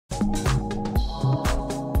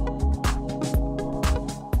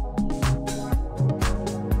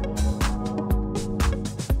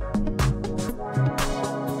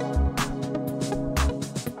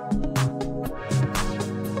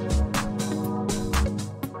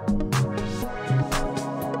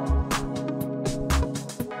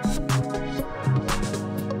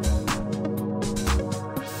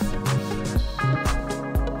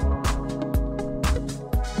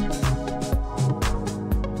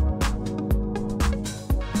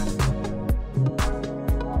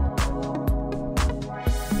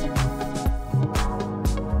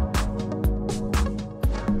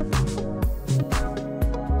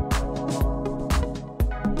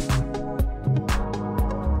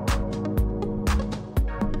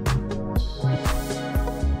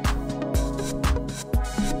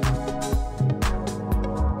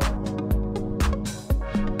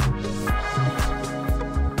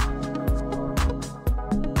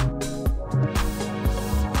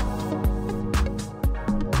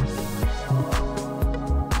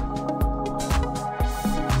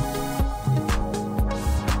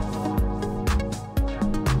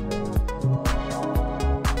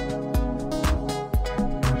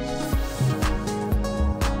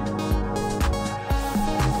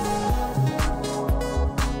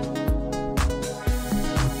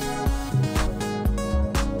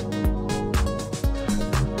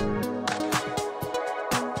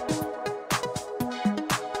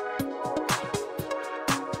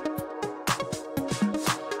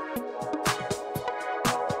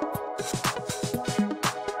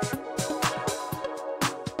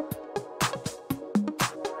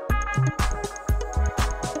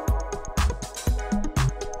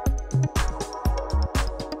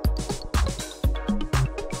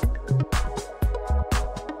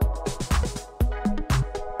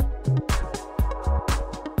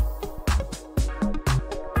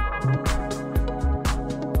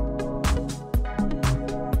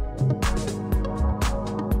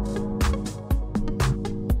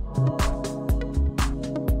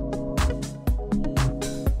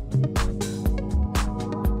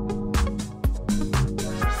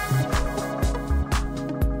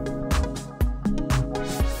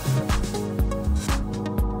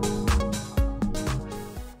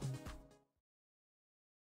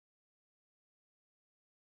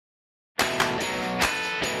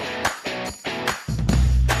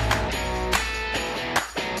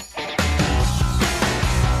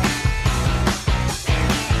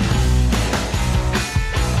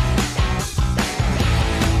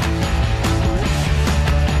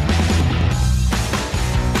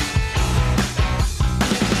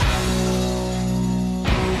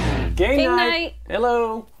GameNight.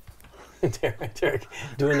 Hello. Derek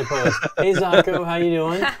doing the pose. Hey, Zako, how you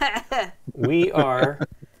doing? We are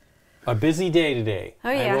a busy day today.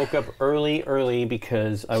 Oh, yeah. I woke up early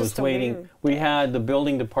because I was waiting. We had the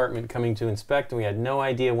building department coming to inspect, and we had no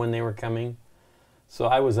idea when they were coming. So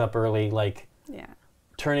I was up early, like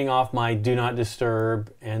turning off my do not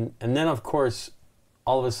disturb, and then of course,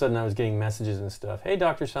 all of a sudden I was getting messages and stuff. Hey,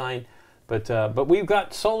 Dr. Sign, but we've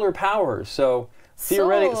got solar power, so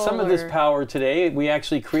theoretically, some of this power today we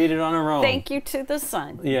actually created on our own. Thank you to the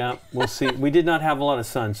sun. Yeah, we'll see. We did not have a lot of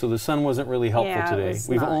sun, so the sun wasn't really helpful today.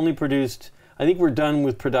 We've only produced. I think we're done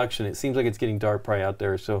with production. It seems like it's getting dark probably out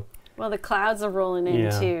there, so. Well, the clouds are rolling in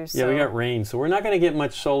too. So. Yeah, we got rain, so we're not going to get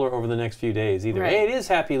much solar over the next few days either. Right. Hey, it is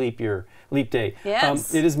Happy Leap Day.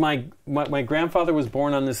 Yes. It is my grandfather was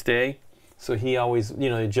born on this day, so he always,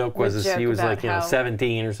 the joke was he was like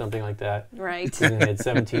 17 or something like that. Right. And he had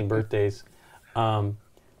 17 birthdays.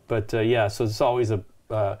 Yeah, so it's always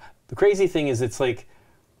the crazy thing is it's like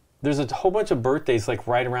there's a whole bunch of birthdays like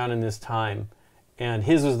right around in this time, and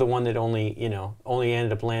his was the one that only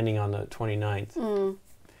ended up landing on the 29th.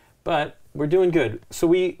 But we're doing good. So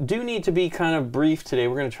we do need to be kind of brief today.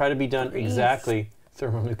 We're going to try to be done exactly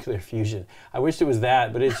thermonuclear fusion. I wish it was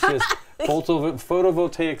that, but it's just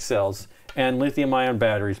photovoltaic cells and lithium-ion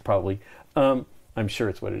batteries probably. I'm sure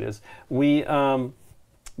it's what it is. We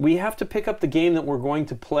have to pick up the game that we're going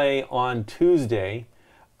to play on Tuesday.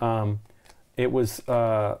 It's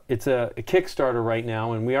a Kickstarter right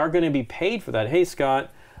now, and we are going to be paid for that. Hey,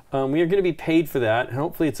 Scott, we are going to be paid for that, and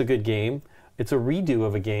hopefully it's a good game. It's a redo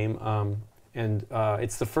of a game, and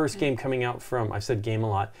it's the first game coming out from, I said game a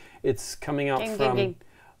lot, it's coming out from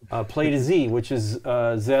Play to Z, which is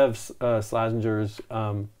Zev Slazinger's,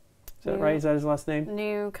 is that right? Is that his last name?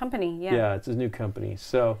 New company, yeah. Yeah, it's his new company.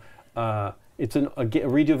 So it's a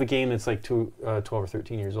redo of a game that's like 12 or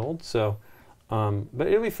 13 years old. So, but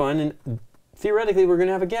it'll be fun, and theoretically we're going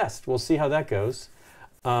to have a guest. We'll see how that goes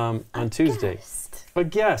on Tuesday. A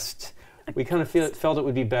guest. We kind of felt it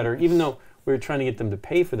would be better, even though we were trying to get them to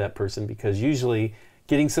pay for that person, because usually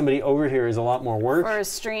getting somebody over here is a lot more work. Or a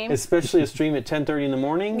stream. Especially a stream at 10:30 in the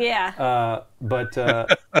morning. Yeah. But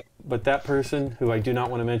that person, who I do not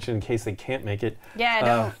want to mention in case they can't make it. Yeah, I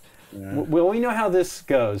don't. Well, we know how this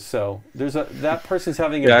goes, so that person's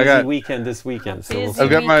having a busy weekend this weekend. So I've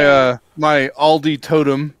got my Aldi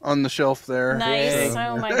totem on the shelf there. Nice.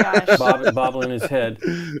 Oh my gosh. Bobbling his head.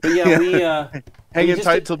 But yeah, we hanging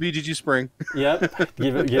tight till BGG spring. Yep,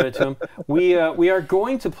 give it to him. We are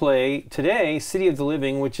going to play today City of the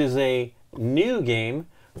Living, which is a new game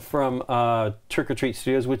from Trick or Treat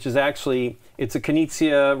Studios, which is actually it's a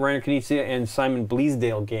Reiner Knizia and Simon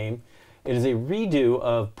Bleasdale game. It is a redo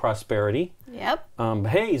of Prosperity. Yep.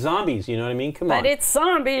 Hey, zombies, you know what I mean? Come on. But it's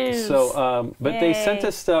zombies. So, but they sent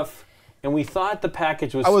us stuff, and we thought the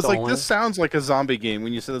package was stolen. Like, this sounds like a zombie game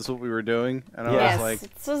when you said that's what we were doing. And I was like,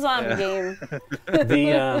 it's a zombie game.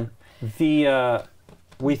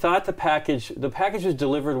 We thought the package was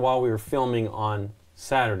delivered while we were filming on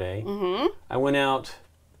Saturday. I went out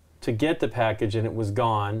to get the package, and it was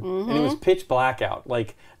gone, and it was pitch black out.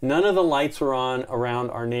 Like, none of the lights were on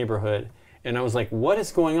around our neighborhood, and I was like, what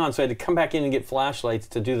is going on? So I had to come back in and get flashlights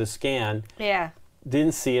to do the scan. Yeah.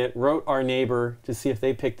 Didn't see it. Wrote our neighbor to see if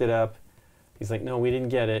they picked it up. He's like, no, we didn't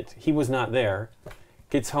get it. He was not there.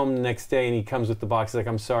 Gets home the next day, and he comes with the box. He's like,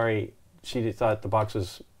 I'm sorry, she thought the box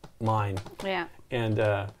was mine. Yeah. And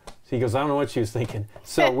so he goes, I don't know what she was thinking.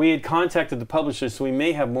 So we had contacted the publisher, so we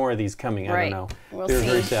may have more of these coming. I don't know. We'll They were see.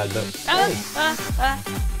 very sad, but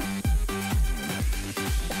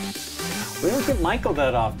we don't get Michael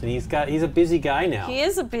that often. He's a busy guy now. He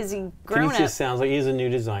is a busy grown-up. He just sounds like he's a new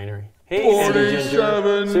designer. Hey,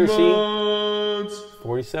 47 months.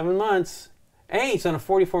 47 months. Hey, he's on a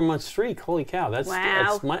 44-month streak. Holy cow!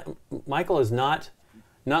 Michael has not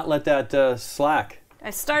let that slack. I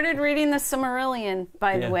started reading the Silmarillion,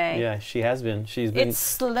 by the way. Yeah, she has been. She's been. It's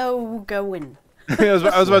slow going. I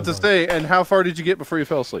was about to say, and how far did you get before you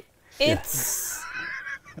fell asleep? It's...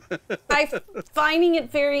 I'm finding it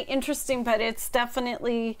very interesting, but it's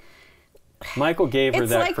definitely... Michael gave her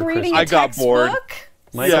it's that like for reading Christmas. a textbook.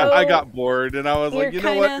 I got bored, and I was like, you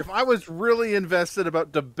know what? kinda- If I was really invested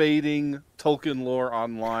about debating Tolkien lore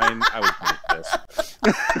online, I would read this.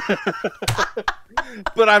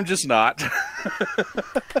 But I'm just not.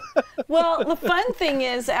 Well, the fun thing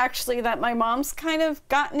is actually that my mom's kind of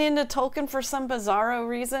gotten into Tolkien for some bizarro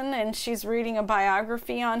reason, and she's reading a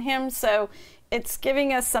biography on him, so it's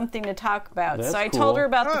giving us something to talk about. That's so I cool. told her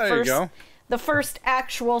about There you go. the first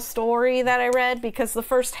actual story that I read, because the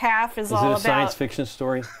first half is all it a about science fiction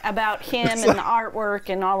story? about him and the artwork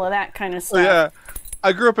and all of that kind of stuff. Yeah.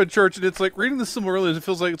 I grew up in church, and it's like reading the Silmarillion. It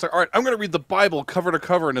feels like it's like, all right, I'm going to read the Bible cover to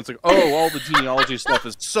cover, and it's like, oh, all the genealogy stuff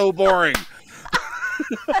is so boring.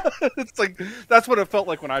 It's like that's what it felt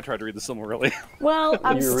like when I tried to read the Silmarillion. Well,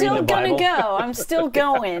 I'm still gonna go. I'm still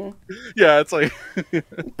going. Yeah, it's like.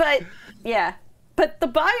 But yeah. But the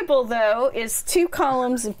Bible, though, is 2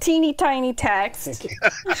 columns of teeny tiny text.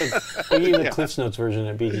 We gave the Cliff's Notes version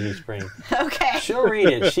at BGG Spring. Okay. She'll read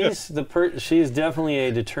it. She's definitely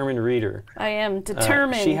a determined reader. I am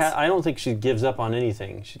determined. I don't think she gives up on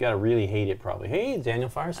anything. She's got to really hate it, probably. Hey, Daniel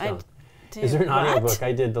Firestone. Is there an audiobook?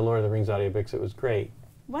 I did the Lord of the Rings audiobooks. It was great.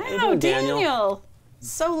 Wow, Daniel.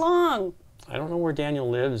 So long. I don't know where Daniel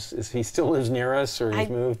lives. He still lives near us, or he's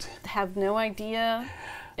moved? I have no idea.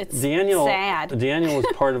 It's sad. Daniel was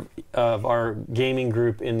part of our gaming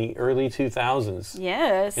group in the early 2000s.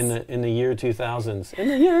 Yes. In the year 2000s. In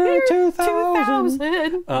the year 2000.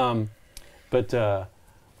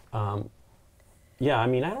 Yeah, I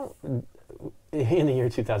mean, I don't. In the year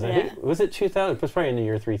 2000. Yeah. I think, was it 2000? It was probably in the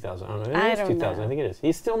year 3000. I don't know. It is 2000. Know. I think it is.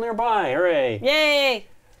 He's still nearby. Hooray. Yay.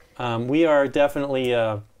 We are definitely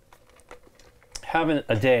having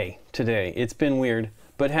a day today. It's been weird,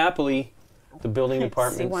 but happily the building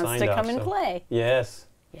department he wants signed to off. come and play. Yes.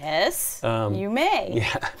 Yes. You may.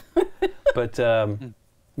 Yeah. But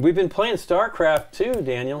we've been playing StarCraft too,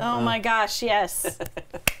 Daniel. Oh my gosh, yes.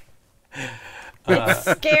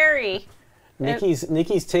 It's scary.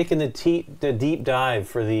 Nikki's taken the deep dive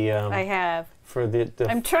for the. I have. For the.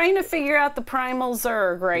 I'm trying to figure out the primal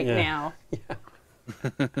Zerg right now. Yeah.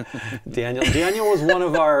 Daniel was one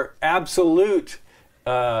of our absolute.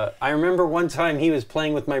 I remember one time he was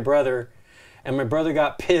playing with my brother, and my brother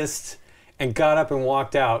got pissed and got up and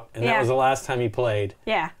walked out, and that was the last time he played.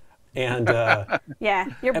 Yeah. And yeah,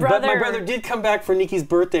 your brother. But my brother did come back for Nikki's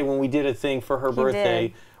birthday when we did a thing for her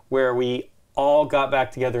birthday, where we all got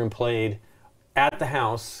back together and played at the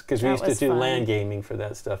house, because we used to do LAN gaming for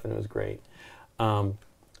that stuff, and it was great.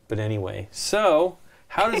 But anyway, so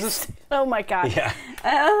how does this? Oh my God. Yeah.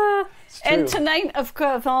 And tonight, of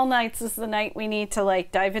course, all nights is the night we need to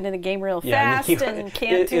dive into the game real fast and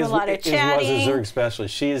can't do a lot of chatting. It was a Zerg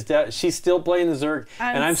specialist. She's still playing the Zerg,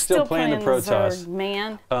 and I'm still playing the Protoss. Zerg,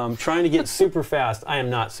 man. Trying to get super fast. I am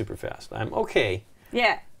not super fast. I'm okay.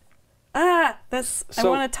 Yeah. I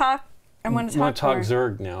want to talk. I want to talk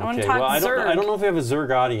Zerg now. Okay. Well, I don't know if we have a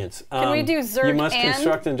Zerg audience. Can we do Zerg? You must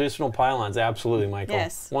construct additional pylons. Absolutely, Michael.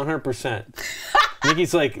 Yes. 100%.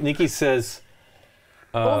 Nikki says.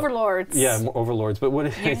 Overlords. Yeah, overlords. But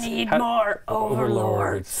what? You need more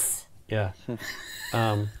overlords. Yeah.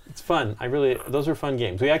 It's fun. Those are fun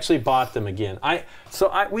games. We actually bought them again.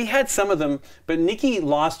 We had some of them, but Nikki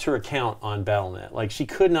lost her account on Battle.net. She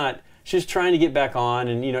could not. She was trying to get back on,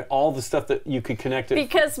 and all the stuff that you could connect it.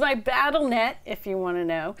 Because my Battle.net, if you want to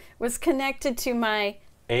know, was connected to my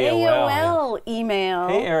AOL email.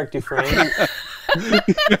 Hey, Eric Dufresne.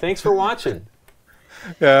 Thanks for watching.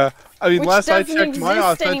 Yeah. I mean, last I checked, my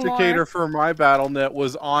authenticator anymore. for my Battle.net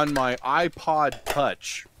was on my iPod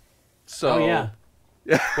Touch. So. Oh, yeah.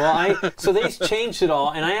 Well, so they changed it all,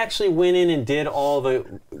 and I actually went in and did all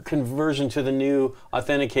the conversion to the new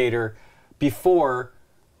authenticator before,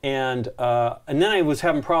 and then I was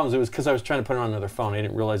having problems. It was because I was trying to put it on another phone. I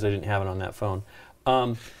didn't realize I didn't have it on that phone.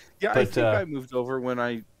 I think I moved over when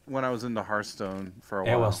I was into Hearthstone for a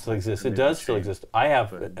while. AOL still exists. It does still exist. I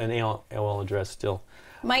have an AOL address still.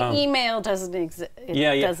 My email doesn't exist.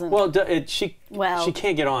 Doesn't. Well, she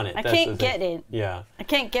can't get on it. I can't get it. Yeah. I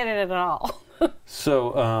can't get it at all.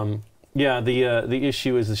 So, the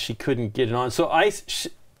issue is that she couldn't get it on. So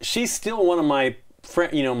she's still one of my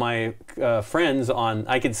friends on.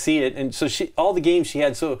 I could see it, and so all the games she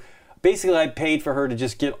had. So basically, I paid for her to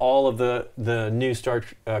just get all of the new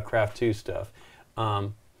StarCraft 2 stuff,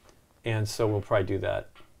 and so we'll probably do that.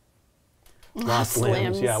 Lost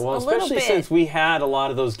Limbs, yeah. Well, especially since we had a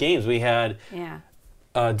lot of those games. We had, we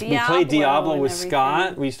played Diablo with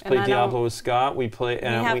Scott. We used to play Diablo with Scott. We play. We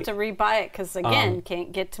have to rebuy it because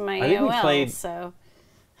can't get to my AOL. I think we played so.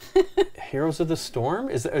 Heroes of the Storm.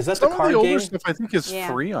 Is that Some the card of the older game? stuff I think is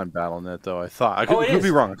free on Battle.net though. I thought I it could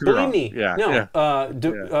be wrong. Believe me. Yeah. No.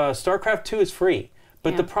 StarCraft 2 is free.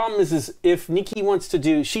 But the problem is if Nikki wants to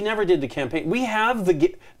do, she never did the campaign. We have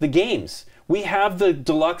the games. We have the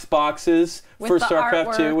deluxe boxes for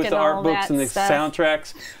StarCraft 2 with the art books and the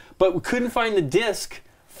soundtracks, but we couldn't find the disc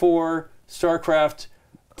for StarCraft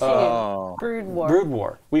Brood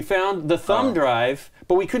War. We found the thumb drive,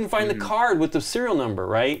 but we couldn't find the card with the serial number,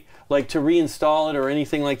 right? To reinstall it or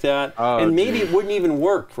anything like that. And maybe it wouldn't even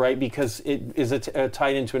work, right? Because it is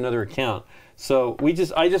tied into another account. So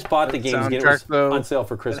I just bought the game. It was on sale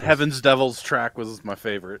for Christmas. Heaven's Devils track was my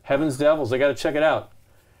favorite. Heaven's Devils. I got to check it out.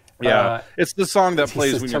 Yeah, it's the song that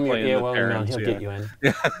plays when you're playing the parents. He'll get you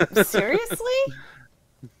in. Seriously?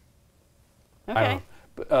 Okay.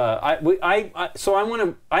 I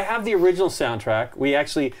have the original soundtrack.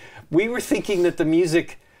 We were thinking that the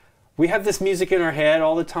music, we have this music in our head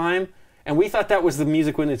all the time, and we thought that was the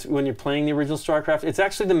music when you're playing the original StarCraft. It's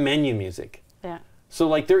actually the menu music. Yeah. So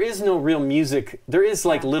like there is no real music. There is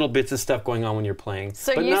like little bits of stuff going on when you're playing,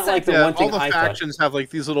 so but you not said, like the one thing all the I factions have like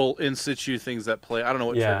these little in situ things that play. I don't know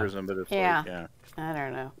what triggers them, but it's I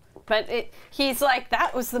don't know. But he's like,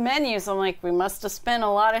 that was the menus. I'm like, we must have spent a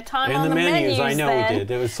lot of time on the menus. I know then. we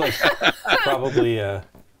did. It was like probably.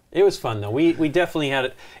 It was fun though. We definitely had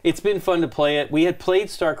it. It's been fun to play it. We had played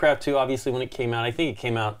StarCraft 2 obviously when it came out. I think it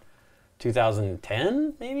came out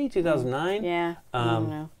 2010, maybe 2009. Yeah. I don't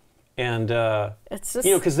know. And it's just,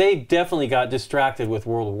 because they definitely got distracted with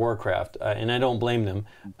World of Warcraft, and I don't blame them.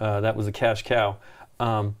 That was a cash cow.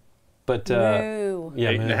 But no.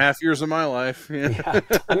 yeah, 8.5 years of my life. Yeah.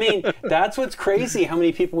 I mean, that's what's crazy. How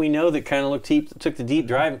many people we know that kind of took the deep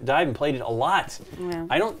dive and played it a lot.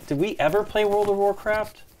 Yeah. Did we ever play World of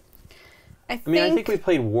Warcraft? I think we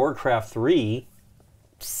played Warcraft 3.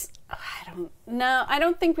 I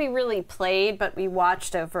don't think we really played, but we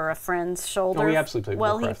watched over a friend's shoulder. Oh, we absolutely played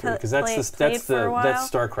Warcraft 3 because that's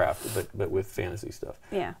StarCraft, but with fantasy stuff.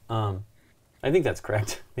 Yeah. I think that's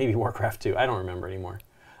correct. Maybe Warcraft 2. I don't remember anymore.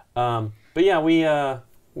 But yeah, we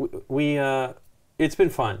it's been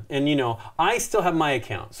fun, and I still have my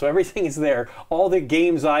account, so everything is there. All the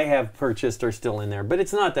games I have purchased are still in there, but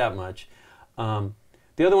it's not that much.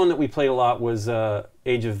 The other one that we played a lot was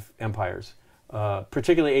Age of Empires.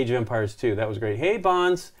 Particularly Age of Empires 2. That was great. Hey,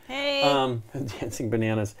 Bonds. Hey. Dancing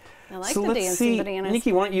bananas. I like the dancing bananas.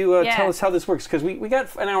 Nikki, why don't you tell us how this works? Because we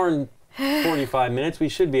got an hour and 45 minutes. We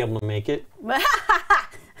should be able to make it.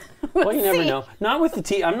 Well, you never know. Not with the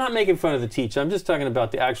teach. I'm not making fun of the teach. I'm just talking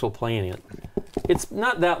about the actual playing it. It's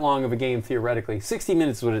not that long of a game theoretically. 60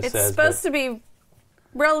 minutes is what it says. It's supposed to be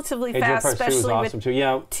relatively fast, especially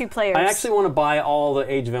with 2 players. I actually want to buy all the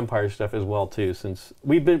Age of Empires stuff as well too, since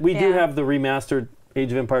we do have the remastered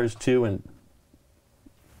Age of Empires 2, and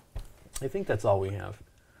I think that's all we have,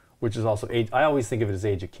 which is also I always think of it as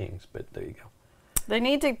Age of Kings, but there you go. They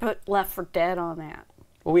need to put Left 4 Dead on that.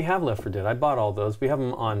 Well, we have Left 4 Dead. I bought all those. We have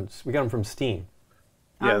them we got them from Steam.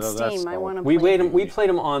 Yeah, on Steam, I want to play them. We played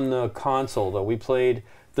them on the console though. We played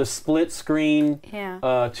the split screen,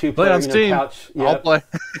 2-player on Steam. couch. I'll play.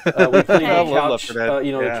 We played couch,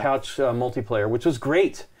 the couch multiplayer, which was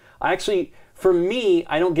great. For me,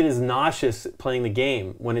 I don't get as nauseous playing the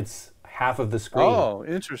game when it's half of the screen. Oh,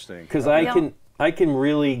 interesting. Because I can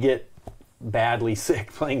really get badly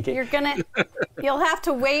sick playing games. You'll have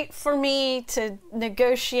to wait for me to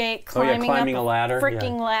negotiate climbing a ladder.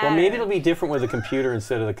 Freaking ladder. Well, maybe it'll be different with a computer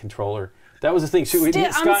instead of the controller. That was the thing. Scott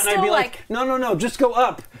and I'd be like, no, just go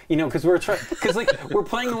up. Because we're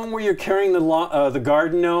playing the one where you're carrying the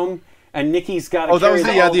garden gnome, and Nikki's got to carry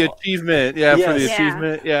the achievement. Yeah, yes. For the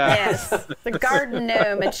achievement. Yeah. Yes, the garden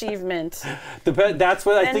gnome achievement. That's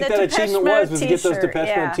what I think that achievement was to get those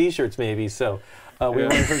Depeche Mode T-shirts, maybe. So we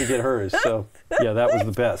wanted her to get hers. So yeah, that was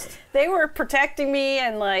the best. They were protecting me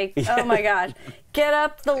and oh my gosh, get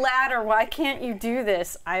up the ladder. Why can't you do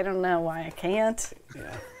this? I don't know why I can't.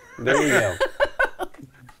 Yeah. There you go.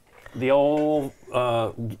 The old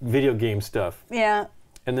video game stuff. Yeah.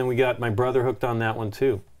 And then we got my brother hooked on that one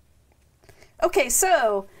too. Okay,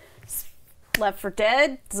 so Left 4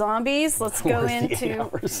 Dead, zombies. Let's go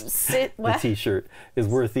into the T-shirt is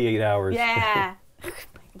worth the 8 hours. Yeah,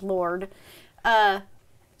 Lord.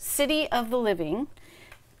 City of the Living.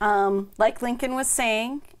 Like Lincoln was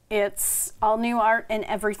saying, it's all new art and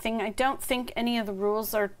everything. I don't think any of the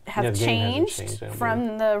rules have changed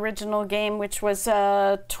from the original game, which was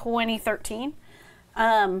 2013.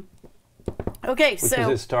 Okay, which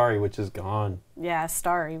is Starry, which is gone. Yeah,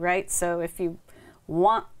 Starry, right? So if you've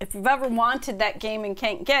ever wanted that game and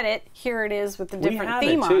can't get it, here it is with a different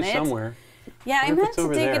theme on it. We have it too somewhere. Yeah, I meant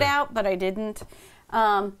to dig it out, but I didn't.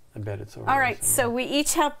 I bet it's over. All right, so we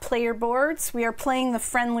each have player boards. We are playing the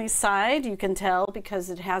friendly side. You can tell because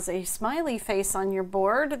it has a smiley face on your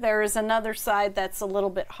board. There is another side that's a little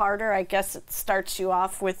bit harder. I guess it starts you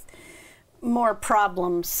off with more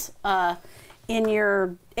problems in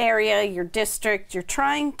your area, your district. You're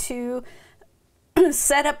trying to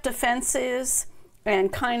set up defenses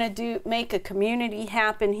and kind of make a community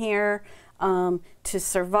happen here to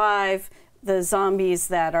survive the zombies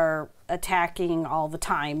that are attacking all the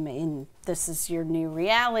time, and this is your new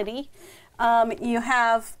reality. You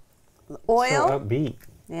have oil. So upbeat.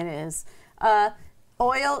 It is.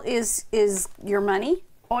 Oil is your money.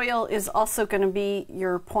 Oil is also going to be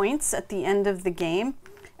your points at the end of the game.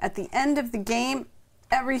 At the end of the game,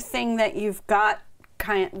 everything that you've got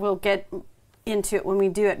we'll get into it when we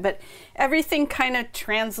do it, but everything kind of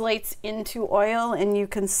translates into oil, and you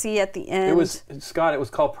can see at the end. It was, Scott, it was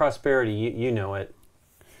called prosperity. You know it.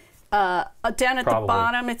 Down at the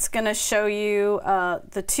bottom, it's going to show you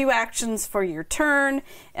the 2 actions for your turn,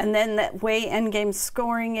 and then that way endgame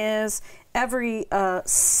scoring is every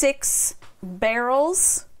 6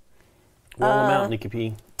 barrels. Roll them out, Nikki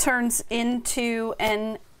P. Turns into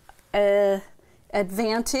an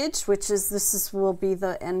advantage, which will be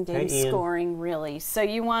the endgame scoring, really. So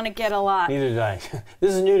you want to get a lot. Neither did I.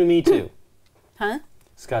 This is new to me too. Huh?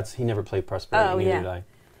 He never played prosperity. Oh, Neither yeah. did I.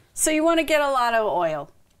 So you want to get a lot of oil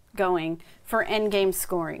going for endgame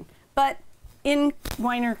scoring. But in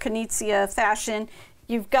Reiner Knizia fashion,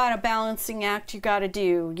 you've got a balancing act you got to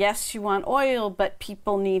do. Yes, you want oil, but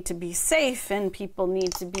people need to be safe, and people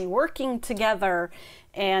need to be working together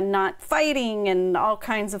and not fighting and all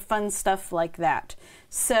kinds of fun stuff like that.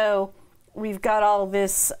 So we've got all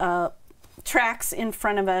this tracks in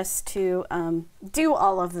front of us to do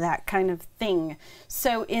all of that kind of thing.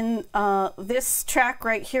 So in this track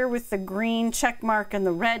right here with the green check mark and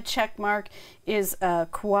the red check mark is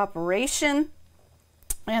cooperation,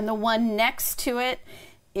 and the one next to it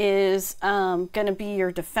is going to be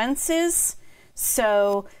your defenses.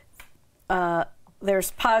 So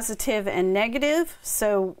there's positive and negative.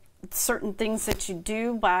 So certain things that you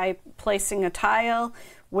do by placing a tile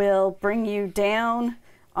will bring you down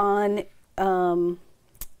on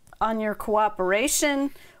your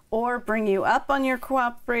cooperation or bring you up on your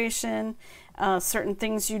cooperation. Certain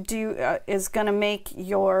things you do is going to make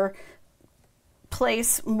your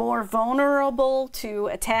place more vulnerable to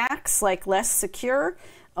attacks, like less secure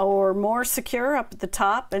or more secure up at the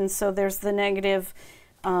top. And so there's the negative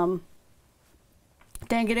and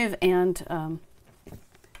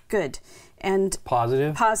good and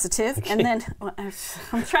positive. Okay. And then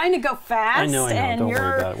I'm trying to go fast. I know. Don't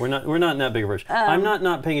worry about it. We're not in that big a rush. I'm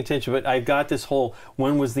not paying attention, but I've got this whole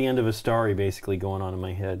when was the end of a story basically going on in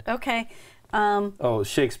my head. Okay.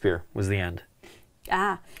 Shakespeare was the end.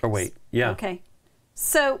 Or wait, yeah. Okay.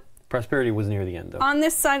 So prosperity was near the end, though. On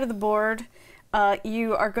this side of the board,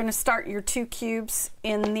 you are going to start your 2 cubes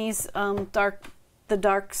in these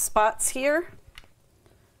dark spots here,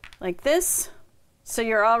 like this. So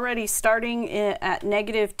you're already starting at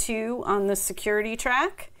 -2 on the security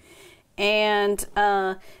track, and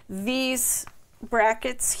these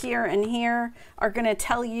brackets here and here are going to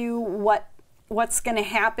tell you what's going to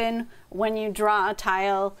happen when you draw a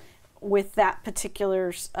tile with that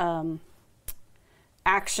particular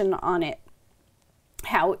action on it,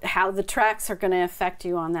 how the tracks are going to affect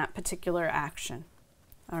you on that particular action.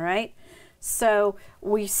 All right, so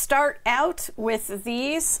we start out with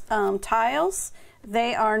these tiles.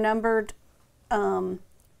 They are numbered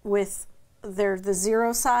with the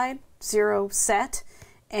 0 side, 0 set,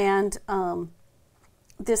 and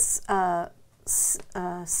this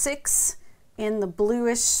 6 in the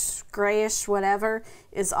bluish, grayish, whatever,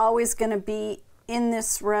 is always going to be in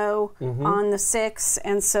this row on the 6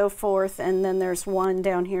 and so forth, and then there's 1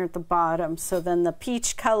 down here at the bottom. So then the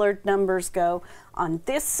peach colored numbers go on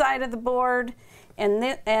this side of the board, and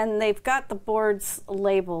they've got the boards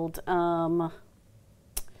labeled.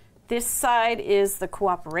 This side is the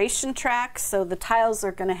cooperation track, so the tiles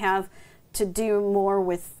are going to have to do more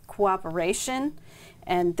with cooperation,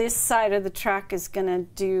 and this side of the track is going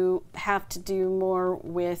to have to do more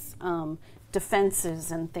with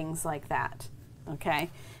defenses and things like that. Okay,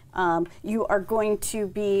 you are going to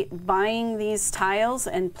be buying these tiles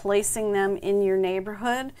and placing them in your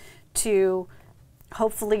neighborhood to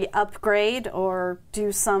hopefully upgrade or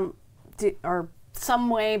do some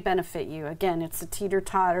way benefit you. Again, it's a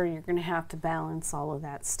teeter-totter. You're going to have to balance all of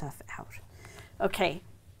that stuff out. Okay.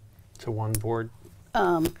 So one board,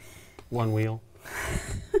 one wheel.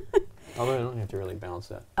 Although I don't have to really balance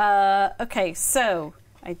that. Okay, so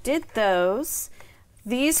I did those.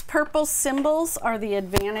 These purple symbols are the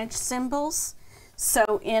advantage symbols.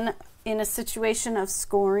 So in a situation of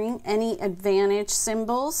scoring, any advantage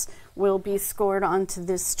symbols will be scored onto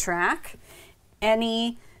this track.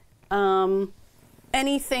 Anything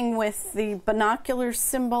with the binocular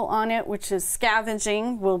symbol on it, which is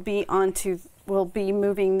scavenging, will be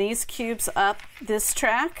moving these cubes up this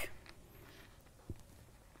track.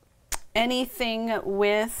 Anything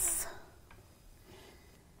with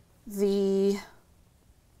the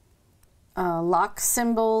lock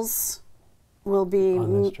symbols will be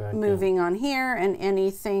moving on here, and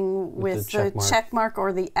anything with the check mark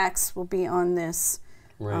or the X will be on this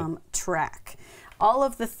track. All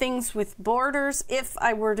of the things with borders, if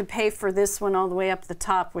I were to pay for this one all the way up the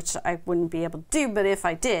top, which I wouldn't be able to do, but if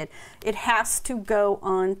I did, it has to go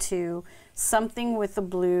onto something with a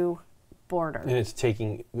blue border. And it's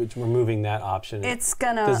removing that option. It's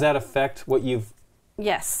gonna... Does that affect what you've...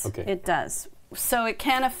 Yes, okay. It does. So it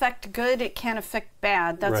can affect good, it can affect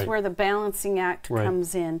bad. That's where the balancing act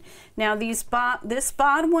comes in. Now this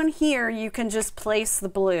bottom one here, you can just place the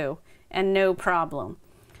blue and no problem.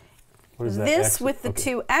 What is that? This with the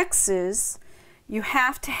two X's, you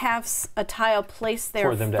have to have a tile placed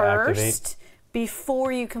there for them first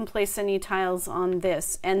before you can place any tiles on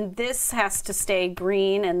this. And this has to stay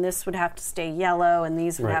green, and this would have to stay yellow, and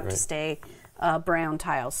these would have to stay brown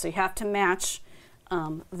tiles. So you have to match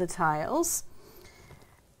the tiles.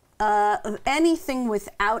 Anything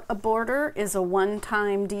without a border is a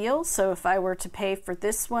one-time deal. So if I were to pay for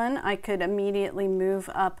this one, I could immediately move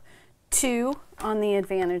up 2 on the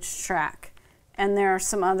advantage track. And there are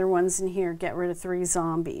some other ones in here. Get rid of 3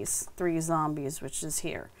 zombies, which is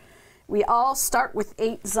here. We all start with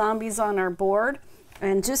 8 zombies on our board.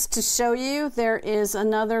 And just to show you, there is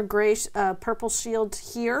another gray, purple shield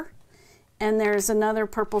here. And there's another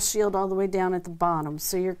purple shield all the way down at the bottom.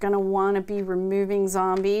 So you're going to want to be removing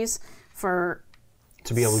zombies to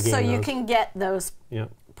be able to gain those. You can get those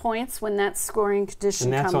points when that scoring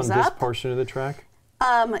condition comes up. And that's on this portion of the track?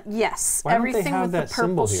 Yes. Why Everything don't they have with that the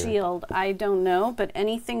purple symbol here? shield, I don't know, but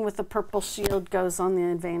anything with the purple shield goes on the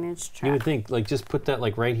advantage track. You would think, like, just put that,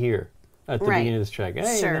 like, right here at the beginning of this track.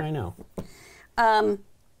 Hey, sure. Then I know.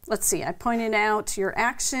 Let's see. I pointed out your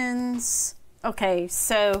actions. Okay,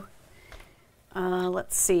 so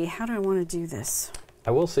let's see. How do I want to do this? I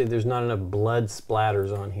will say there's not enough blood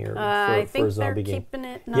splatters on here for a zombie game. Keeping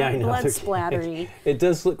it not blood splattery. It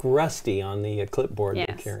does look rusty on the clipboard they're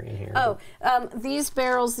carrying here. Oh, these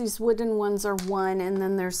barrels, these wooden ones are 1, and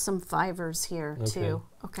then there's some 5ers here too.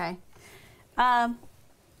 Okay.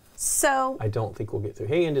 So I don't think we'll get through.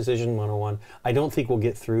 Hey, Indecision 101. I don't think we'll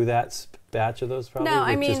get through that batch of those probably. No,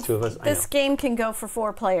 I mean, just 2 of us. this game can go for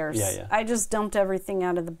 4 players. Yeah. I just dumped everything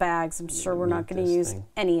out of the bags. I'm sure we're not going to use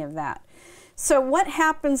any of that. So what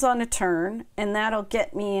happens on a turn, and that'll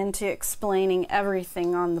get me into explaining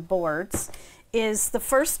everything on the boards, is the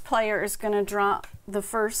first player is going to draw the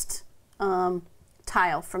first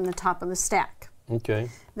tile from the top of the stack. Okay.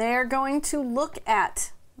 They're going to look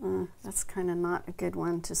at, that's kind of not a good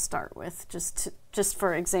one to start with, just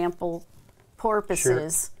for example,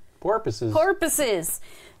 porpoises. Sure. Porpoises.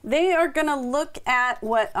 They are going to look at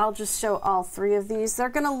what, I'll just show all 3 of these. They're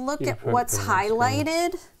going to look at what's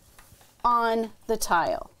highlighted on the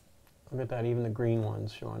tile. Look at that, even the green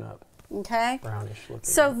one's showing up. Okay. Brownish looking.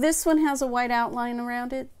 So this one has a white outline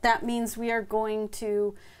around it. That means we are going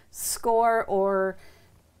to score or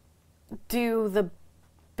do the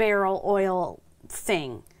barrel oil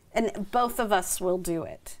thing. And both of us will do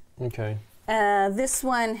it. Okay. This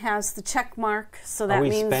one has the check mark, so that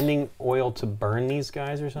means... Are we spending oil to burn these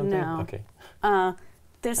guys or something? No. Okay.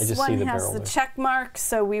 This one has the check mark,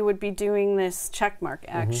 so we would be doing this check mark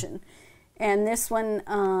action. And this one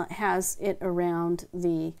has it around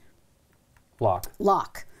the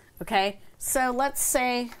lock. Okay, so let's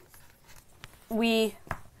say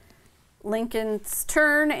Lincoln's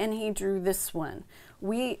turn and he drew this one.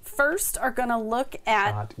 We first are going to look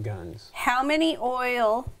at how many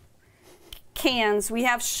oil cans we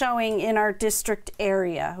have showing in our district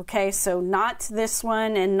area. Okay, so not this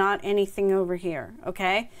one and not anything over here.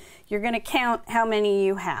 Okay, you're going to count how many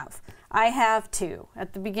you have. I have 2.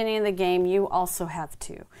 At the beginning of the game, you also have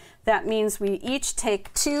 2. That means we each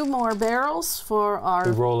take 2 more barrels for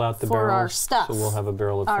our our stuff. So we'll have a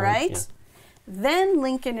barrel of fun. All right. Yeah. Then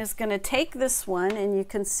Lincoln is going to take this one, and you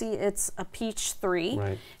can see it's a peach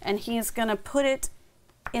 3, and he's going to put it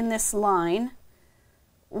in this line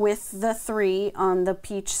with the 3 on the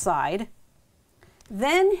peach side.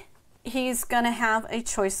 Then he's going to have a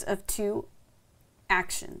choice of 2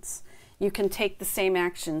 actions. You can take the same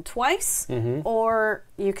action twice, or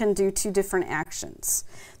you can do 2 different actions.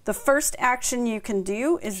 The first action you can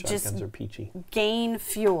do is just gain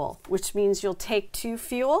fuel, which means you'll take 2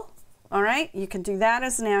 fuel. All right, you can do that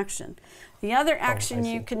as an action. The other action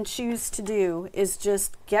you can choose to do is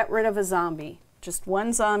just get rid of a zombie. Just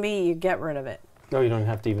 1 zombie, you get rid of it. Oh, you don't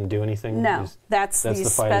have to even do anything? No, that's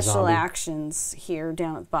these special actions here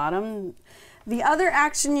down at the bottom. The other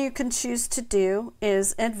action you can choose to do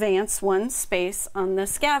is advance 1 space on the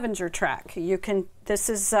scavenger track. You can, this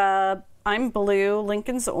is, I'm blue,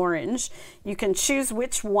 Lincoln's orange. You can choose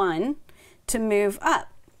which one to move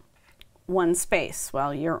up 1 space.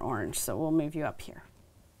 Well, you're orange, so we'll move you up here.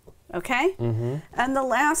 Okay? And the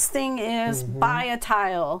last thing is buy a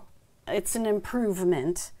tile. It's an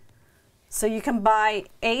improvement. So you can buy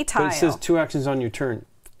a tile. But it says 2 actions on your turn.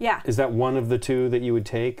 Yeah. Is that one of the 2 that you would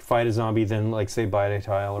take? Fight a zombie, then like say buy a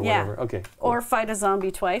tile or whatever? Okay. Or fight a zombie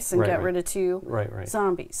twice and get rid of 2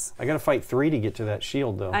 zombies. I got to fight 3 to get to that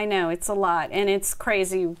shield though. I know, it's a lot. And it's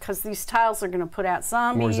crazy because these tiles are going to put out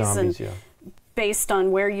zombies. More zombies, and based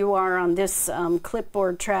on where you are on this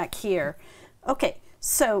clipboard track here. Okay,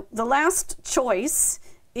 so the last choice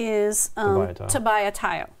is to buy a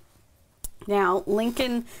tile. Now,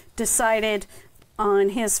 Lincoln decided on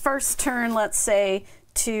his first turn, let's say,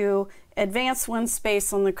 to advance 1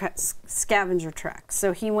 space on the scavenger track.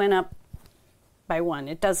 So he went up by 1.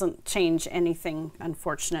 It doesn't change anything,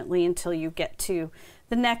 unfortunately, until you get to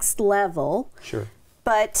the next level. Sure.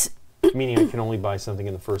 But meaning I can only buy something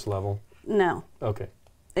in the first level? No. Okay.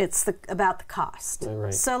 It's about the cost.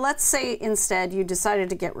 Right. So let's say instead you decided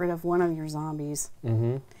to get rid of one of your zombies.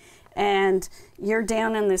 And you're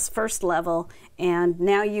down in this first level, and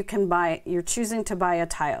now you can buy, you're choosing to buy a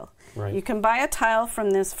tile. Right. You can buy a tile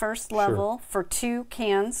from this first level for 2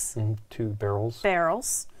 cans. 2 barrels.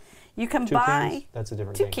 Barrels. You can 2 buy cans? That's a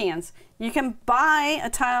different 2 thing. cans. You can buy a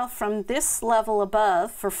tile from this level above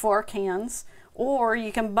for 4 cans, or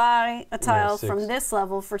you can buy a tile from this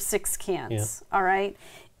level for 6 cans. All right.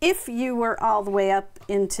 If you were all the way up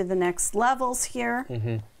into the next levels here,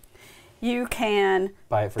 you can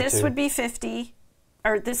buy it for 2. This would be 50,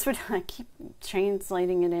 or this would, I keep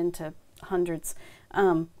translating it into hundreds.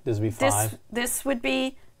 This would be 5. This would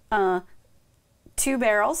be 2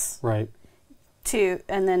 barrels. Right. 2,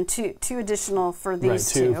 and then two additional for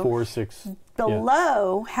these 2, 4, 6.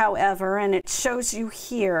 Below, however, and it shows you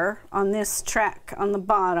here on this track on the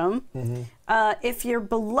bottom, if you're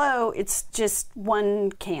below, it's just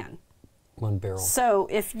 1 can. 1 barrel. So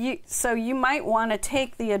you might want to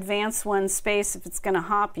take the advanced 1 space if it's going to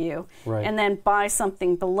hop you, and then buy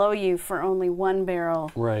something below you for only 1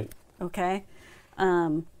 barrel. Right. Okay.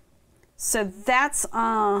 So that's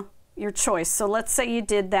your choice. So let's say you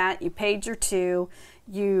did that. You paid your 2.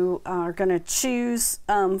 You are going to choose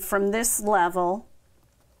from this level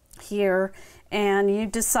here, and you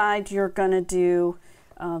decide you're going to do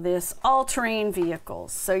this all-terrain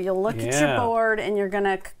vehicles. So you'll look at your board, and you're going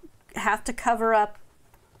to have to cover up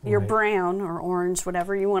your brown or orange,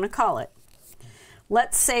 whatever you want to call it.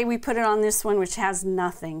 Let's say we put it on this one, which has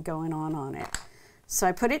nothing going on it. So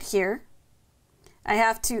I put it here. I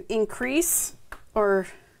have to increase or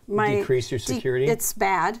decrease your security. It's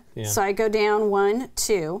bad. So I go down 1,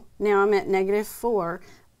 2. Now I'm at -4,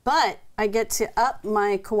 but I get to up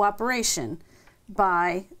my cooperation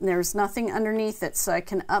by, there's nothing underneath it, so I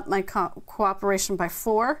can up my cooperation by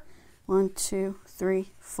 4. 1, 2,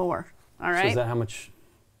 3, 4. All right. So is that how much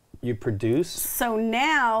you produce? So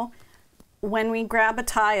now, when we grab a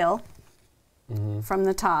tile from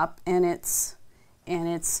the top, and it's,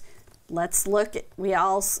 let's look at, we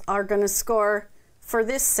all are going to score for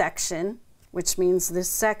this section, which means this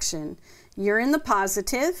section. You're in the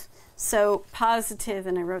positive. So positive,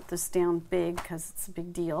 and I wrote this down big because it's a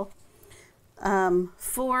big deal.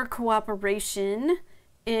 For cooperation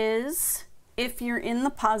is, if you're in the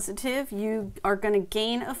positive, you are going to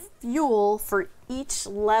gain a fuel for each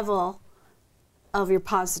level of your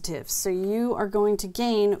positive. So you are going to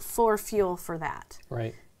gain 4 fuel for that.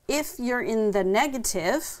 Right. If you're in the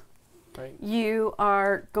negative, you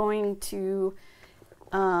are going to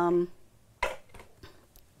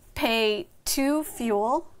pay 2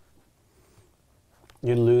 fuel.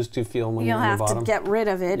 You lose 2 fuel when you're in the bottom? You'll have to get rid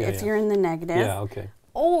of it if you're in the negative. Yeah, okay.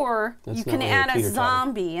 Or you can really add a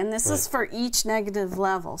zombie, and this is for each negative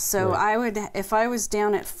level. So I would, if I was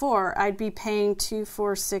down at 4, I'd be paying 2,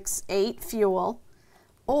 4, 6, 8 fuel,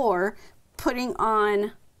 or putting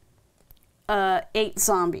on 8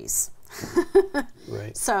 zombies.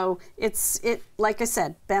 So it's like I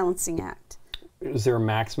said, balancing act. Is there a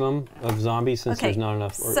maximum of zombies since there's not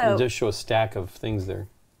enough? Or so, just show a stack of things there?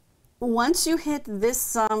 Once you hit this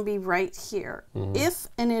zombie right here, if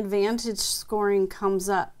an advantage scoring comes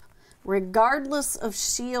up, regardless of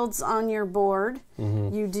shields on your board,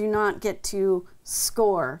 you do not get to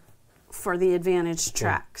score for the advantage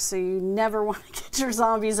track. So you never want to get your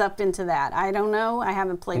zombies up into that. I don't know. I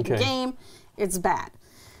haven't played the game. It's bad.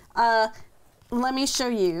 Let me show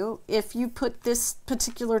you. If you put this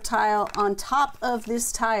particular tile on top of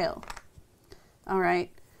this tile, all right,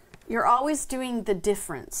 you're always doing the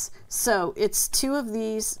difference. So it's 2 of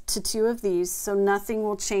these to 2 of these, so nothing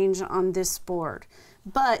will change on this board.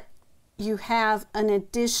 But you have an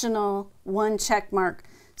additional 1 check mark,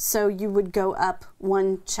 so you would go up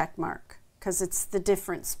 1 check mark. because it's the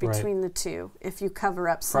difference between the two. If you cover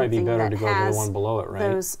up Probably be something better that to go to the has one below it, right?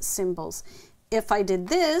 those symbols. If I did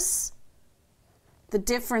this, the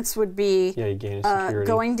difference would be you gain a security.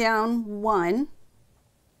 going down 1.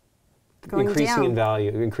 Going increasing down. in value,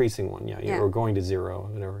 increasing 1, or going to 0,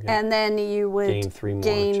 whatever. Yeah. And then you would gain 3 more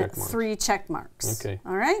check marks. 3 check marks. Okay.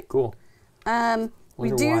 All right. Cool. We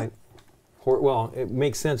do. Why. Well, it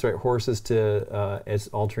makes sense, right? Horses to as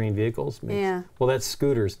all-terrain vehicles. Well, that's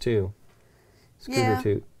scooters too.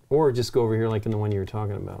 Too. Or just go over here, like in the one you were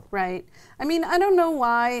talking about. Right. I mean, I don't know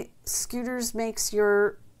why scooters makes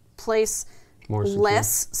your place more secure.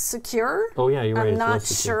 Less secure. Oh yeah, you're right. I'm not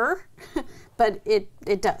sure, but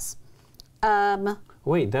it does.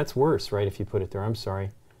 Wait, that's worse, right? If you put it there, I'm sorry.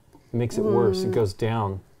 It makes it worse. It goes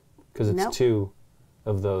down because it's 2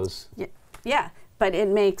 of those. Yeah, but it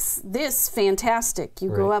makes this fantastic. You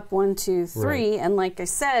go up 1, 2, 3, and like I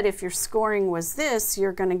said, if your scoring was this,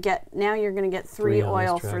 you're going to get 3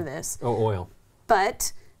 oil for this. Oh, oil.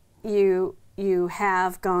 But you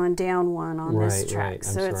have gone down 1 on this track,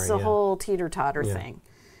 so it's the whole teeter-totter thing.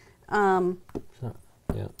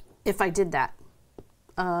 If I did that.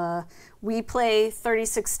 We play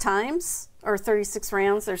 36 times, or 36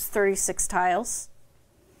 rounds. There's 36 tiles.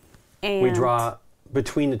 And we draw,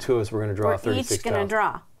 between the two of us, we're going to draw 36 tiles. We're each going to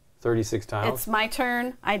draw. 36 tiles? It's my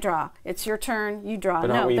turn, I draw. It's your turn, you draw.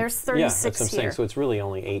 No, there's 36 yeah, that's what I'm here. saying. So it's really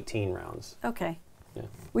only 18 rounds. Okay. Yeah.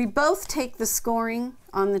 We both take the scoring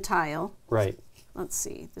on the tile. Right. Let's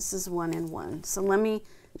see. This is 1 and 1. So let me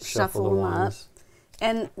shuffle the them ones. up.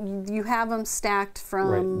 And you have them stacked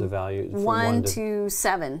from the value, 1 to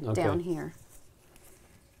 7 down here.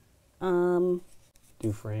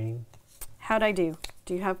 Dufresne. How'd I do?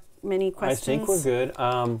 Do you have many questions? I think we're good.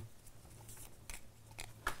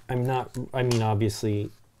 Obviously,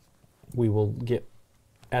 we will get,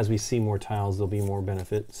 as we see more tiles, there'll be more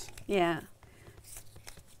benefits. Yeah.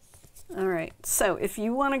 All right. So if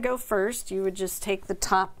you want to go first, you would just take the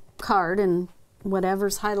top card, and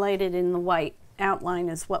whatever's highlighted in the white outline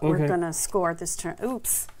is what we're going to score this turn.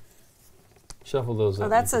 Oops. Shuffle those up. Oh,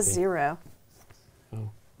 that's a 0. Oh.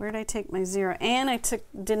 Where'd I take my 0? And I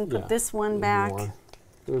didn't put this one back.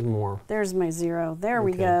 There's more. There's my 0. There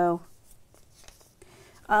we go.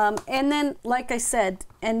 And then, like I said,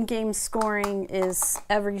 end game scoring is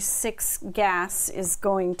every 6 gas is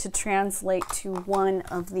going to translate to 1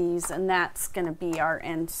 of these, and that's going to be our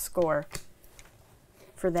end score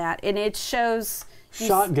for that. And it shows...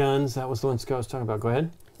 Shotguns, that was the one Scott was talking about. Go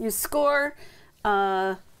ahead. You score,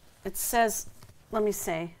 it says, let me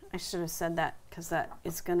say, I should have said that because that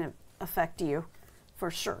is going to affect you for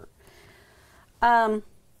sure.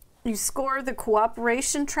 You score the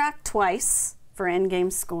cooperation track twice for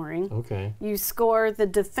endgame scoring. Okay. You score the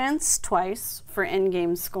defense twice for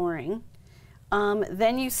endgame scoring.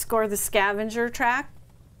 Then you score the scavenger track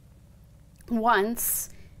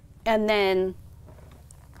once, and then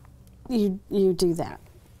you do that.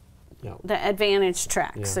 Yep. The advantage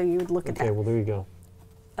track. Yeah. So you would look at that. Okay, well, there you go.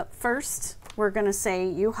 Up first, we're going to say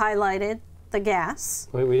you highlighted the gas.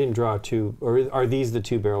 Wait, we didn't draw 2. Or are these the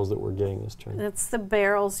 2 barrels that we're getting this turn? That's the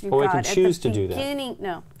barrels you got I can choose at the to beginning. Do that.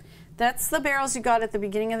 No. That's the barrels you got at the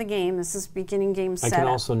beginning of the game. This is beginning game setup. I can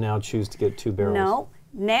also now choose to get 2 barrels. No.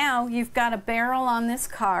 Now you've got a barrel on this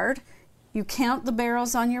card. You count the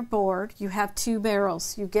barrels on your board. You have 2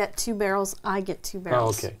 barrels. You get 2 barrels. I get 2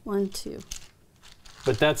 barrels. Oh, okay. 1, 2.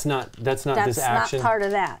 But that's not this action? That's not part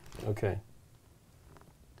of that. Okay.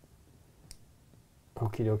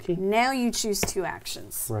 Okie dokie. Now you choose 2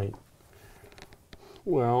 actions. Right.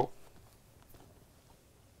 Well...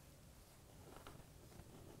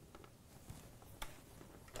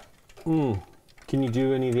 Can you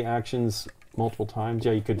do any of the actions multiple times?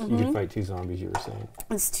 Yeah, you could fight 2 zombies, you were saying.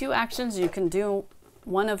 It's 2 actions. You can do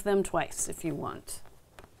one of them twice if you want.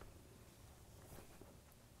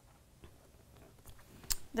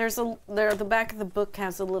 The back of the book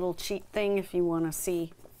has a little cheat thing if you want to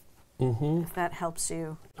see if that helps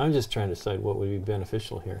you. I'm just trying to decide what would be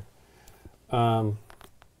beneficial here. I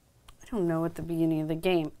don't know at the beginning of the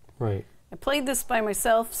game. Right. I played this by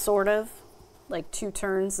myself, sort of, like 2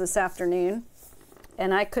 turns this afternoon,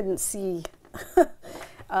 and I couldn't see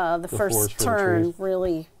the first turn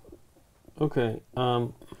really. Okay.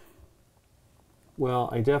 Well,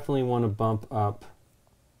 I definitely want to bump up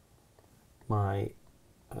my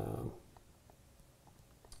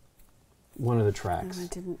one of the tracks. Oh, I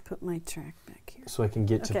didn't put my track back here. So I can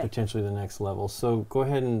get to potentially the next level. So go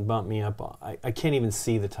ahead and bump me up. I can't even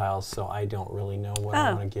see the tiles, so I don't really know what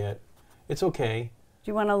I want to get. It's okay. Do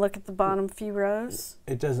you want to look at the bottom few rows?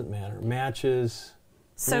 It doesn't matter. Matches.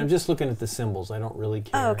 So I'm just looking at the symbols. I don't really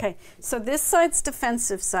care. oh, okay. So this side's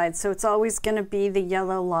defensive side, so it's always going to be the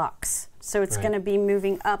yellow locks. So it's going to be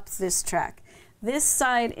moving up this track. This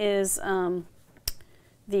side is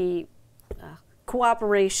the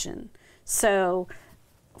cooperation. So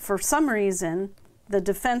for some reason, the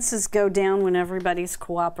defenses go down when everybody's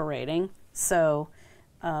cooperating. So,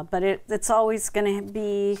 but it's always going to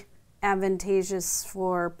be advantageous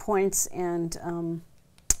for points and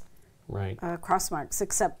cross marks,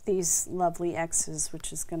 except these lovely X's,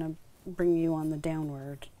 which is going to bring you on the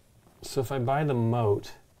downward. So if I buy the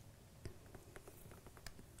moat,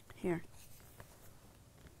 here.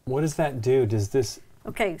 What does that do? Does this...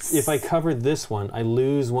 Okay. If I cover this one, I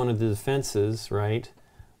lose one of the defenses, right?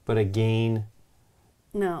 But I gain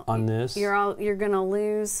on this. You're gonna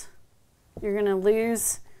lose. You're gonna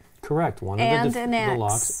lose. Correct. One and of the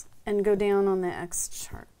locks. And go down on the X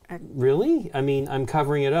chart. Really? I mean, I'm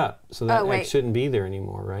covering it up, so that X shouldn't be there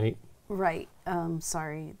anymore, right? Right.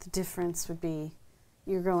 Sorry. The difference would be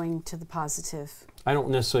you're going to the positive. I don't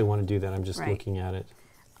necessarily want to do that. I'm just looking at it.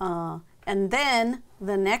 And then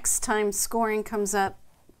the next time scoring comes up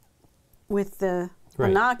with the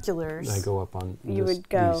binoculars, I go up on you would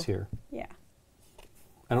go these here. Yeah.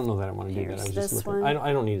 I don't know that I want to do that. I was just looking.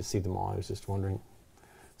 I don't need to see them all. I was just wondering.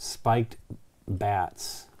 Spiked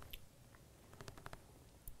bats.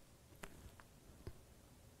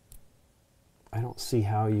 I don't see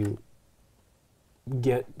how you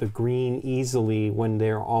get the green easily when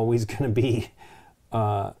they're always going to be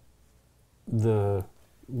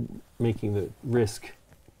making the risk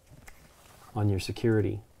on your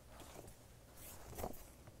security.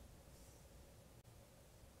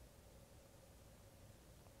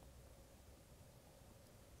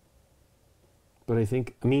 But I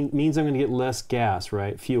think means I'm going to get less gas,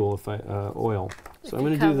 right? Fuel if I oil. So I'm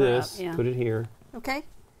going to do this. Put it here. Okay.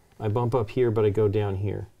 I bump up here, but I go down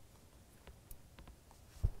here.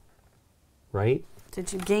 Right?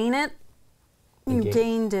 Did you gain it? You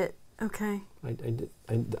gained it. Okay.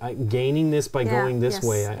 I gaining this by going this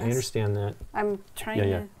way. I understand that. I'm trying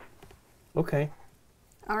to. Okay.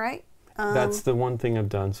 All right. That's the one thing I've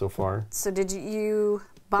done so far. So did you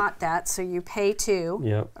bought that? So you pay 2.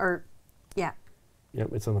 Yep. Or, yeah. Yep.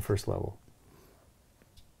 It's on the first level.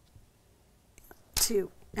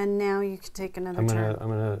 2. And now you can take another turn. I'm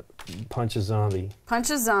gonna punch a zombie. Punch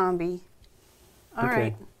a zombie. All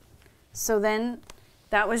right. So then,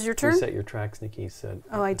 that was your turn? Reset your tracks, Nikki said.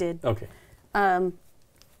 Oh, I did. Okay.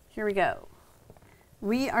 Here we go.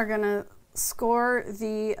 We are going to score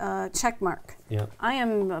the check mark. Yep. I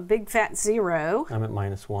am a big fat 0. I'm at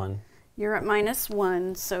 -1. You're at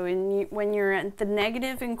 -1. So when you're at the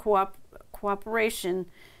negative in cooperation,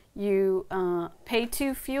 you pay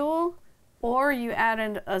 2 fuel, or you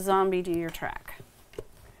added a zombie to your track.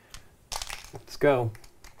 Let's go.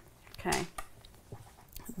 Okay.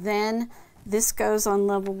 Then this goes on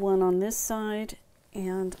level 1 on this side,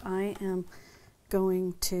 and I am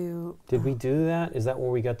going to... Did we do that? Is that where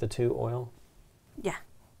we got the 2 oil? Yeah.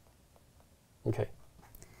 Okay.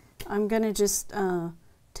 I'm going to just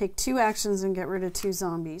take 2 actions and get rid of 2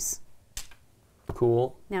 zombies.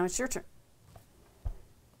 Cool. Now it's your turn.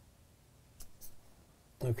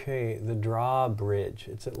 Okay, the drawbridge.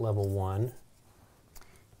 It's at level 1.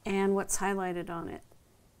 And what's highlighted on it?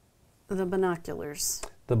 The binoculars.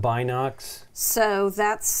 The binocs. So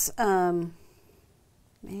that's, man.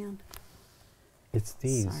 It's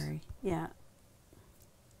these. Sorry. Yeah.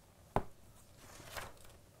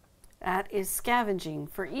 That is scavenging.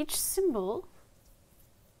 For each symbol.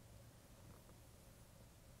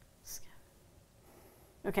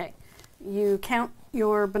 Okay. You count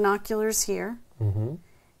your binoculars here. Mm-hmm.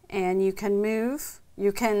 And you can move.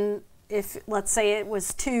 You can, if let's say it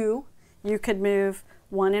was 2, you could move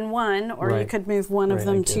 1 and 1, or you could move one of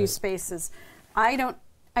them 2 spaces. I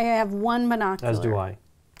have 1 binocular. As do I.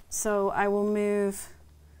 So I will move.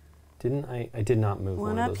 Didn't I? I did not move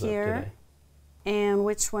one of those here. up, did I? And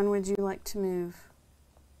which one would you like to move?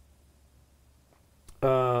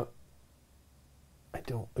 I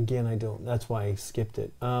don't. Again, I don't. That's why I skipped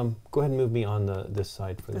it. Go ahead and move me on this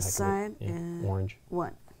side for the heck side of it. Yeah, orange.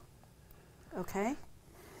 1. Okay.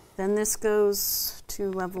 Then this goes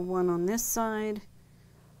to level 1 on this side.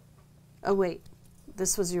 Oh wait,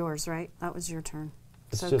 this was yours, right? That was your turn.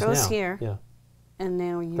 It's so just it goes now. here. Yeah. And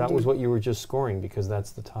now you. That was what you were just scoring because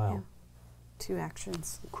that's the tile. Yeah. 2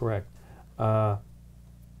 actions. Correct. I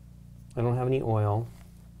don't have any oil.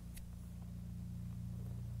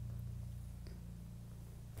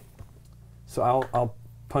 So I'll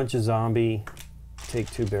punch a zombie,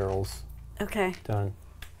 take 2 barrels. Okay. Done.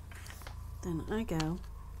 Then I go.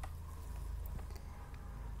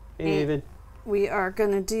 Hey, David. we are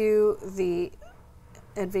going to do the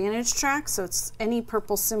advantage track, so it's any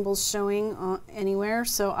purple symbols showing anywhere.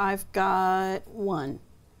 So I've got 1.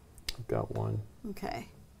 I've got 1. Okay.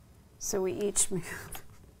 So we each move.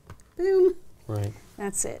 Boom. Right.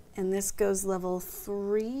 That's it. And this goes level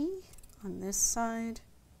 3 on this side.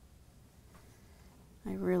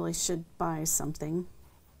 I really should buy something.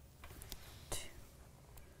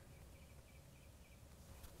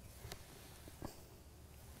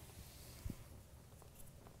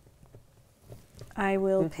 I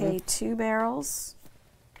will pay 2 barrels.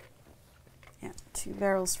 Yeah, 2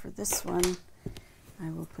 barrels for this one. I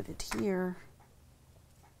will put it here.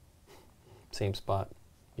 Same spot.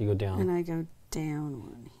 You go down. And I go down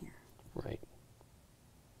 1 here. Right.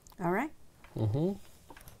 All right. Mm-hmm.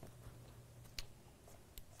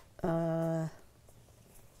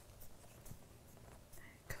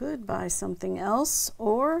 Could buy something else,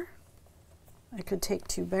 or I could take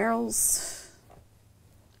 2 barrels.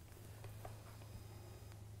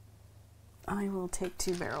 I will take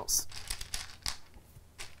 2 barrels.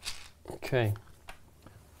 Okay.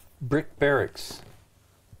 Brick Barracks.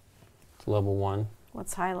 It's level 1.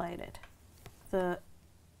 What's highlighted? We're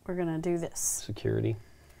gonna do this. Security.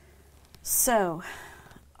 So,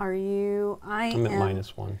 are you? I'm at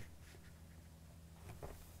 -1.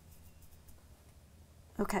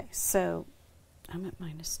 Okay, so I'm at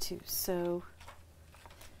 -2. So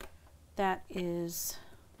that is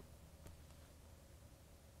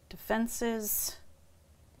defenses.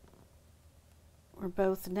 We're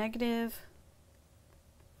both negative.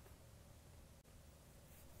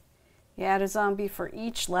 You add a zombie for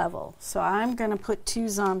each level. So I'm going to put 2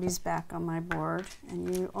 zombies back on my board,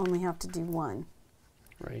 and you only have to do 1.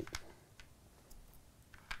 Right.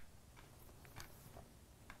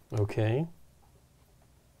 Okay.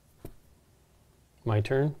 My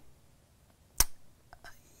turn?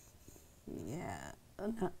 Yeah.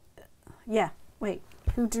 Yeah. Wait.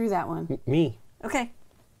 Who drew that one? Me. Okay.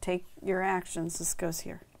 Take your actions. This goes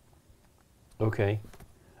here. Okay.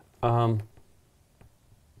 I'm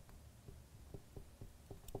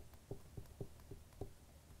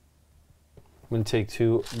going to take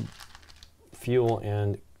 2 fuel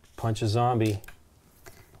and punch a zombie.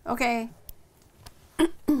 Okay.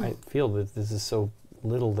 I feel that this is so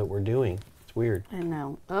little that we're doing. It's weird. I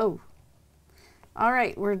know. Oh. All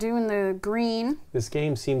right. We're doing the green. This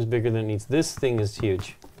game seems bigger than it needs. This thing is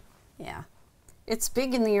huge. Yeah. It's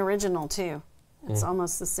big in the original, too. It's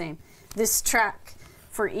almost the same. This track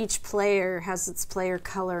for each player has its player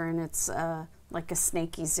color, and it's like a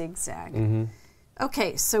snaky zigzag. Mm-hmm.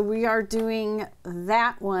 Okay, so we are doing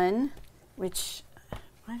that one, which,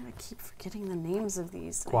 why do I keep forgetting the names of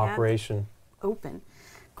these? Cooperation. Open.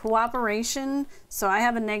 Cooperation, so I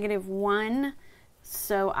have a -1,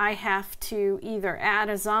 so I have to either add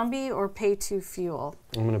a zombie or pay 2 fuel.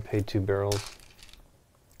 I'm going to pay 2 barrels.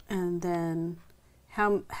 And then,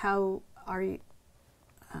 how are you?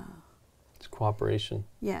 It's cooperation.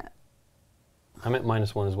 Yeah. I'm at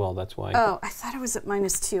 -1 as well, that's why. Oh, I thought I was at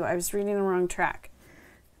 -2. I was reading the wrong track.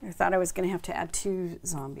 I thought I was going to have to add 2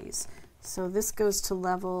 zombies. So this goes to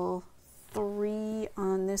level 3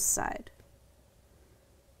 on this side.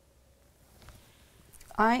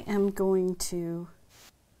 I am going to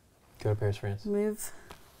Go to Paris, France. move.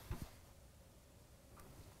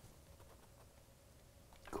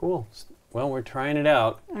 Cool. Well, we're trying it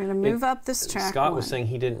out. I'm going to move up this track. Scott was saying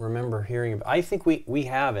he didn't remember hearing it. I think we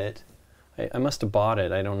have it. I must have bought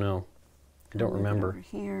it. I don't know. I don't remember. Over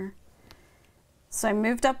here. So I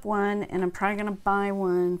moved up 1, and I'm probably going to buy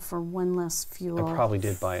 1 for 1 less fuel. I probably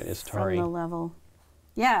did buy it, Astari. From the level.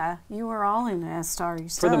 Yeah, you were all in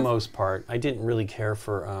Astari stuff. For the most part. I didn't really care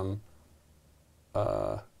for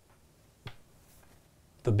the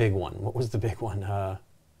big one. What was the big one?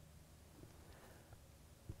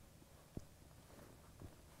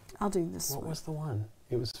 I'll do this What one. was the one?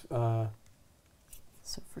 It was...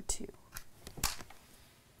 So for 2.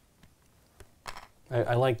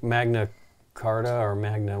 I like Magna Carta or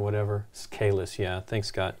Magna whatever. It's Kalis, yeah. Thanks,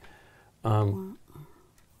 Scott. 1,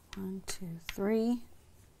 2, 3,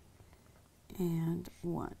 and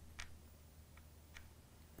 1.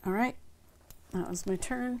 All right, that was my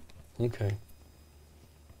turn. Okay.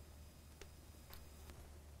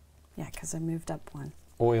 Yeah, because I moved up 1.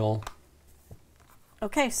 Oil.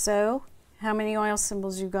 Okay, so how many oil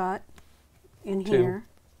symbols you got in 2. here?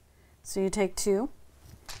 So you take 2.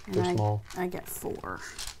 And They're small. I get 4. 2,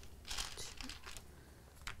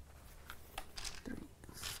 3,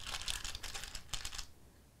 4.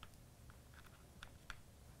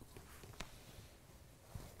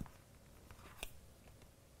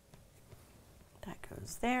 That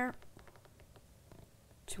goes there.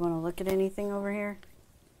 Do you want to look at anything over here?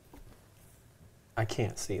 I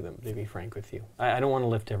can't see them, to be frank with you. I don't want to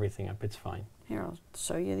lift everything up. It's fine. Here, I'll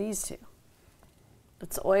show you these two.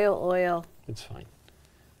 It's oil, oil. It's fine.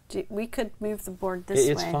 We could move the board this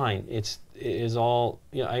way. It's fine. It is all,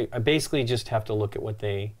 you know, I basically just have to look at what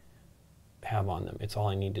they have on them. It's all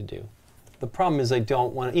I need to do. The problem is I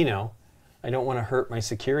don't want to, you know, I don't want to hurt my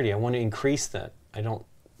security. I want to increase that.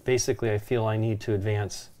 Basically I feel I need to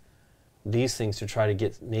advance these things to try to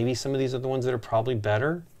get, maybe some of these are the ones that are probably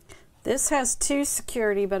better. This has 2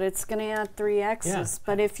 security, but it's going to add 3 X's. Yeah.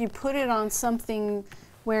 But if you put it on something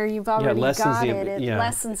where you've already got it, yeah.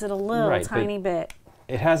 lessens it a little tiny bit.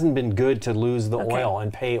 It hasn't been good to lose the oil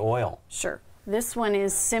and pay oil. Sure. This one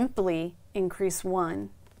is simply increase 1.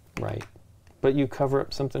 Right. But you cover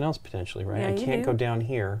up something else potentially, right? Yeah, I can't go down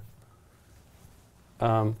here.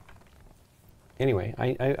 Anyway,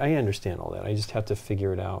 I understand all that. I just have to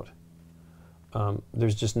figure it out.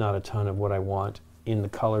 There's just not a ton of what I want in the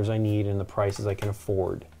colors I need and the prices I can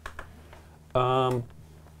afford. So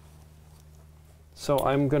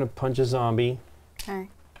I'm going to punch a zombie. Okay.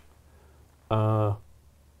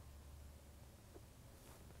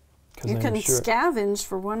 You can scavenge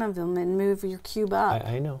for one of them and move your cube up.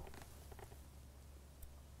 I know.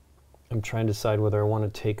 I'm trying to decide whether I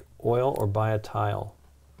want to take oil or buy a tile.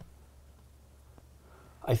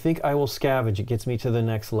 I think I will scavenge. It gets me to the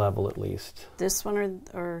next level at least. This one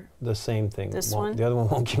or the same thing. This one? The other one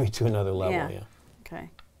won't get me to another level. Yeah. Okay.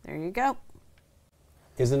 There you go.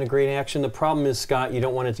 Isn't it a great action? The problem is, Scott, you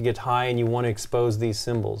don't want it to get high and you want to expose these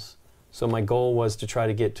symbols. So my goal was to try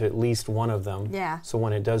to get to at least one of them. Yeah. So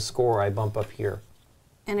when it does score, I bump up here.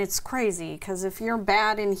 And it's crazy because if you're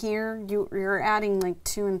bad in here, you're adding like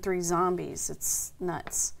 2 and 3 zombies. It's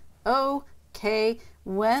nuts. Okay,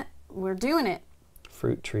 we're doing it.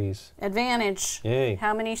 Fruit trees. Advantage. Yay.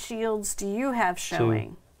 How many shields do you have showing?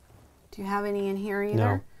 2. Do you have any in here either?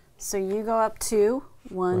 No. So you go up 2,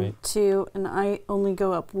 1, right. 2, and I only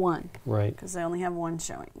go up 1. Right. Because I only have 1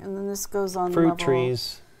 showing. And then this goes on fruit level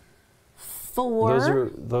trees.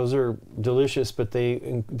 4. Those are delicious, but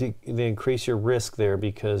they increase your risk there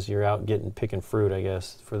because you're out picking fruit, I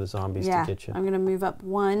guess, for the zombies to get you. I'm going to move up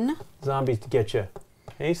 1. Zombies to get you.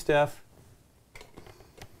 Hey, Steph.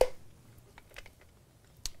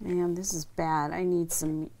 Man, this is bad. I need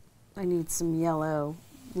some yellow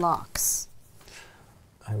locks.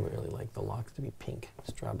 I really like the locks to be pink.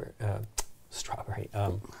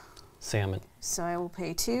 Salmon. So I will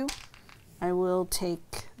pay 2. I will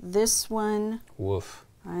take this one. Woof.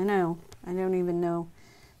 I know. I don't even know.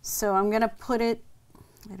 So I'm going to put it,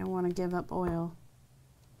 I don't want to give up oil.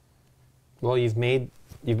 Well, you've made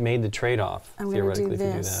the trade-off, theoretically, if you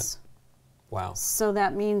do that. Wow. So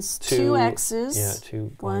that means 2 X's. Yeah,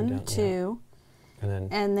 2 going 1, down, 2. Yeah.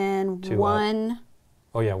 And then 2 1 up.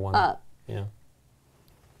 Oh, yeah, 1 up. Yeah.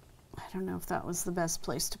 I don't know if that was the best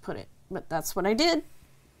place to put it, but that's what I did.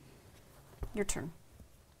 Your turn.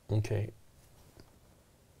 Okay.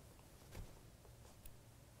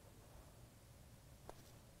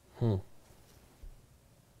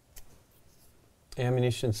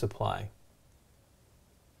 Ammunition supply.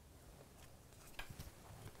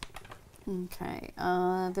 Okay.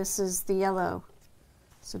 This is the yellow.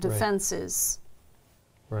 So defenses.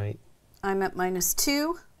 Right. I'm at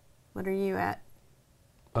 -2. What are you at?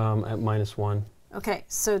 At -1. Okay.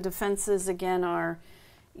 So defenses again are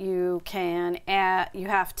you can add. You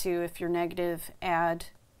have to, if you're negative, add.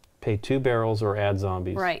 Pay 2 barrels or add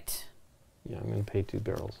zombies. Right. Yeah, I'm going to pay 2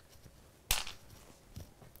 barrels.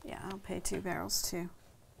 Yeah, I'll pay 2 barrels too.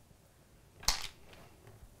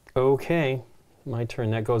 Okay, my turn.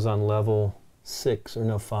 That goes on level 6 or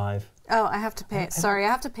no 5. Oh, I have to pay. Sorry, I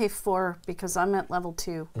have to pay 4 because I'm at level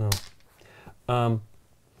 2. Oh.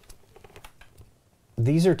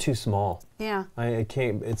 These are too small. Yeah. I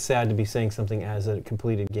can't. It's sad to be saying something as a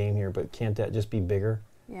completed game here, but can't that just be bigger?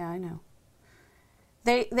 Yeah, I know.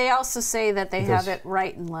 They also say that they have it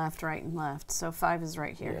right and left, so 5 is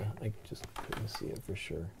right here. Yeah, I just couldn't see it for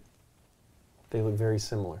sure. They look very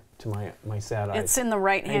similar to my sad eyes. It's in the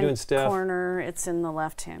right-hand corner. It's in the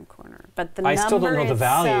left-hand corner. But the number I still don't know the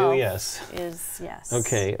value, yes. Is yes.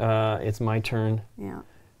 Okay, it's my turn. Yeah.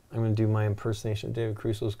 I'm going to do my impersonation of David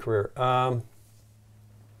Crusoe's career.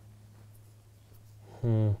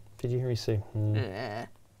 Did you hear me say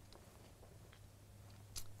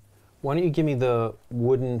Why don't you give me the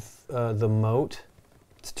wooden, the moat?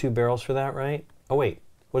 It's 2 barrels for that, right? Oh, wait.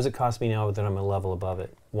 What does it cost me now that I'm a level above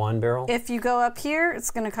it? 1 barrel? If you go up here, it's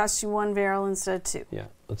going to cost you 1 barrel instead of 2. Yeah,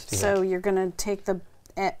 let's do that. So you're going to take the...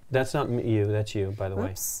 That's not you. That's you, by the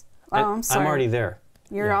way. Oh, I'm sorry. I'm already there.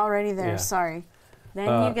 You're already there. Yeah. Sorry.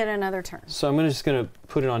 Then you get another turn. So I'm just going to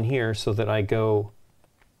put it on here so that I go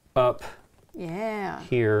up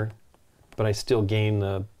here, but I still gain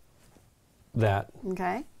that.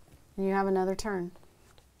 Okay. And you have another turn.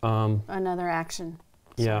 Another action.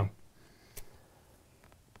 Yeah.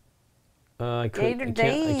 I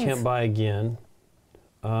can't buy again.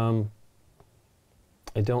 I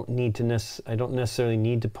don't necessarily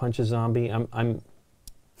need to punch a zombie. I'm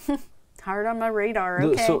hard on my radar.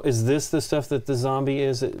 Okay. So is this the stuff that the zombie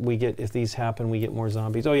is? That we get, if these happen, we get more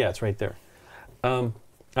zombies. Oh yeah, it's right there. I'm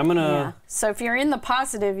gonna. Yeah. So if you're in the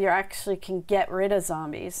positive, you actually can get rid of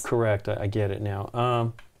zombies. Correct. I get it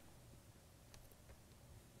now.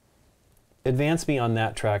 Advance me on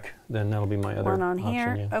that track, then that'll be my other one on option,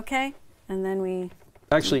 here. Yeah. Okay. And then we.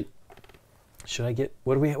 Actually, should I get?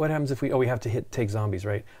 What happens if we? Oh, we have to take zombies,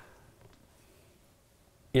 right?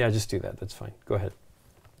 Yeah, just do that. That's fine. Go ahead.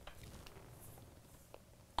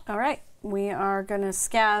 All right. We are going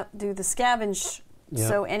to do the scavenge. Yep.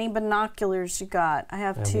 So any binoculars you got? I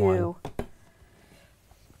have 2. One.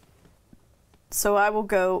 So I will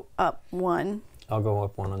go up 1. I'll go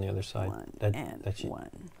up 1 on the other side. 1 that's 1.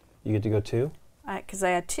 You get to go 2? Because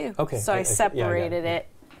I had 2. Okay. So I separated it.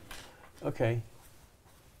 Okay.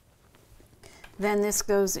 Then this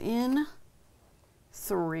goes in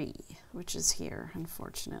 3, which is here.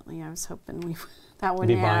 Unfortunately, I was hoping that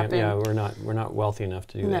wouldn't happen. Yeah, we're not wealthy enough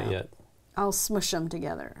to do that yet. I'll smush them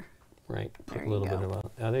together. Right. Put There a little you bit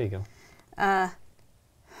go. of there you go.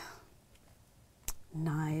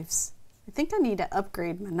 Knives. I think I need to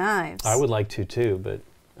upgrade my knives. I would like to too, but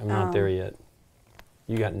I'm not there yet.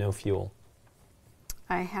 You got no fuel.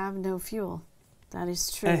 I have no fuel. That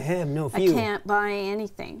is true. I have no fuel. I can't buy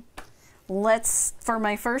anything. For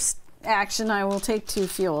my first action, I will take 2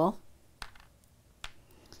 fuel.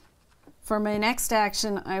 For my next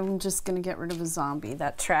action, I'm just going to get rid of a zombie.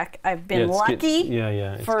 That track, I've been lucky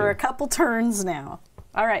for a couple turns now.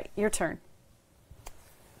 All right, your turn.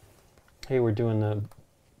 Hey, we're doing the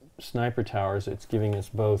sniper towers. It's giving us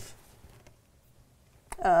both.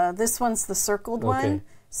 This one's the circled one.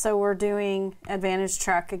 So we're doing advantage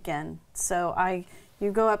track again. So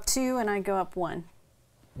you go up 2 and I go up 1.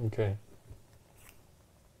 Okay.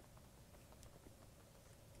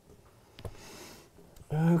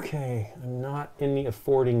 Okay, I'm not in the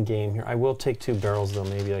affording game here. I will take 2 barrels though.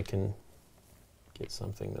 Maybe I can get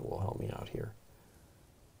something that will help me out here.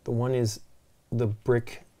 The one is the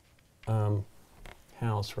brick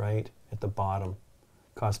house, right? At the bottom.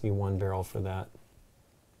 Cost me 1 barrel for that.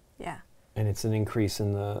 Yeah. And it's an increase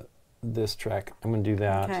in this track. I'm going to do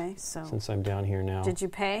that. Okay, so since I'm down here now. Did you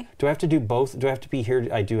pay? Do I have to do both? Do I have to be here?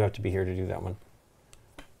 I do have to be here to do that one.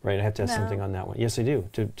 Right, I have to have something on that one. Yes, I do.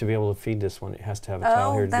 To be able to feed this one, it has to have a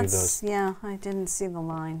towel here to do those. Yeah, I didn't see the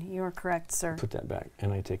line. You are correct, sir. Put that back,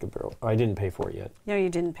 and I take a barrel. Oh, I didn't pay for it yet. No, you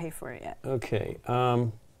didn't pay for it yet. Okay.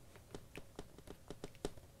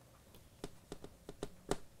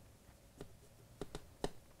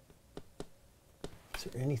 Is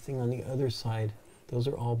there anything on the other side? Those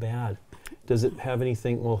are all bad. Does it have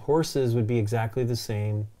anything? Well, horses would be exactly the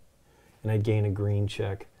same, and I'd gain a green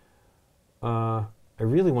check. I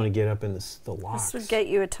really want to get up in the locks. This would get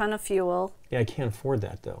you a ton of fuel. Yeah, I can't afford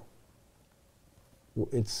that though.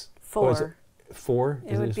 It's 4. Oh, is it 4?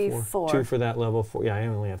 It would be 4. 2 for that level. 4. Yeah, I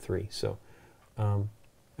only have 3. So, and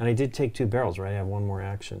I did take 2 barrels, right? I have 1 more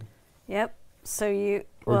action. Yep. So you.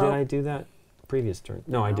 Or did I do that previous turn?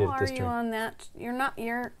 No, I did it this turn. Are you on that? You're not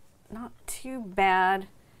too bad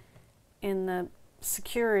in the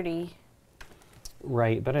security.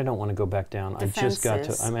 Right, but I don't want to go back down. Defenses. I just got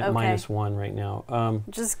to. I'm at -1 right now.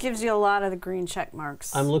 Just gives you a lot of the green check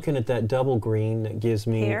marks. I'm looking at that double green that gives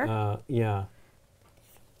me. Here? Yeah.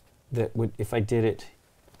 That would, if I did it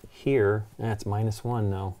here, that's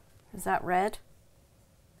 -1 though. Is that red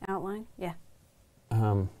outline? Yeah.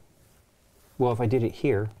 Well, if I did it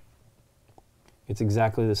here, it's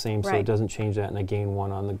exactly the same, so it doesn't change that, and I gain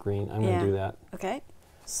 1 on the green. I'm going to do that. Okay.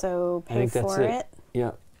 So I pay think that's for it.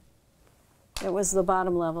 Yeah. It was the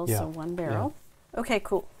bottom level, Yeah. so 1 barrel. Yeah. Okay,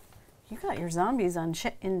 cool. You got your zombies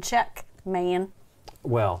in check, man.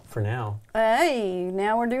 Well, for now. Hey,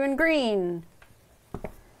 now we're doing green.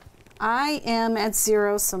 I am at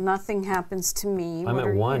 0, so nothing happens to me. I'm what at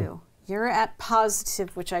are 1. You? You're at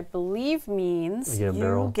positive, which I believe means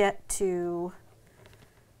you get to...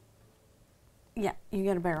 Yeah, you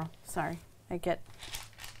get a barrel. Sorry. I get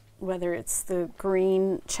whether it's the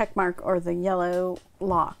green check mark or the yellow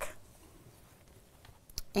lock.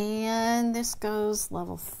 And this goes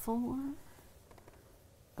level 4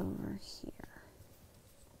 over here.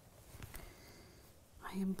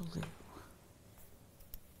 I am blue.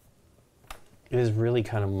 It is really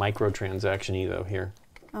kind of microtransaction-y though here.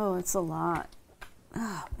 Oh, it's a lot.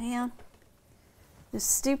 Oh, man. The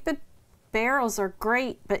stupid barrels are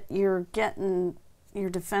great, but you're getting, your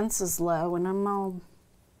defense is low, and I'm all,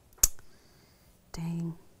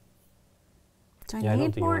 dang. Do I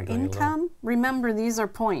need more income? Remember, these are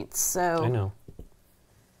points, so. I know.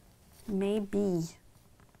 Maybe.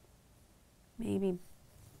 Maybe.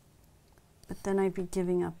 But then I'd be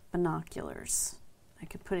giving up binoculars. I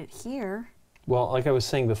could put it here. Well, like I was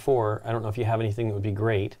saying before, I don't know if you have anything that would be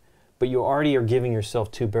great, but you already are giving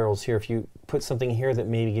yourself 2 barrels here. If you put something here that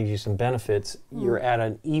maybe gives you some benefits, you're at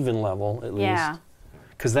an even level at least. Yeah.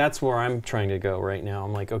 Because that's where I'm trying to go right now.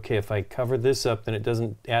 I'm like, okay, if I cover this up, then it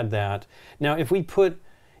doesn't add that. Now, if we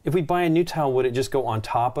buy a new tile, would it just go on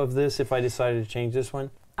top of this if I decided to change this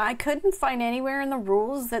one? I couldn't find anywhere in the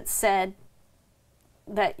rules that said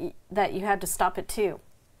that you had to stop at 2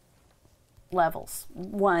 levels.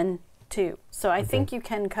 1, 2. So I think you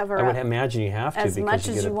can cover up. I would imagine you have to as because much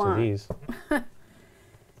you as get you up want. to these.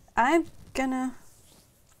 I'm gonna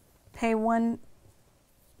pay 1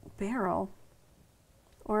 barrel.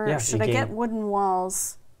 Or Yeah, should I get wooden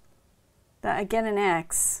walls? That I get an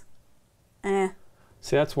X. See,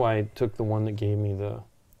 that's why I took the one that gave me the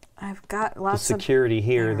I've got lots security of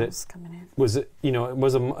here that coming in. was, it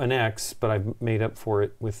was an X, but I made up for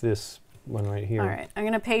it with this one right here. All right, I'm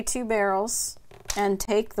gonna pay 2 barrels and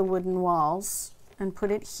take the wooden walls and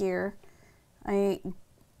put it here. I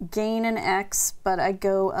gain an X, but I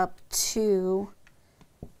go up 2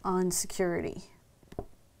 on security.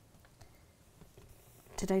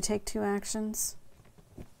 Did I take 2 actions?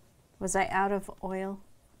 Was I out of oil?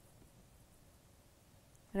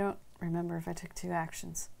 I don't remember if I took 2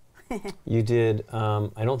 actions. You did. I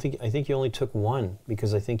think you only took 1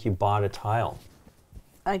 because I think you bought a tile.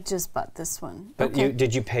 I just bought this one. But okay.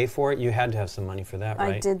 did you pay for it? You had to have some money for that,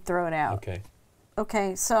 right? I did throw it out. Okay.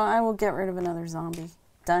 Okay, so I will get rid of another zombie.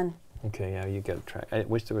 Done. Okay, yeah, you got to track. I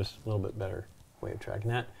wish there was a little bit better way of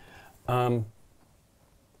tracking that.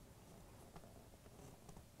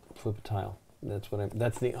 Flip a tile.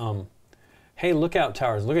 That's the Hey, lookout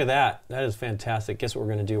towers. Look at that. That is fantastic. Guess what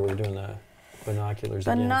we're going to do? We're doing the binoculars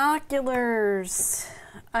again. Binoculars.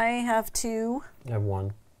 I have 2. I have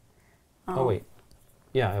 1. Oh, wait.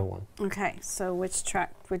 Yeah, I have 1. Okay, so which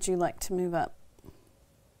track would you like to move up?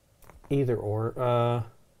 Either or.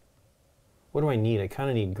 What do I need? I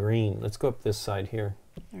kind of need green. Let's go up this side here.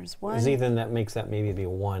 There's 1. Because even that makes that maybe be a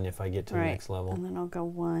 1 if I get to the next level. And then I'll go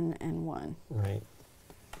 1 and 1. Right.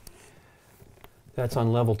 That's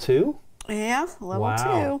on level 2? Yeah, level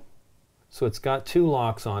wow. 2. So it's got 2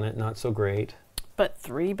 locks on it, not so great. But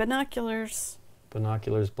 3 binoculars.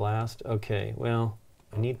 Binoculars blast. Okay, well,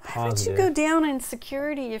 I need positive. Why would you go down in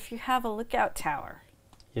security if you have a lookout tower?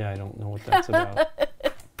 Yeah, I don't know what that's about.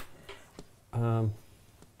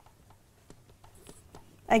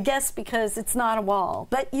 I guess because it's not a wall,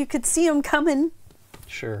 but you could see them coming.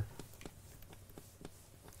 Sure.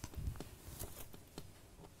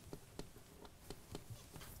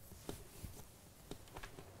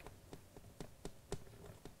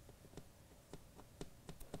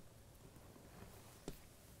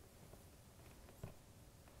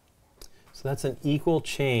 So that's an equal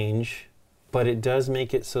change, but it does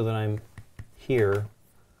make it so that I'm here.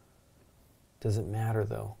 Doesn't matter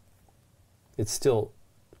though. It's still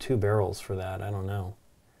 2 barrels for that. I don't know.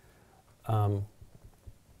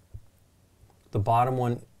 The bottom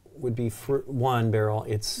one would be 1 barrel.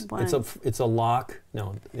 It's a lock.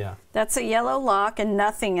 No, yeah. That's a yellow lock and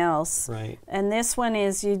nothing else. Right. And this one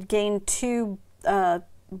is you gain 2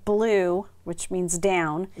 blue, which means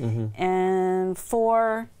down, and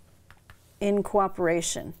 4 in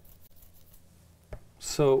cooperation.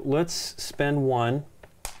 So let's spend 1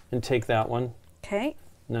 and take that one. Okay.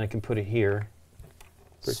 And then I can put it here.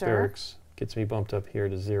 Brick Sure. barracks gets me bumped up here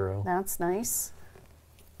to 0. That's nice.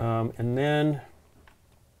 And then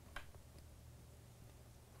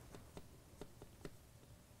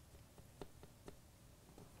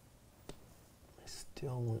I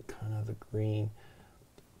still want kind of the green.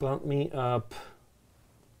 Bump me up.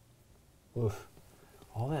 Oof.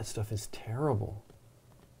 All that stuff is terrible.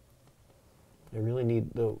 I really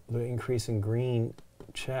need the increase in green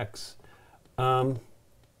checks. You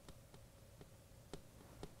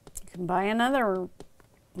can buy another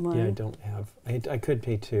one. Yeah, I don't have. I could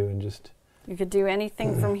pay 2 and just. You could do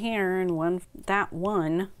anything from here and that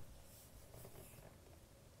one.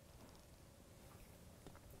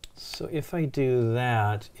 So if I do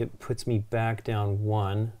that, it puts me back down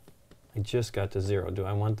 1. I just got to 0. Do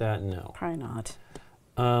I want that? No. Probably not.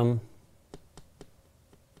 I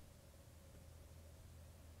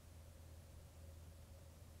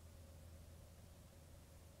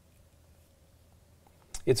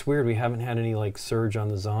It's weird. We haven't had any like surge on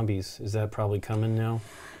the zombies. Is that probably coming now?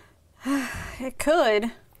 It could.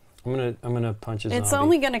 I'm gonna punch a zombie. It's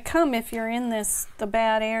only gonna come if you're in the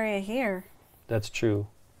bad area here. That's true.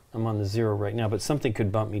 I'm on the 0 right now, but something could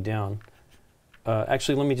bump me down.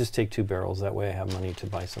 Actually, let me just take 2 barrels. That way I have money to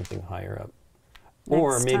buy something higher up.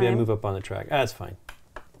 Or maybe I move up on the track. That's fine.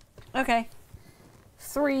 Okay.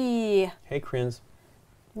 3. Hey, Krins.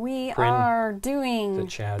 We Kryn. are doing The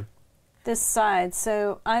Chad. this side.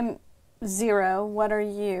 So I'm 0. What are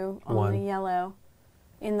you on 1. the yellow?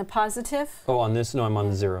 In the positive? Oh, on this? No, I'm on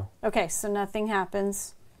the 0. Okay, so nothing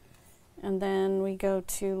happens. And then we go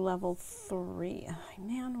to level 3.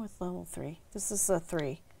 Man with level 3. This is a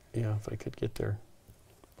 3. Yeah, if I could get there.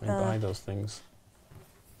 I'd buy those things.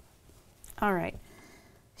 All right.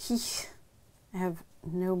 I have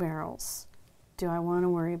no barrels. Do I want to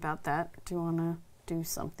worry about that? Do I want to do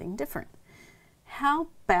something different? How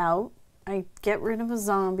about I get rid of a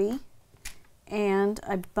zombie and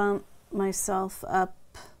I bump myself up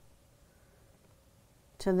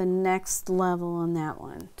to the next level on that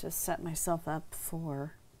one to set myself up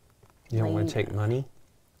for You don't want to later. take money?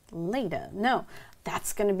 Later. No,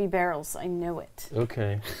 that's going to be barrels. I know it.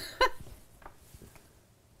 Okay.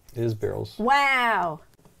 It is barrels. Wow.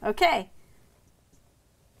 Okay.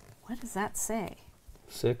 What does that say?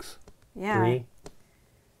 6. Yeah. 3.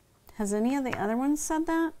 Has any of the other ones said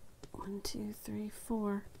that? 1, 2, 3,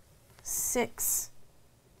 4, 6.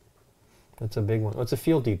 That's a big one. Oh, it's a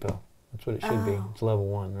field depot. That's what it should be. Oh. It's level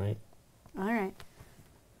 1, right? All right.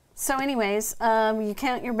 So anyways, you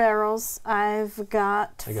count your barrels. I've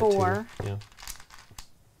got I got 4. 2. Yeah.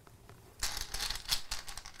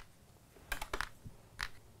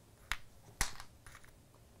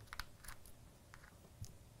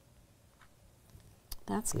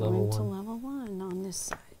 That's Level going to 1. level 1 on this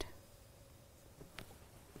side.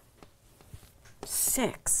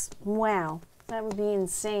 6. Wow. That would be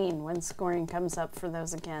insane when scoring comes up for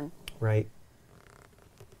those again. Right.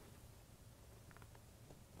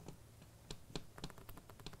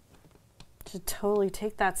 To totally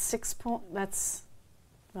take that 6 point. That's,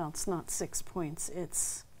 well, it's not 6 points.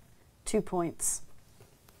 It's 2 points.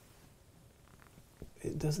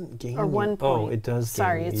 It doesn't gain Or you. 1 Oh, point. it does gain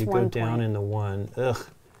Sorry, you. it's You 1 go down point. in the 1. Ugh.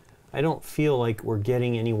 I don't feel like we're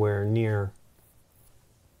getting anywhere near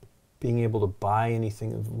being able to buy anything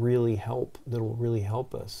that will really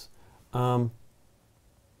help us.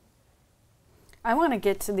 I want to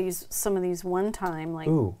get to some of these one time, like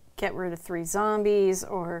Ooh. get rid of 3 zombies,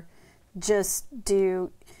 or just do,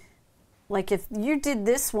 like if you did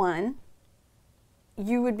this one,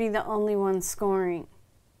 you would be the only one scoring,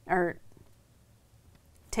 or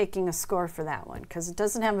taking a score for that one, because it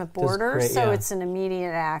doesn't have a border, so yeah. it's an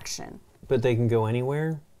immediate action. But they can go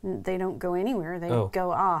anywhere? They don't go anywhere. They Oh. go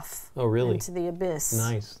off Oh, really? into the abyss.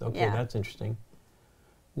 Nice. Okay, Yeah. that's interesting.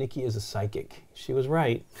 Nikki is a psychic. She was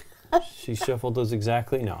right. She shuffled those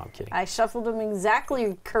exactly. No, I'm kidding. I shuffled them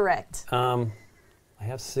exactly correct. I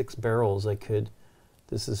have 6 barrels. I could.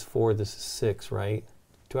 This is 4. This is 6, right?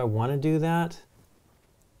 Do I want to do that?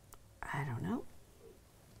 I don't know.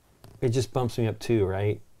 It just bumps me up 2,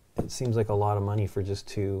 right? It seems like a lot of money for just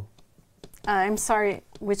 2. I'm sorry,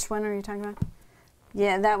 which one are you talking about?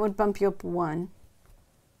 Yeah, that would bump you up 1.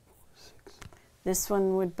 6. This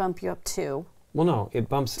one would bump you up 2. Well, no, it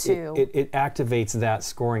bumps. 2. It activates that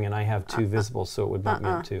scoring, and I have 2 visible, so it would bump me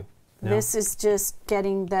up 2. No? This is just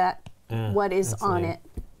getting that what is that's on lame. it.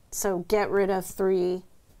 So get rid of 3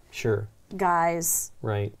 Sure. guys.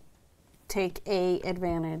 Right. Take a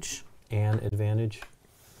advantage. And advantage.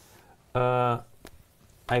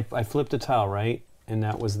 I flipped a tile, right? And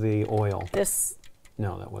that was the oil. This.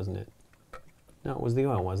 No, that wasn't it. No, it was the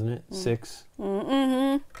oil, wasn't it? 6.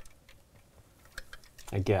 Mm-hmm.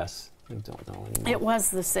 I guess. I don't know anymore. It was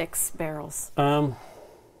the 6 barrels.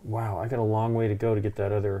 Wow, I got a long way to go to get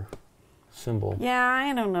that other symbol. Yeah,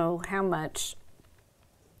 I don't know how much.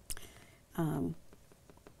 How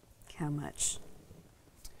much?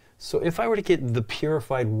 So if I were to get the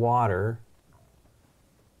purified water,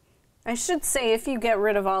 I should say, if you get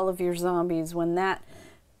rid of all of your zombies, when that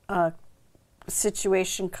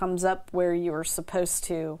situation comes up where you are supposed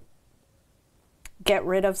to get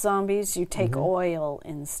rid of zombies, you take oil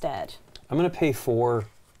instead. I'm going to pay 4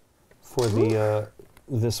 for the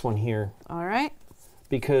this one here, All right.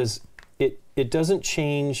 because it doesn't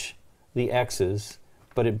change the X's,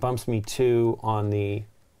 but it bumps me 2 on the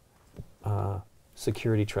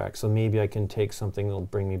security track. So maybe I can take something that'll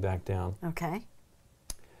bring me back down. Okay.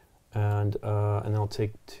 And I'll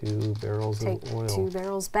take 2 barrels Take of oil. 2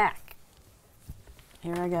 barrels back.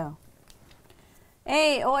 Here I go.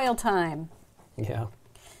 Hey, oil time. Yeah.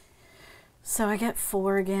 So I get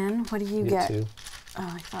 4 again. What do you get? 2.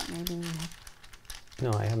 Oh, I thought maybe you had...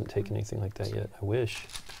 No, I haven't taken anything like that yet. I wish.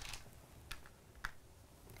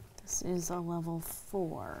 This is a level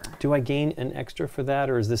 4. Do I gain an extra for that,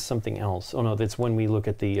 or is this something else? Oh no, that's when we look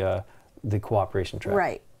at the cooperation track.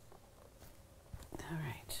 Right. All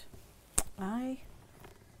right. I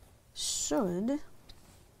should...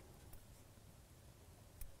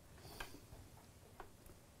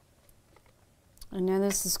 I know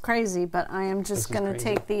this is crazy, but I am just going to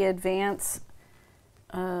take the advance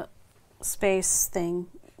space thing.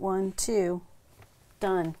 1, 2.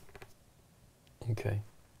 Done. Okay.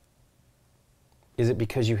 Is it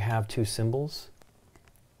because you have 2 symbols?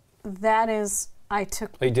 That is, I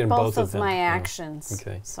took Oh, you did both of of them. my Oh, actions.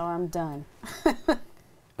 okay. So I'm done.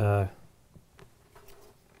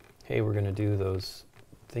 Hey, we're going to do those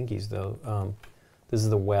thingies, though. This is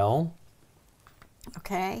the well.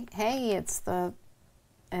 Okay. Hey, it's the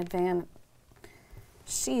advance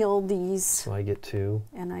shieldies. So I get 2.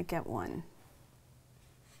 And I get 1.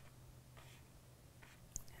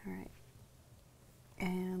 All right.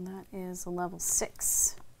 And that is a level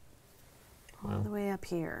 6. All the way up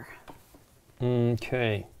here.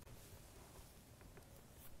 Okay.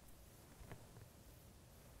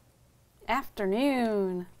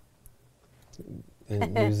 Afternoon.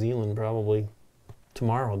 In New Zealand, probably.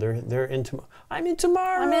 Tomorrow. They're in tomorrow. I'm in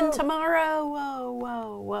tomorrow! I'm in tomorrow. Whoa,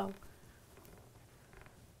 whoa,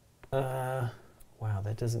 whoa. Wow,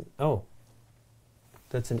 that doesn't... Oh.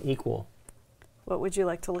 That's an equal. What would you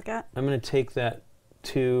like to look at? I'm going to take that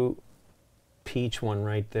 2 peach one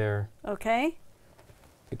right there. Okay.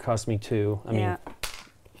 It cost me 2. I mean,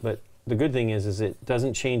 but the good thing is it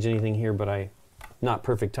doesn't change anything here, but not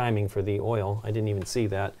perfect timing for the oil. I didn't even see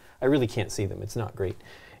that. I really can't see them. It's not great.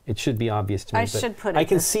 It should be obvious to me. I should put it I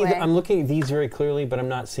can this see way. I'm looking at these very clearly, but I'm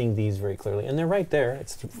not seeing these very clearly. And they're right there.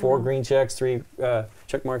 It's 4 green checks, 3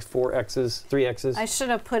 check marks, 4 X's, 3 X's. I should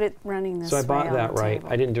have put it running this way. So I bought on that the right.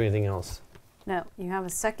 table. I didn't do anything else. No, you have a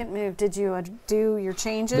second move. Did you do your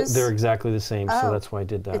changes? They're exactly the same, so Oh, that's why I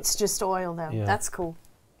did that. It's just oil, though. Yeah. That's cool.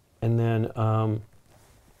 And then, oh,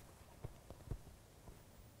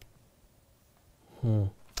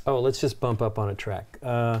 let's just bump up on a track.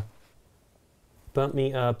 Bump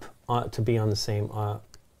me up to be on the same.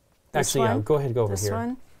 Actually, yeah, go ahead, go over This here.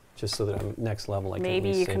 one? Just so that I'm next level. I can Maybe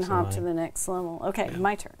at least you save can some hop money. to the next level. Okay,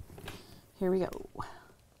 my turn. Here we go.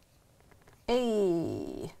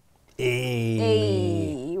 Hey. Hey.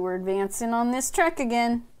 Hey. We're advancing on this track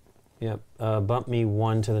again. Yep. Bump me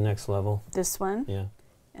 1 to the next level. This one. Yeah.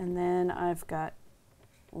 And then I've got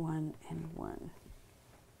 1 and 1.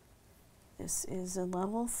 This is a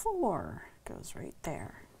level 4. Goes right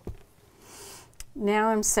there. Now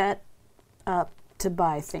I'm set up to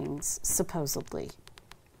buy things, supposedly.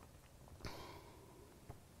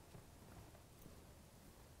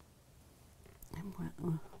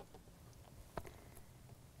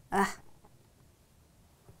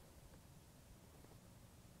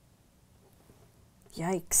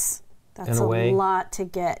 Yikes. That's a lot to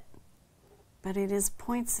get. But it is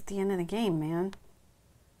points at the end of the game, man.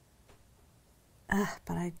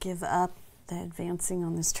 But I'd give up the advancing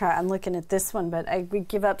on this track. I'm looking at this one, but I would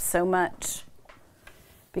give up so much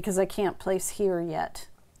because I can't place here yet.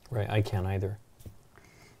 Right, I can't either.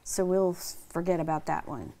 So we'll forget about that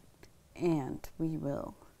one. And we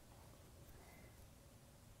will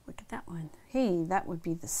look at that one. Hey, that would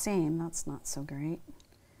be the same. That's not so great.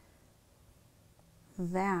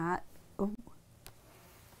 That, oh,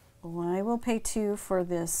 well, I will pay 2 for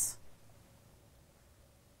this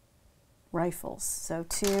rifles. So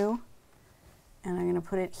 2, and I'm going to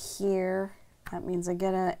put it here. That means I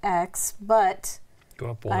get an X, but Go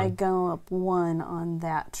up 1. I go up 1 on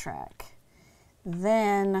that track.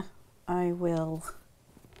 Then I will,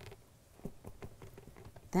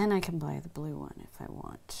 then I can buy the blue one if I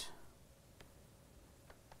want.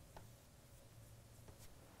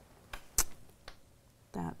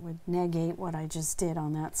 That would negate what I just did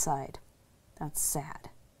on that side. That's sad.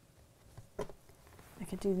 I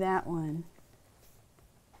could do that one.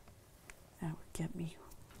 That would get me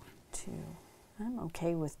 1, 2. I'm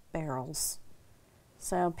okay with barrels.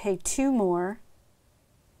 So I'll pay 2 more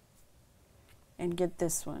and get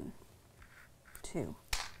this one. 2.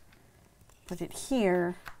 Put it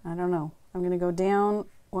here. I don't know. I'm going to go down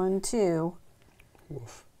 1, 2.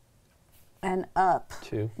 Oof. And up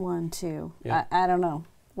 2. 1, 2. Yeah. I don't know.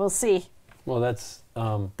 We'll see. Well, that's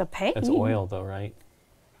The pay. that's oil, though, right?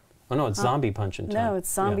 Oh no, it's zombie punching time. No, it's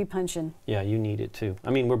zombie punching. Yeah, you need it too. I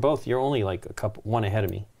mean, we're both. You're only like one ahead of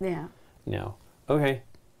me. Yeah. No. Okay.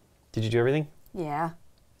 Did you do everything? Yeah.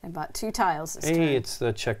 I bought 2 tiles this time. Hey, it's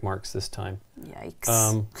the check marks this time.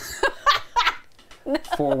 Yikes.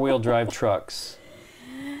 4-wheel drive trucks.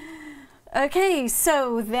 Okay,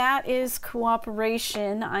 so that is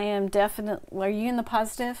cooperation. I am definitely... Are you in the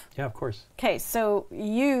positive? Yeah, of course. Okay, so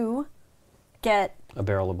you get A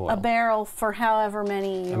barrel of oil. a barrel for however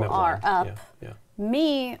many you are one. up. Yeah.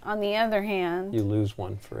 Me, on the other hand... You lose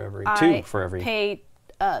one for every... I two for every... pay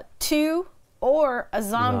 2 or a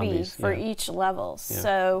zombie Zombies, for yeah. each level. Yeah.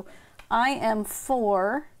 So I am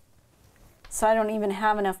 4, so I don't even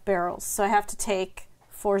have enough barrels. So I have to take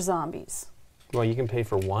 4 zombies. Well, you can pay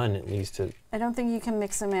for 1 at least to... I don't think you can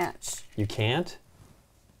mix and match. You can't?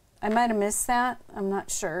 I might have missed that. I'm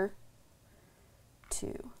not sure.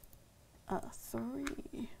 2,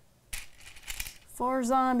 3. 4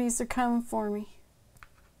 zombies are coming for me.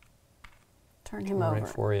 Turn him All over. right,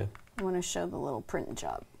 for you. I want to show the little print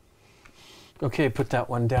job. Okay, put that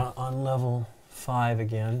one down on level 5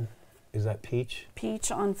 again. Is that Peach?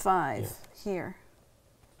 Peach on 5. Yeah. Here.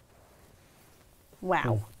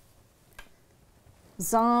 Wow.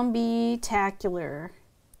 Zombie-tacular.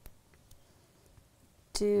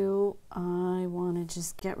 Do I want to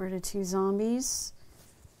just get rid of 2 zombies?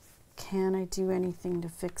 Can I do anything to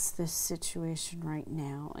fix this situation right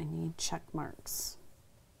now? I need check marks.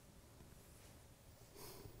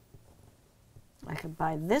 I could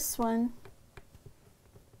buy this one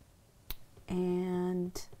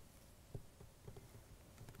and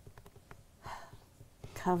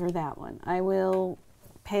cover that one. I will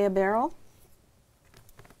pay a barrel,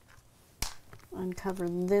 uncover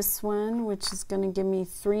this one, which is going to give me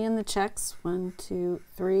 3 in the checks. 1, 2,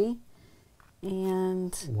 3,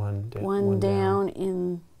 and one down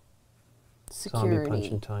in security. Zombie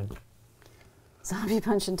punching time. Zombie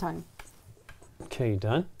punching time. Okay, you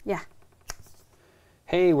done? Yeah.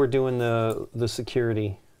 Hey, we're doing the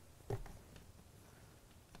security.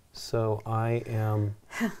 So I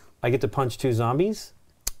get to punch 2 zombies?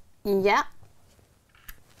 Yeah.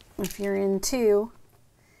 If you're in 2, You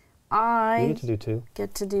I get to do 2.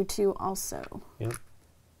 get to do 2 also. Yep.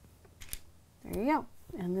 There you go.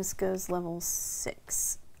 And this goes level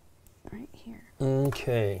 6 right here.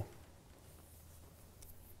 Okay.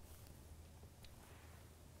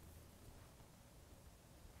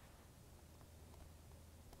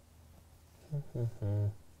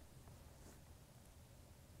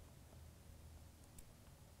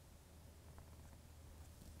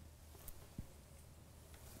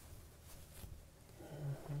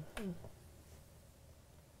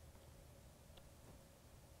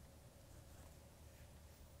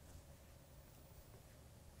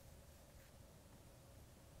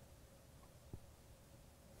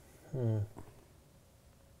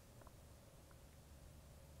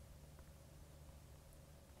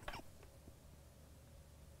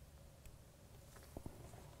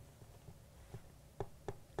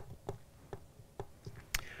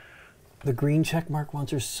 The green check mark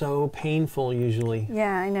ones are so painful usually.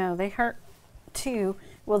 Yeah, I know. They hurt too.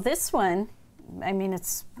 Well, this one, I mean,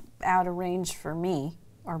 it's out of range for me,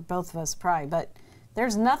 or both of us probably, but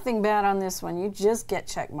there's nothing bad on this one. You just get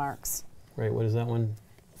check marks. Right, what is that one?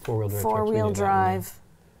 4-wheel drive. 4-wheel drive.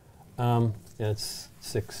 Yeah, it's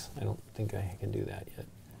 6. I don't think I can do that yet.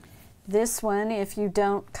 This one, if you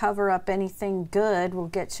don't cover up anything good, will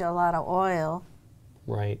get you a lot of oil.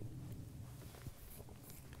 Right.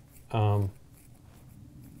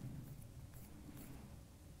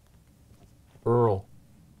 Earl.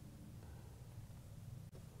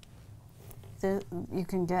 You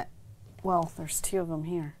can get, well, there's 2 of them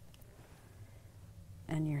here.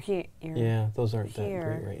 And you're here. Yeah, those aren't that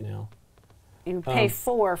here. great right now. You pay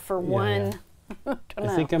 4 for one. Yeah. I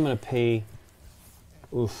think I'm going to pay,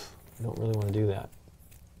 oof, I don't really want to do that.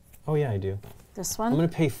 Oh yeah, I do. This I'm one? going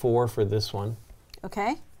to pay 4 for this one.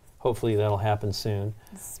 Okay. Hopefully that'll happen soon.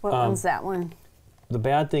 What one's that one? The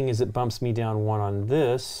bad thing is it bumps me down 1 on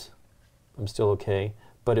this. I'm still okay.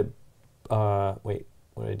 But it, wait,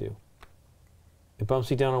 what did I do? It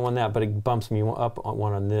bumps me down on 1 that, but it bumps me up on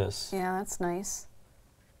 1 on this. Yeah, that's nice.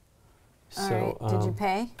 So, all right, did you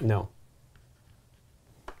pay? No.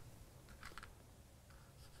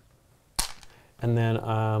 And then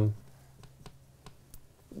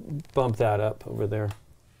bump that up over there.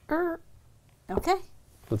 Okay.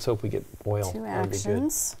 Let's hope we get oil. 2 That'd be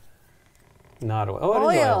actions. good. Not oil. Oh,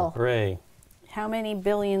 it is oil. Hooray. How many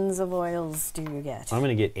billions of oils do you get? I'm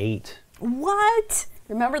going to get 8. What?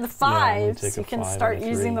 Remember the 5s. You can start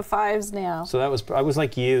using the 5s now. So that was, I was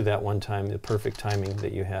like you that one time, the perfect timing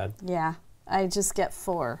that you had. Yeah, I just get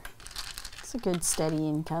 4. It's a good steady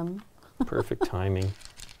income. Perfect timing.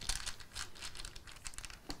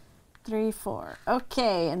 3, 4.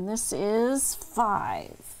 Okay, and this is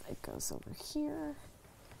 5. It goes over here.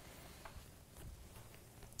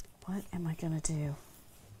 What am I going to do?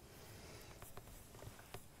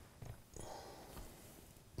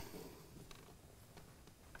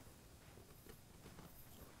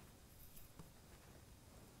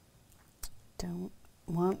 Don't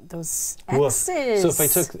want those X's. Well,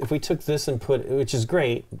 so if we took this and put, which is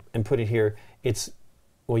great, and put it here, it's,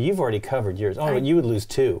 well, you've already covered yours. Oh, but you would lose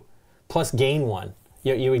 2, plus gain 1.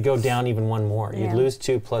 You would go down even 1 more. Yeah. You'd lose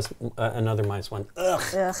 2 plus another -1. Ugh.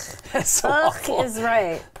 Ugh. That's so Ugh awful. is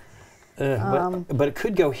right. But it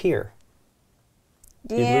could go here.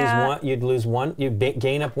 Yeah. You'd lose one. You'd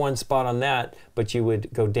gain up 1 spot on that, but you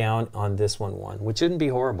would go down on this one, which shouldn't be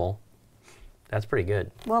horrible. That's pretty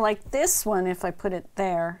good. Well, like this one, if I put it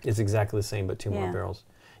there. It's exactly the same, but 2 more Yeah. barrels.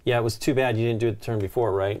 Yeah, it was too bad you didn't do it the turn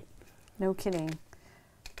before, right? No kidding.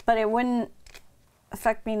 But it wouldn't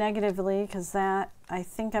affect me negatively because I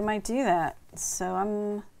think I might do that. So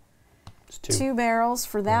I'm It's 2. 2 barrels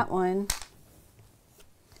for that one.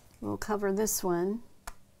 We'll cover this one.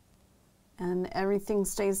 And everything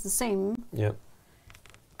stays the same. Yep.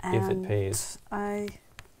 If it pays. I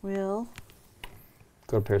will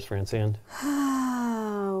Go to Paris, France, and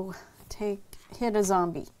hit a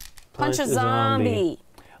zombie. Punch a zombie.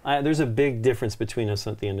 There's a big difference between us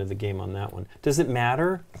at the end of the game on that one. Does it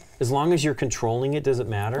matter? As long as you're controlling it, does it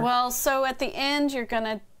matter? Well, so at the end you're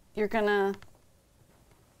gonna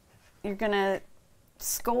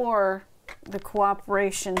score the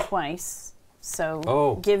cooperation twice.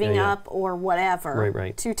 So giving up or whatever.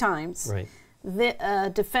 Right. 2 times. Right.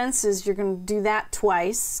 The defenses, you're going to do that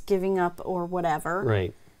twice, giving up or whatever.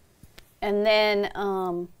 Right. And then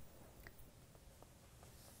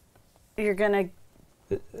you're going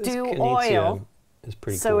to do oil. Is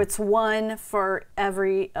pretty so cool. it's 1 for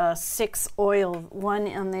every 6 oil, 1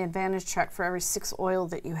 on the advantage track for every 6 oil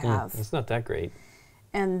that you have. It's not that great.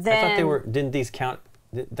 And then I thought they were. Didn't these count?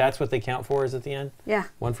 That's what they count for, is at the end? Yeah.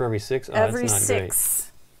 1 for every 6? Oh, every that's not 6.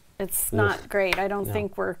 It's not great. I don't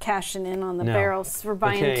think we're cashing in on the barrels. We're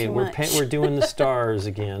buying too much. We're doing the stars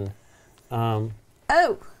again. Oh,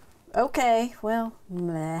 okay. Well,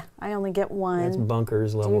 meh. I only get 1. That's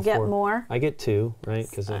bunkers level 4. Do you get more? I get 2, right?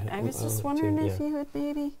 Because I was just wondering if you would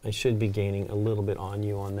maybe. I should be gaining a little bit on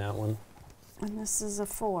you on that one. And this is a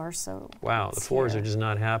 4, so. Wow, the 4s are just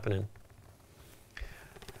not happening.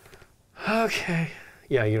 Okay.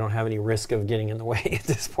 Yeah, you don't have any risk of getting in the way at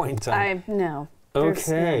this point in time. No. Okay. There's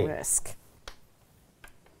no risk.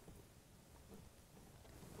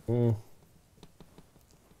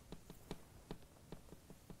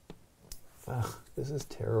 Ugh, this is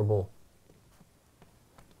terrible.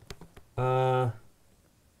 I'm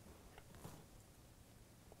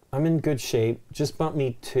in good shape. Just bump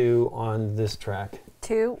me 2 on this track.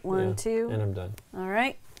 2, 1, 2. And I'm done. All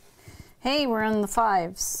right. Hey, we're on the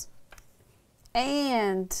 5s.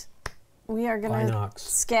 And we are going to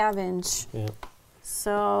scavenge. Yeah.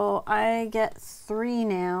 So I get 3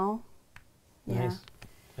 now. Nice. Yeah.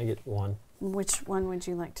 I get 1. Which one would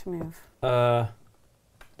you like to move?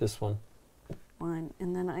 This one. 1.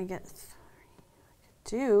 And then I get 3. I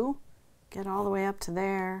could do, get all the way up to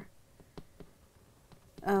there.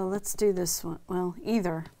 Oh, let's do this one. Well,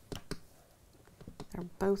 either. They're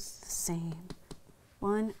both the same.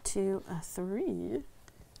 1, 2, 3.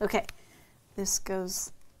 Okay. This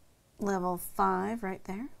goes level 5 right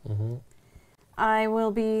there. I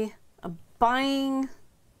will be buying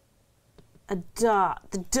the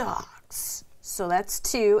dogs. So that's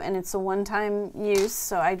 2, and it's a one-time use.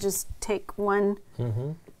 So I just take 1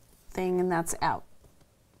 thing, and that's out.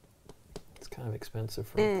 It's kind of expensive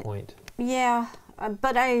for a point. Yeah,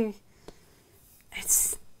 but it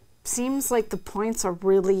seems like the points are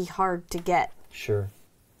really hard to get. Sure.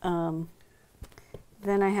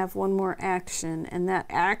 Then I have 1 more action, and that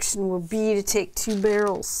action will be to take 2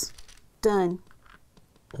 barrels. Done.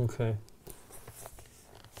 Okay.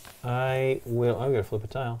 I'm going to flip a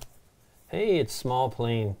tile. Hey, it's small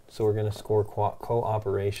plane, so we're going to score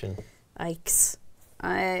cooperation. Yikes.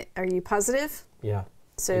 Are you positive? Yeah.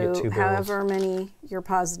 So however many you're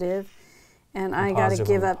positive. And I got to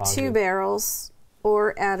give up 2 barrels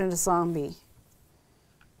or add in a zombie.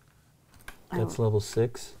 That's level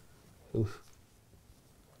 6. Oof.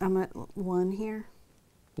 I'm at 1 here.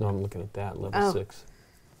 No, I'm looking at that, level 6.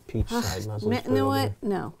 Peach side muscles. You know what?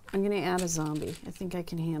 No, I'm going to add a zombie. I think I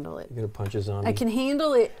can handle it. You're going to punch a zombie? I can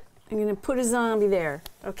handle it. I'm going to put a zombie there.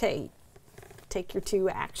 Okay. Take your 2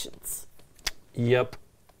 actions. Yep.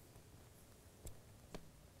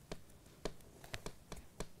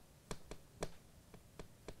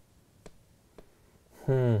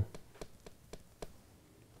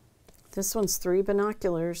 This one's 3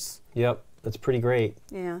 binoculars. Yep, that's pretty great.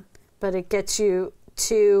 Yeah, but it gets you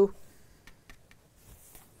 2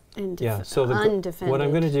 Yeah, so undefended. what I'm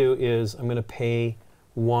going to do is I'm going to pay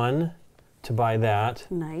 1 to buy that.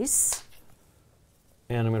 Nice.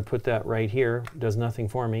 And I'm going to put that right here. It does nothing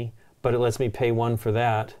for me, but it lets me pay 1 for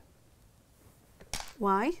that.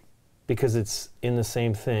 Why? Because it's in the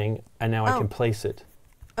same thing, and now I can place it.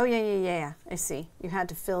 Oh, yeah. I see. You had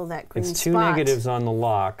to fill that green spot. It's 2 negatives on the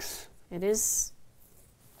locks. It is.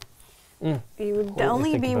 You would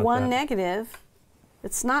only be 1 negative.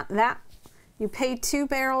 It's not that. You pay 2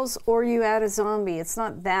 barrels or you add a zombie. It's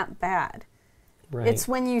not that bad. Right. It's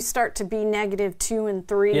when you start to be -2 and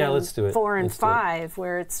 3 Yeah, and let's do it. 4 and Let's do it. 5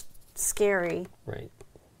 where it's scary. Right.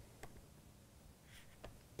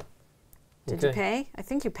 Did you pay? I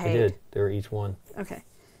think you paid. I did. They were each 1. Okay.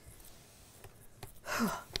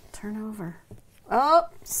 Turn over. Oh,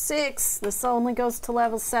 6. This only goes to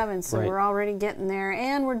level 7, so we're already getting there.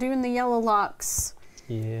 And we're doing the yellow locks.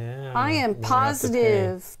 Yeah. I am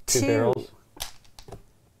positive 2 barrels.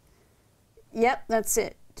 Yep, that's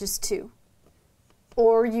it. Just 2.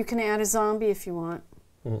 Or you can add a zombie if you want.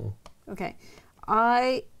 Okay.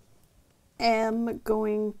 I am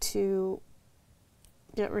going to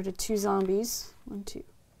get rid of 2 zombies. 1, 2.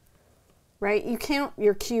 Right? You count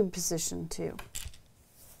your cube position too.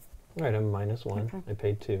 Right, I'm -1. Okay. I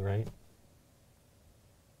paid 2, right?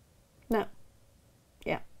 No.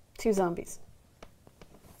 Yeah, 2 zombies.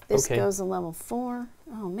 This goes to level 4.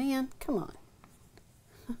 Oh man, come on.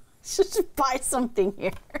 Should just buy something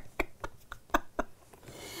here.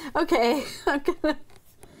 Okay, I'm gonna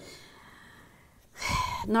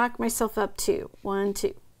knock myself up 2. 1,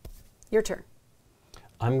 2. Your turn.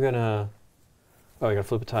 I'm gonna. Oh, I gotta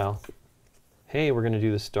flip a tile. Hey, we're gonna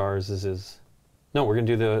do the stars. No, we're gonna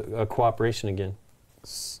do the cooperation again.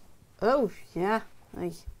 Oh yeah.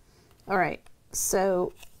 All right.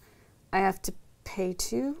 So I have to pay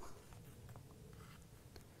 2.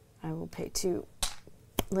 I will pay 2.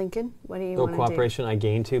 Lincoln, what do you want to do? Cooperation. I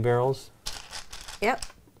gain 2 barrels. Yep.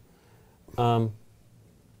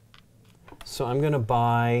 So I'm gonna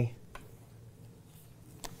buy.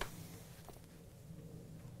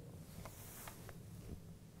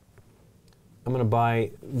 I'm going to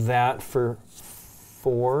buy that for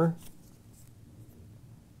 4.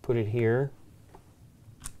 Put it here.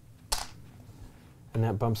 And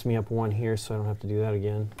that bumps me up 1 here, so I don't have to do that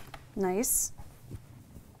again. Nice.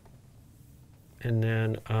 And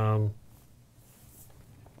then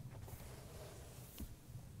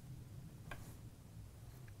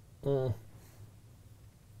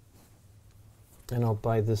and I'll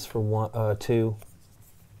buy this for 2.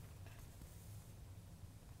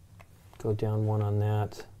 Go down 1 on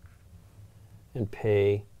that and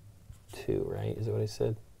pay 2, right? Is that what I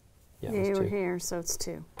said? Yeah, you were here, so it's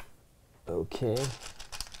 2. Okay.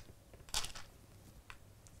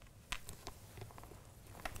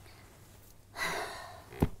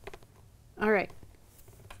 All right.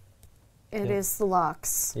 It is the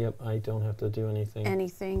locks. Yep, I don't have to do anything.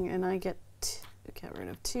 And I get rid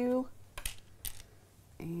of 2.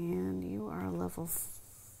 And you are level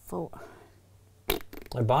 4.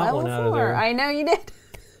 I bought one out of there. I know you did.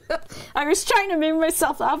 I was trying to move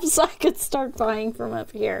myself up so I could start buying from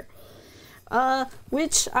up here.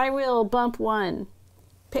 Which I will bump 1.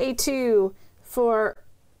 Pay 2 for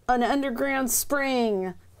an underground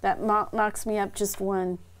spring. That knocks me up just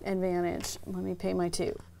 1 advantage. Let me pay my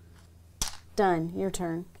 2. Done. Your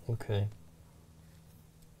turn. Okay.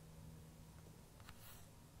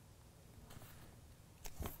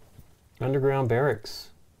 Underground barracks.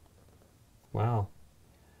 Wow.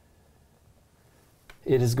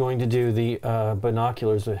 It is going to do the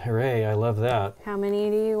binoculars. Hooray, I love that. How many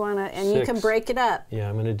do you want to... And 6. you can break it up. Yeah,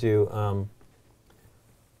 I'm going to do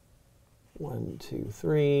 1, 2,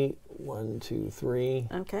 3, 1, 2, 3.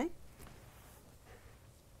 Okay.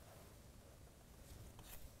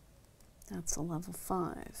 That's a level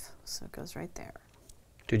 5, so it goes right there.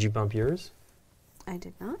 Did you bump yours? I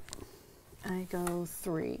did not. I go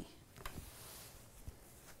 3.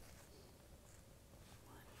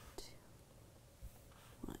 1, 2,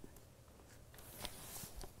 1.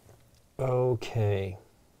 Okay.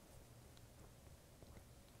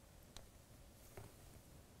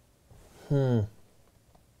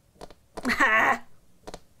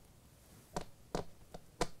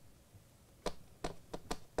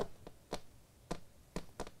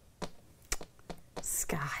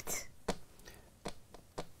 Scott.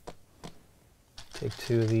 Take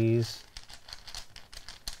 2 of these.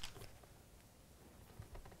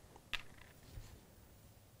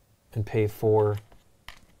 And pay 4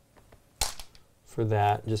 for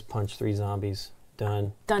that. Just punch 3 zombies.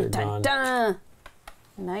 Done. Dun, They're dun, gone. dun.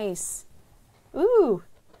 Nice. Ooh.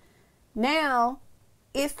 Now,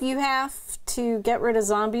 if you have to get rid of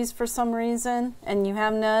zombies for some reason and you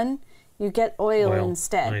have none, you get oil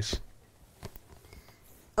instead. Nice.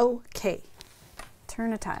 Okay.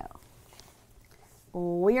 Turn a tile.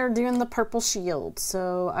 We are doing the purple shield,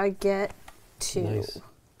 so I get 2. Nice.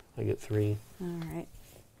 I get 3. All right.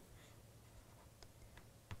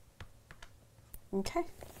 Okay.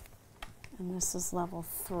 And this is level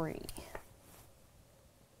 3.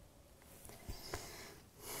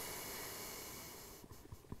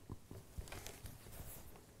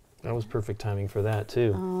 That was perfect timing for that,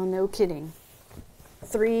 too. Oh, no kidding.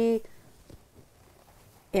 3.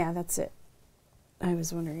 Yeah, that's it. I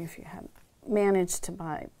was wondering if you had managed to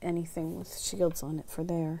buy anything with shields on it for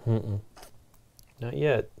there. Not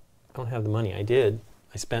yet. I don't have the money. I did.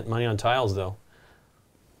 I spent money on tiles, though.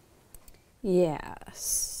 Yeah,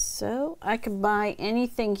 so I could buy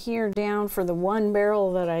anything here down for the 1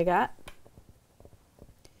 barrel that I got.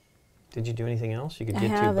 Did you do anything else? You could I get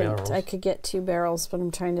 2 haven't. barrels. I could get 2 barrels, but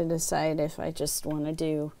I'm trying to decide if I just want to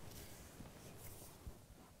do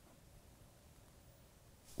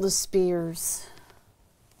the spears.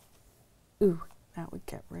 Ooh, that would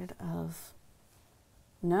get rid of...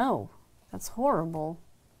 No, that's horrible.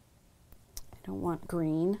 I don't want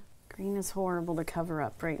green. Green is horrible to cover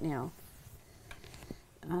up right now.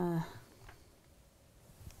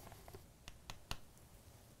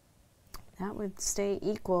 That would stay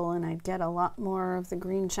equal and I'd get a lot more of the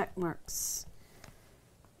green check marks.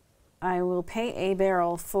 I will pay a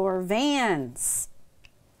barrel for vans.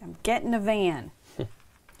 I'm getting a van.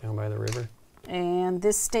 Down by the river. And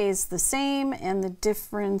this stays the same and the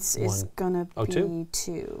difference is gonna be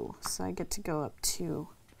 2. So I get to go up 2.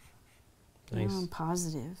 Nice. Now I'm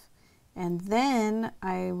positive. And then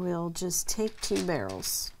I will just take 2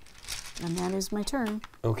 barrels. And that is my turn.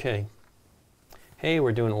 Okay. Hey,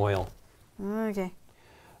 we're doing oil. Okay.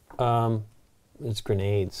 It's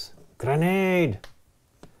grenades. Grenade!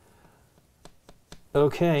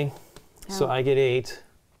 Okay. So I get 8.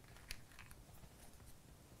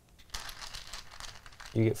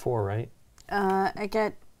 You get 4, right? I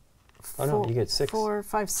get 4. Oh no, you get 6. 4,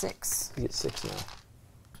 5, 6. You get 6 now.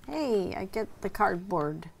 Hey, I get the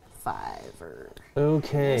cardboard 5.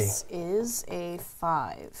 Okay. This is a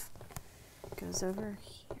 5. Goes over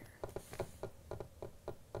here.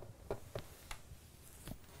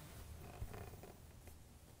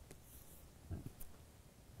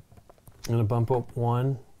 I'm gonna bump up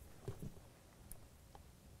 1.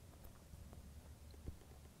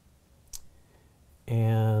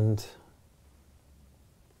 And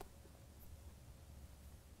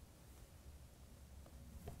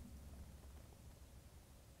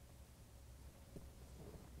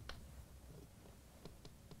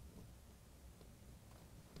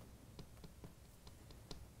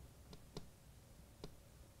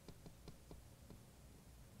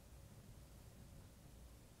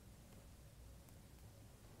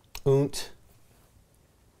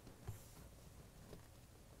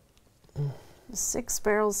The 6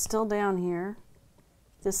 barrels still down here.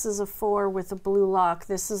 This is a 4 with a blue lock.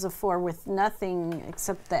 This is a 4 with nothing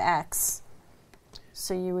except the X.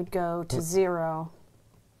 So you would go to 0.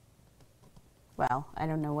 Well, I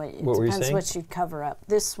don't know what. It depends what you'd cover up.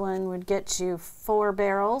 This one would get you 4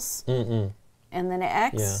 barrels. And then an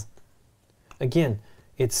X. Yeah. Again,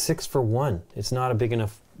 it's 6 for 1. It's not a big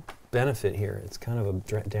enough benefit here. It's kind of a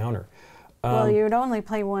downer. Well, you would only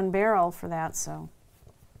play 1 barrel for that, so.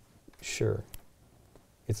 Sure.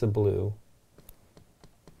 It's a blue.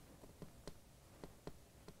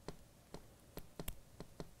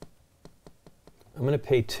 I'm going to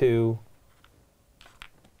pay 2.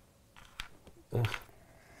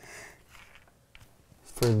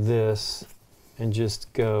 For this and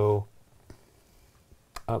just go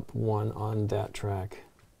up 1 on that track.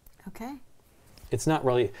 Okay. It's not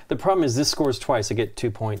really, the problem is this scores twice. I get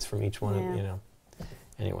 2 points from each one, you know.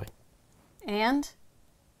 Anyway. And?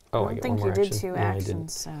 Oh, I get don't one more think you did action. 2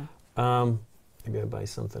 actions, so. I gotta buy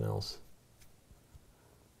something else.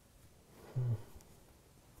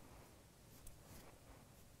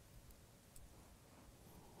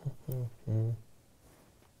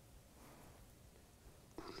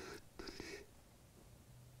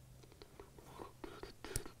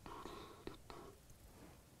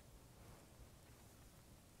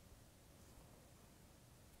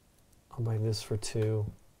 I'll buy this for 2.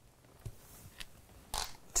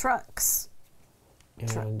 Trucks.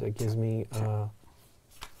 And it gives me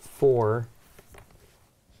 4.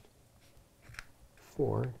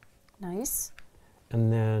 4. Nice.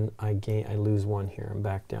 And then I lose 1 here. I'm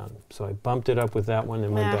back down. So I bumped it up with that one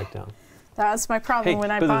and went back down. That's my problem when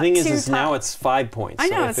I but bought the thing two is now it's 5 points. I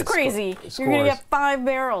so know, if it's crazy. You're going to get 5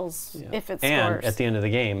 barrels if it scores. And at the end of the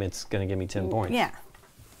game, it's going to give me 10 points. Yeah.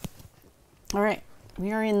 All right.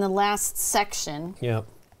 We are in the last section. Yep.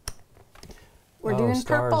 We're doing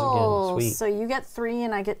stars purple. again. Sweet. So you get 3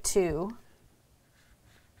 and I get 2.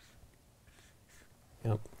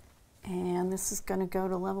 Yep. And this is going to go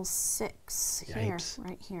to level 6. Here, Yipes.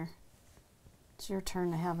 right here. It's your turn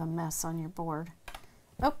to have a mess on your board.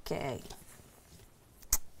 Okay.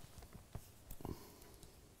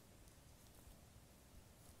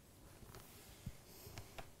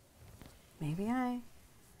 Maybe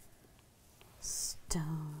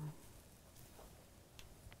stone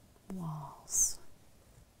walls.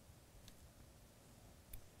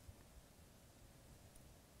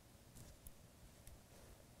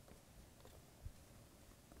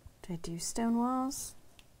 Did I do stone walls?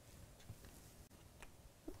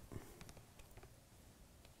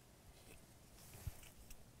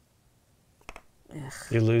 Ugh.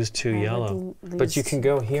 You lose 2 yellow. But you can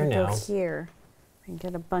go here now. Go here and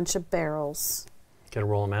get a bunch of barrels. Got to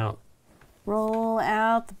roll them out. Roll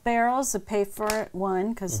out the barrels to pay for it 1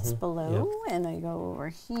 because it's below. Yep. And I go over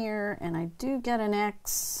here and I do get an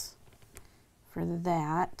X for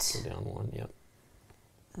that. Go down 1, yep.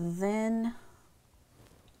 Then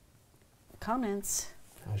comments.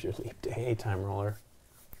 How's your leap day time roller?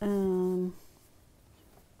 Am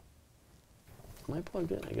I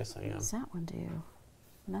plugged in? I guess I am. What does that one do?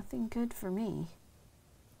 Nothing good for me.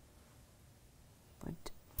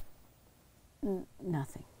 But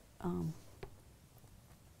nothing.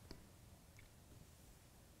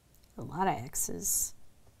 A lot of X's.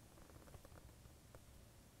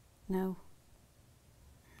 No.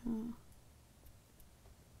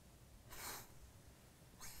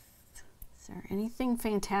 Is there anything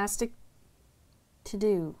fantastic to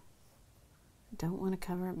do? I don't want to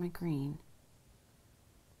cover up my green.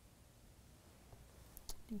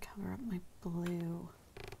 And cover up my blue.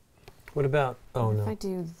 What about, oh no. If I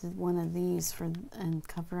do one of these and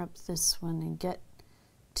cover up this one and get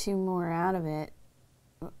 2 more out of it,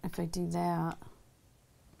 if I do that,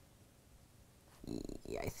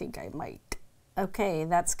 yeah, I think I might. Okay,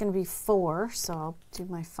 that's going to be 4, so I'll do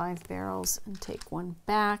my 5 barrels and take 1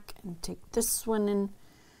 back and take this one and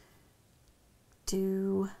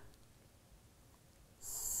do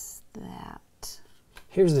that.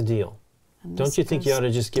 Here's the deal. Don't you think you ought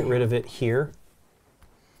to just get rid of it here?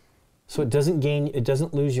 So it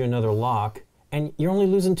doesn't lose you another lock, and you're only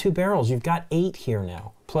losing 2 barrels. You've got 8 here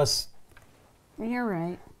now. Plus, you're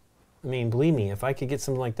right. I mean, believe me, if I could get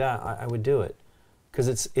something like that, I would do it.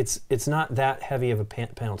 Because it's not that heavy of a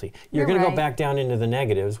penalty. You're going to go back down into the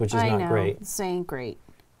negatives, which is not great. This ain't great.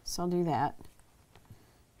 So I'll do that.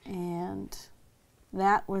 And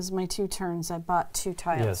that was my 2 turns. I bought 2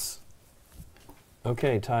 tiles. Yes.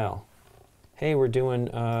 Okay, tile. Hey, we're doing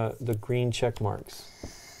the green check marks.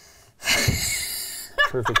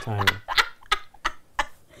 Perfect timing.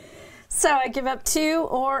 So I give up 2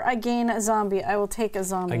 or I gain a zombie. I will take a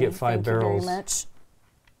zombie. I get 5 barrels. Thank you very much.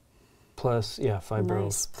 Plus, yeah, 5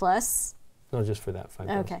 barrels. Plus? No, just for that, 5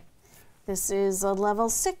 barrels. Okay. This is a level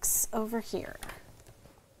 6 over here.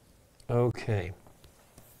 Okay.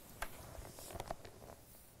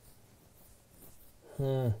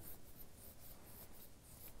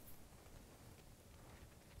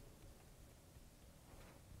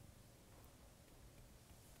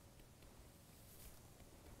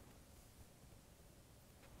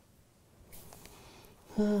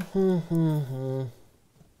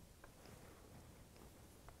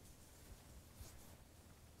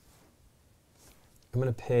 I'm going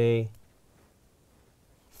to pay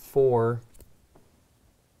 4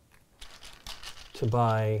 to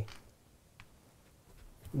buy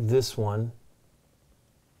this one.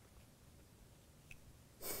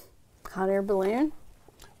 Hot air balloon?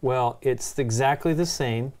 Well, it's exactly the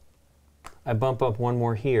same. I bump up 1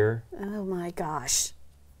 more here. Oh my gosh.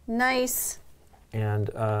 Nice. And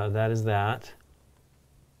that is that.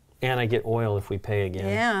 And I get oil if we pay again.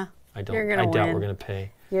 Yeah. I doubt we're going to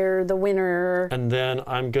pay. You're the winner. And then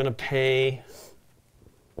I'm going to pay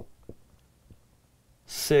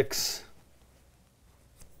 6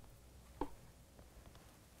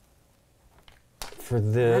 for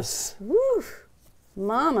this. Woo!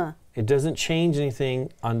 Mama. It doesn't change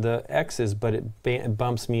anything on the X's, but it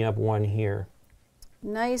bumps me up 1 here.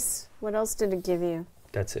 Nice. What else did it give you?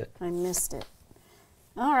 That's it. I missed it.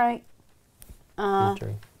 All right.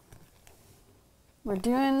 We're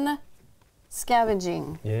doing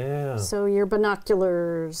scavenging. Yeah. So your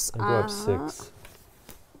binoculars. I go up 6.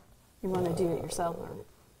 You want to do it yourself?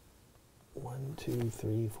 1, 2,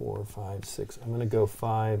 3, 4, 5, 6. I'm going to go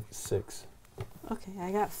 5, 6. Okay,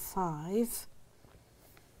 I got 5.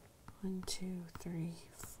 1, 2, 3,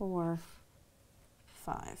 4,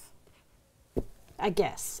 5. I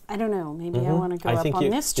guess. I don't know. Maybe I want to go up on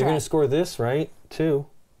this track. You're going to score this, right? Too.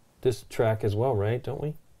 This track as well, right? Don't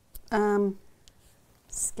we?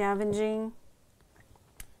 Scavenging.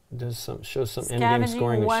 It does show some endgame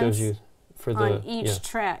scoring that shows you for the on each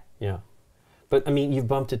track. Yeah. But I mean, you've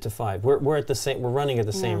bumped it to 5. We're at the same. We're running at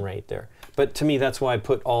the same rate there. But to me, that's why I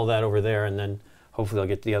put all that over there, and then hopefully I'll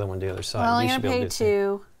get the other one to the other side. Well, I'm going to pay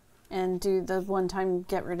 2 and do the one time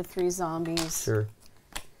get rid of 3 zombies. Sure.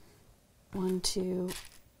 1, 2,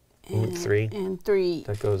 and 3. And 3.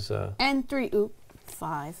 That goes. And 3. Oop,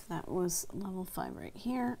 5. That was level 5 right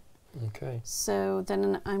here. Okay. So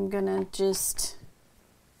then I'm going to just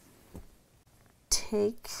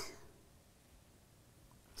take.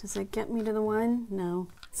 Does it get me to the 1? No.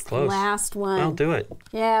 It's close. The last one. I'll do it.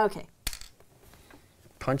 Yeah, okay.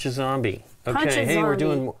 Punch a zombie. Okay, Punch a hey, zombie. we're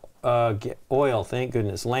doing oil, thank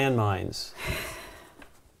goodness. Landmines.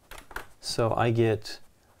 So I get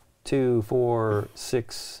 2, 4,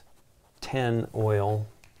 6, 10 oil.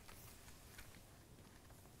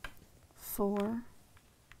 4.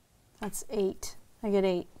 That's 8. I get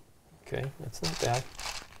 8. Okay, that's not bad.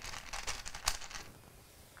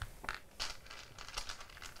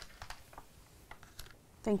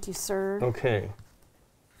 Thank you, sir. Okay.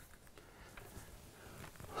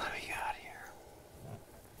 What do we got here?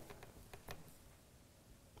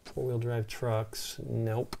 4-wheel drive trucks.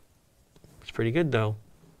 Nope. It's pretty good, though.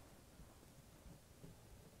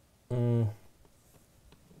 Oh.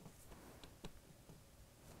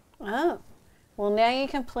 Well, now you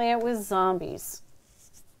can play it with zombies.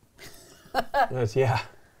 Yeah.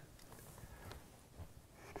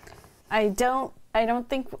 I don't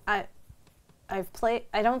think I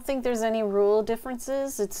don't think there's any rule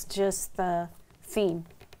differences. It's just the theme.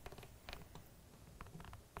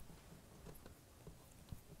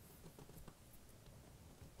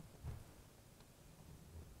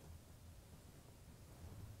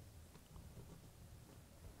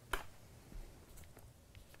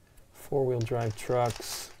 Four-wheel drive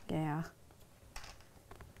trucks. Yeah.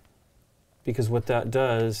 Because what that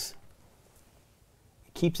does,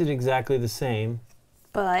 it keeps it exactly the same.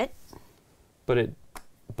 But it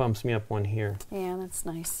bumps me up 1 here. yeah, that's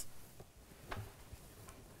nice.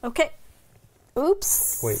 Okay.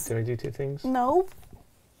 Oops. Wait, did I do 2 things? No.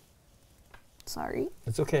 Sorry.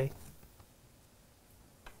 It's okay.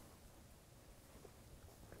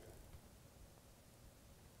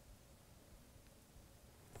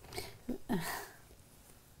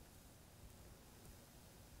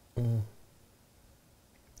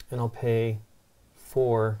 And I'll pay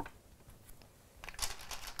 4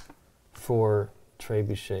 for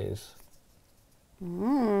trebuchets.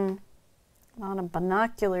 A lot of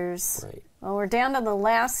binoculars. Right. Well, we're down to the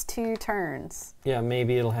last 2 turns. Yeah,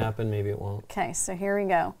 maybe it'll happen, maybe it won't. Okay, so here we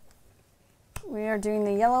go. We are doing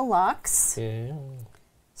the yellow locks. Yeah.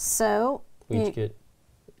 So We each get.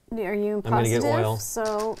 are you I'm gonna positive? get oil.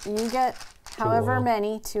 So you get however oil.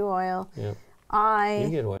 many 2 oil. Yep. I You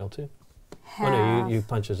get oil too. have. Oh no, you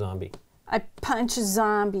punch a zombie. I punch a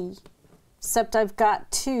zombie. Except I've got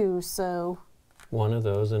 2, so 1 of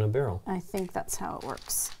those in a barrel. I think that's how it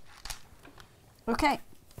works. Okay.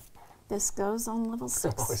 This goes on level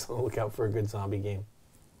 6. Always on the lookout for a good zombie game.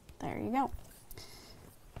 There you go.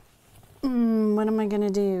 What am I going to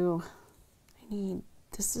do?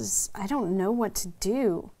 I don't know what to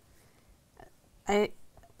do. I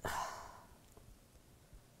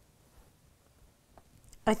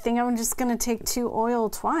think I'm just going to take 2 oil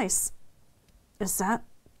twice. Is that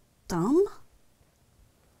dumb?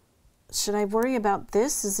 Should I worry about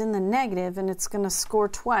this is in the negative and it's going to score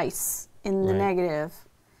twice in the negative?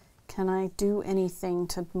 Can I do anything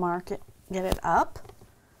to mark it, get it up?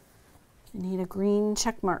 I need a green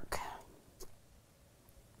check mark.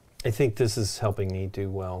 I think this is helping me do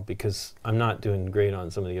well because I'm not doing great on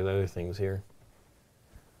some of the other things here.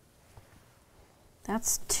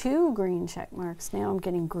 That's 2 green check marks. Now I'm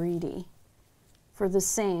getting greedy for the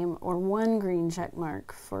same, or 1 green check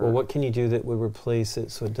mark for. Well, what can you do that would replace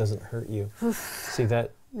it so it doesn't hurt you? See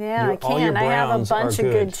that? Yeah, I all your can. I have a browns bunch are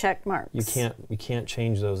of good check marks. You can't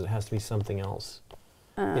change those. It has to be something else.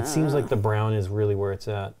 It seems like the brown is really where it's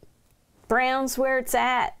at. Brown's where it's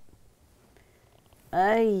at.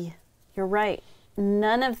 Ay, you're right.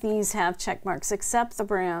 None of these have check marks except the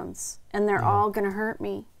browns, and they're all going to hurt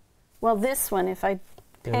me. Well, this one, if I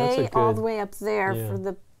pay all the way up there for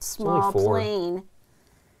the small plane,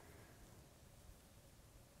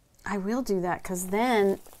 I will do that because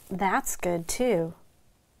then that's good too.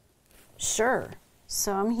 Sure.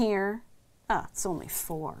 So I'm here. Ah, it's only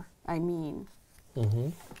 4. I mean. Mm-hmm.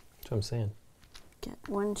 That's what I'm saying. Get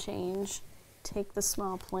 1 change. Take the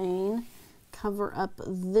small plane. Cover up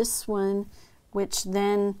this one, which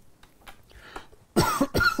then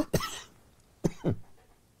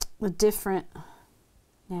the different.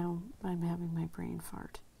 Now I'm having my brain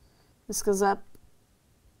fart. This goes up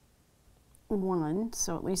 1,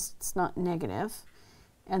 so at least it's not negative.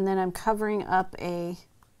 And then I'm covering up a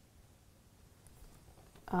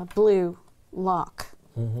blue lock.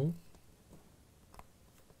 Mm-hmm.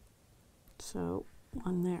 So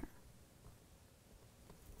 1 there.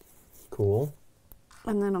 Cool.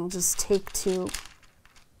 And then I'll just take 2.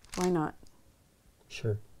 Why not?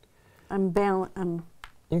 Sure. I'm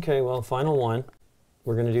Okay, well, final one.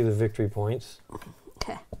 We're going to do the victory points.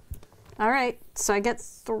 okay. All right. So I get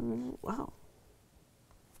wow.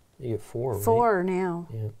 You get 4, right? 4 now.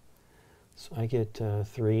 Yeah. So I get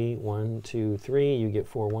 3, 1, 2, 3. You get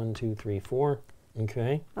 4, 1, 2, 3, 4.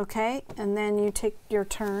 Okay. Okay, and then you take your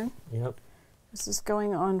turn. Yep. This is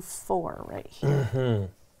going on 4 right here. Mm-hmm.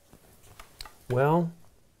 Well,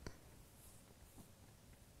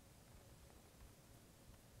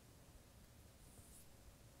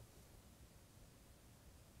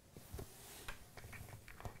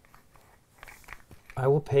 I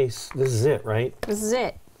will pace. This is it, right? This is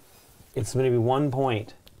it. It's going to be 1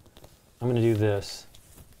 point. I'm going to do this.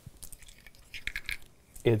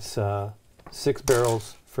 It's 6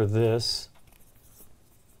 barrels for this,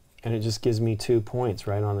 and it just gives me 2 points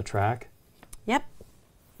right on the track. Yep.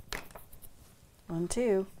 1,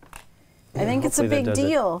 2. I Yeah, think it's a hopefully that big does it.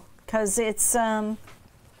 deal because it's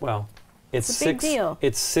Well, it's a big 6. deal.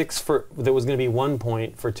 It's 6 for. There was going to be 1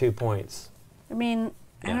 point for 2 points. I mean,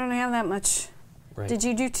 I Yeah. don't have that much. Right. Did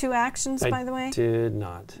you do 2 actions, by the way? Did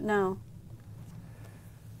not. No.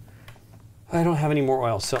 I don't have any more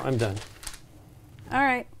oil, so I'm done. All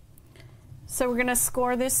right. So we're going to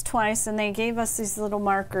score this twice, and they gave us these little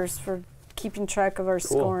markers for keeping track of our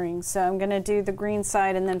scoring. So I'm going to do the green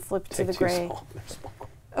side and then flip to the gray.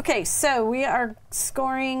 Okay, so we are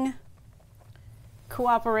scoring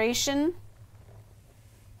cooperation.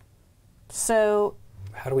 So,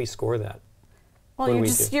 How do we score that? well, What do we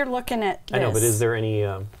do? you're looking at this. I know, but is there any?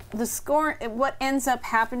 The score, what ends up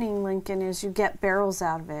happening, Lincoln, is you get barrels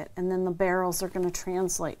out of it, and then the barrels are going to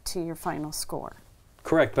translate to your final score.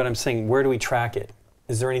 Correct, but I'm saying, where do we track it?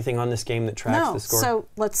 Is there anything on this game that tracks No, the score? so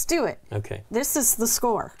let's do it. Okay. This is the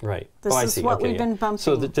score. Right. This I is see. what Okay, we've been bumping.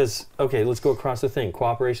 So okay, let's go across the thing.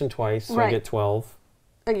 Cooperation twice, so I Right. get 12.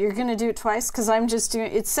 You're going to do it twice because I'm just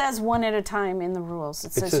doing it. Says 1 at a time in the rules. It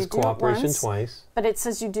It says says you do it cooperation once, twice. but it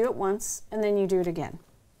says you do it once and then you do it again.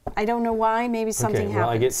 I don't know why. Maybe something Okay, well,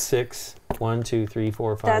 happens. I get 6. 1, 2, 3,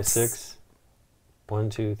 4, 5, That's- 6. 1,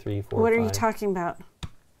 2, 3, 4, What 5. are you talking about?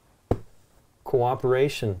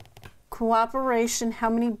 Cooperation. Cooperation. How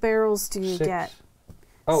many barrels do you 6. get?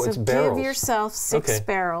 Oh, so it's barrels. give yourself 6 Okay.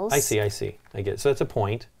 barrels. I see. I get it. So that's a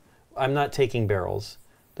point. I'm not taking barrels.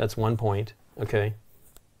 That's 1 point. Okay.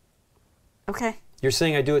 Okay. You're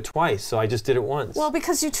saying I do it twice, so I just did it once. Well,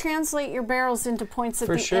 because you translate your barrels into points at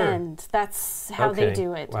For the sure. end. That's how they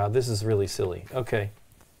do it. Wow, this is really silly. Okay.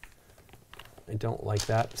 I don't like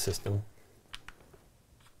that system.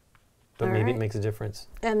 But All maybe right. it makes a difference.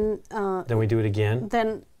 And Then we do it again.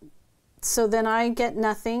 then I get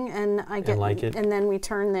nothing, and I get like it. and then we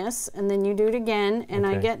turn this, and then you do it again, and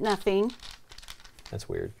I Okay. get nothing. That's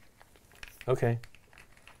weird. Okay.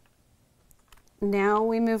 Now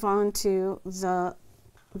we move on to the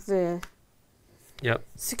Yep.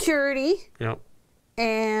 security, Yep.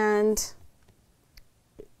 and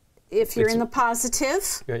if you're It's- in the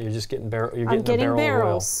positive, You're just getting barrel. You're I'm getting a getting barrel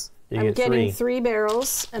barrels. Of oil. I'm You get getting 3. 3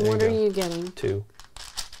 barrels, and There what you are go. you getting? 2.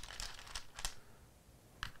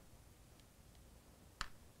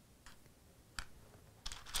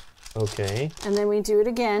 Okay. And then we do it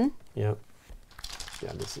again. Yep.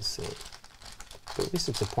 Yeah, this is silly. But at least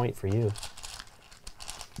it's a point for you.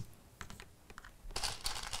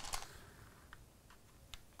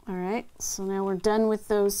 All right, so now we're done with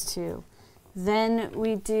those 2. Then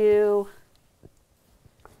we do,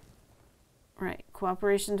 right,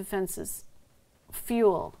 cooperation defenses,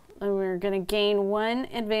 fuel. And we're going to gain 1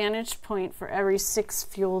 advantage point for every 6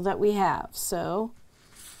 fuel that we have. So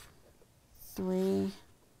 3.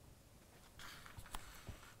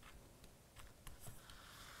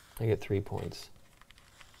 I get 3 points.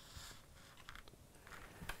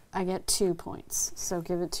 I get 2 points. So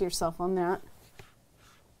give it to yourself on that.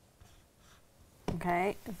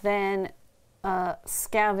 Okay, then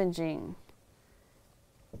scavenging.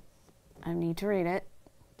 I need to read it.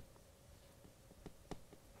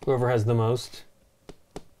 Whoever has the most.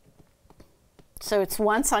 So it's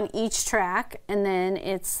once on each track, and then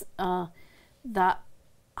it's the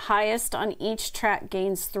highest on each track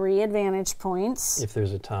gains 3 advantage points. If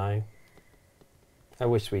there's a tie. I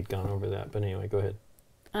wish we'd gone over that, but anyway, go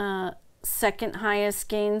ahead. Second highest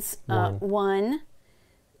gains 1.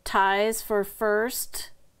 Ties for first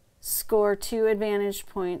score 2 advantage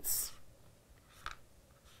points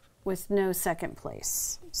with no second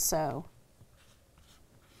place. So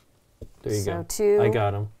there you go. 2. I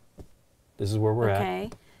got them. This is where we're at. Okay.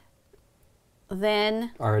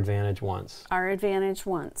 Then Our advantage once. our advantage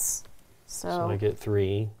once. So I get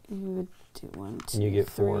 3. You would do 1, 2, And you get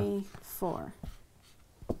 4. 3, 4.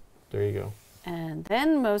 There you go. And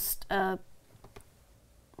then most I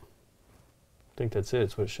think that's it.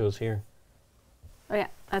 It's what it shows here. oh yeah,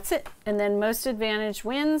 that's it. And then most advantage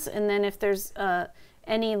wins, and then if there's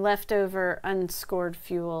any leftover unscored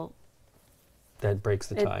fuel, That breaks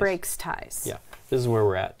the ties. it breaks ties. Yeah. This is where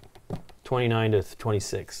we're at. 29 to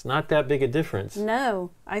 26. Not that big a difference.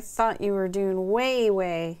 No, I thought you were doing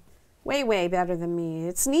way better than me.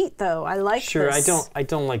 It's neat though. I like Sure, this. I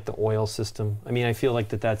don't like the oil system. I mean, I feel like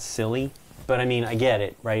that's silly, but I mean, I get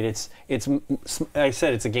it, right? It's I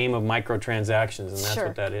said it's a game of microtransactions, and that's Sure.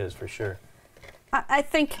 what that is for sure. I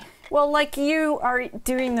think, well, like you are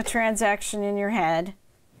doing the transaction in your head,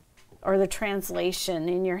 or the translation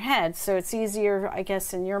in your head, so it's easier, I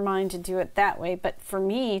guess, in your mind to do it that way. But for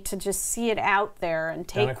me, to just see it out there and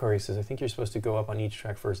take... Donna Corey says, I think you're supposed to go up on each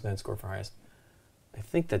track first and then score for highest. I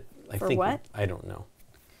think that... For what? I don't know.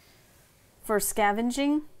 For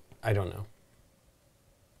scavenging? I don't know.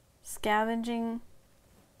 Scavenging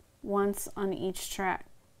once on each track.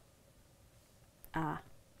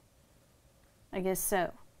 I guess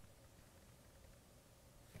so.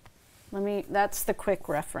 That's the quick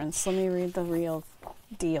reference. Let me read the real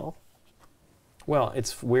deal. Well,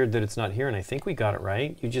 it's weird that it's not here, and I think we got it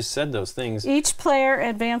right. You just said those things. Each player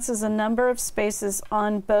advances a number of spaces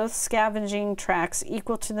on both scavenging tracks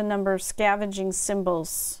equal to the number of scavenging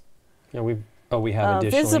symbols Yeah, we have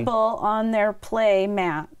additionally. visible on their play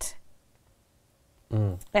mat.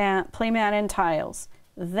 Play mat and tiles.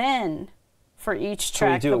 Then, for each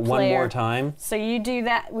track, So we do it the one player, more time, So you do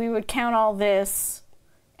that. We would count all this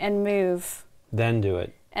and move, then do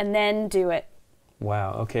it. and then do it.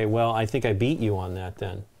 Wow. Okay. Well, I think I beat you on that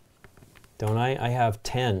then. Don't I? I have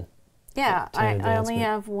 10. Yeah, 10 I only advancement.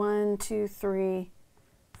 have 1, 2, 3,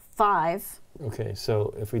 5. Okay.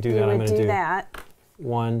 So if we do You that, I'm would going to do do that.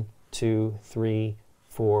 1, 2, 3,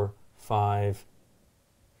 4, 5,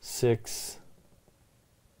 6.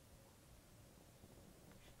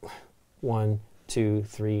 1, 2,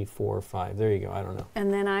 3, 4, 5. There you go. I don't know.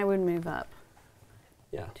 And then I would move up.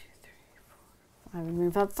 Yeah. I would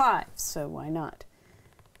move up 5, so why not?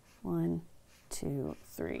 1, 2,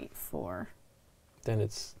 3, 4. Then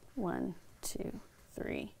it's. 1, 2,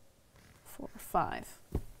 3, 4, 5.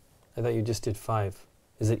 I thought you just did 5.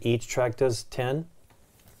 Is it each track does 10?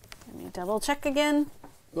 Let me double check again.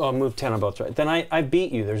 Oh, I'll move 10 on both tracks. Then I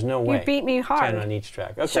beat you. There's no way. You beat me hard. 10 on each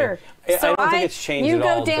track. Okay. Sure. I So don't think it's changed you at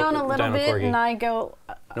all. go down a little Dino bit, Corgi. and I go.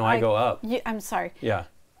 No, I go up. I'm sorry. Yeah.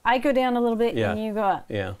 I go down a little bit, Yeah. and you go up.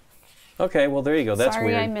 Yeah. Okay, well, there you go. That's sorry,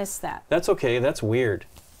 weird. I missed that. That's okay. That's weird.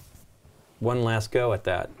 One last go at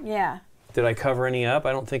that. Yeah. Did I cover any up?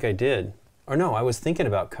 I don't think I did. Or no, I was thinking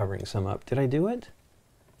about covering some up. Did I do it?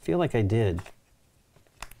 I feel like I did.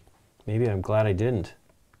 Maybe I'm glad I didn't,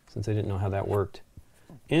 since I didn't know how that worked.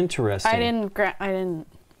 Interesting. I didn't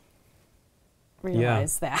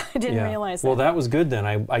realize that. I didn't realize that. Well, that was good then.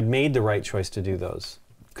 I made the right choice to do those.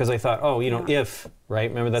 Because I thought, oh, Yeah. if, right?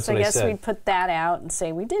 Remember, that's so what I I guess said. we'd put that out and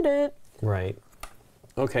say we did it. Right.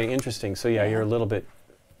 Okay, interesting. So yeah, you're a little bit,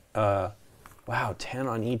 wow, 10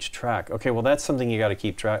 on each track. Okay, well, that's something you got to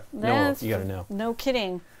keep track. No, you got to know. No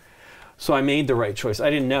kidding. So I made the right choice.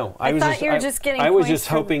 I didn't know. I thought you were just getting I was points just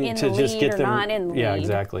for hoping in to the just lead get or them. not in the Yeah, lead.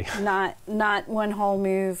 exactly. Not one whole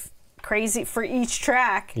move. Crazy for each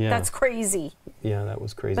track. Yeah. That's crazy. Yeah, that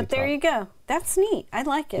was crazy. But there you go. That's neat. I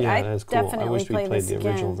like it. Yeah, I that is cool. definitely I wish we play played this the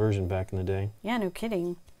again. original version back in the day. Yeah, no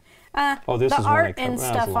kidding. Oh, this the is one I art covered. and That was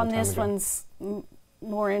a stuff long on time this ago. one's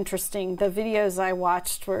more interesting. The videos I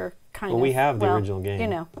watched were kind of. Well, we have the original game. You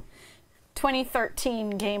know,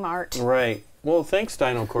 2013 game art. Right. Well, thanks,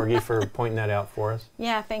 Dino Corgi, for pointing that out for us.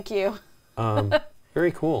 Yeah, thank you.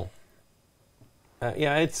 Very cool.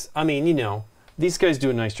 Yeah, it's, I mean, you know, these guys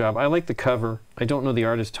do a nice job. I like the cover. I don't know the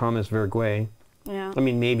artist, Thomas Verguet. Yeah. I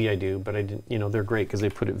mean, maybe I do, but I didn't, you know, they're great because they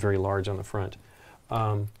put it very large on the front.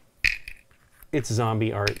 it's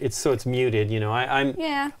zombie art. It's muted. You know,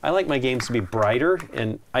 Yeah. I like my games to be brighter,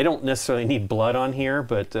 and I don't necessarily need blood on here,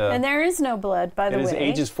 but And there is no blood, by the way. it is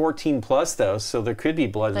ages 14 plus though, so there could be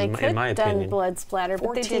blood They in could my have done opinion. blood splatter,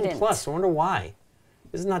 but they 14 didn't. plus. I wonder why.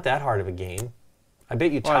 This is not that hard of a game. I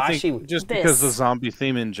bet you Well, I Tashi. think just because the This. zombie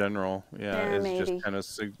theme in general, Yeah, is maybe. just kind of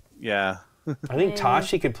yeah. I think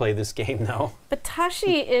Tashi could play this game though. But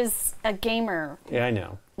Tashi is a gamer. Yeah, I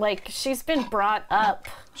know. Like, she's been brought up.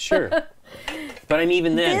 Sure. But I mean,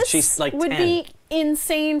 even then, This she's like 10. would be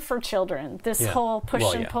insane for children. This Yeah. whole push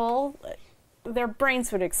Well, and yeah. pull, their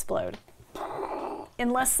brains would explode.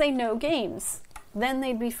 Unless they know games. Then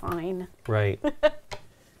they'd be fine. Right.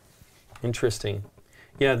 Interesting.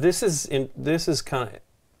 Yeah, this is kind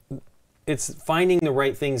of, it's finding the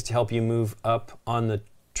right things to help you move up on the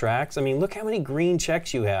tracks. I mean, look how many green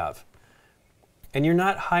checks you have. And you're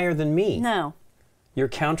not higher than me. No. You're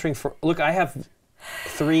countering for, look, I have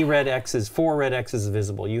 4 red X's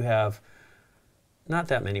visible. You have not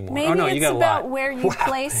that many more. Maybe oh no, it's you got a about lot. where you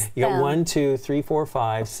place You got them. 1, 2, 3, 4,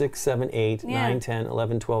 5, 6, 7, 8, Yeah. 9, 10,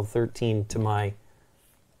 11, 12, 13 to my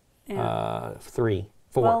 3,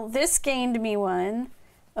 4. Well, this gained me 1.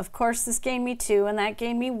 Of course, this gained me 2, and that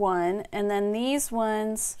gained me 1. And then these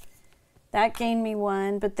ones, that gained me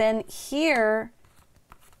 1. But then here,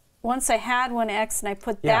 once I had 1X and I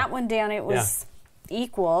put Yeah. that one down, it was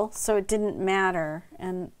equal, so it didn't matter.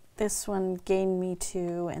 And this one gained me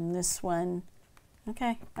 2, and this one,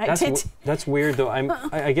 okay. That's weird though.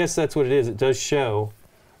 I guess that's what it is. It does show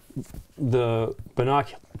the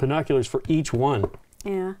binoculars for each one.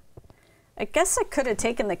 Yeah. I guess I could have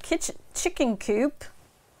taken the chicken coop.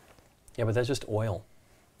 Yeah, but that's just oil.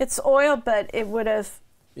 It's oil, but it would have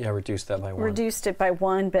Yeah, reduce that by 1. reduced it by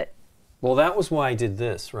 1, but Well, that was why I did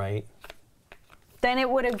this, right? then it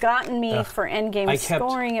would have gotten me for endgame I kept-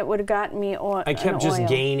 scoring. It would have gotten me oil. I kept just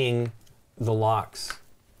gaining the locks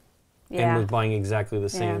Yeah. and was buying exactly the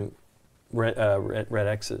same red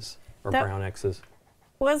X's or That- brown X's.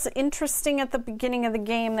 Was interesting at the beginning of the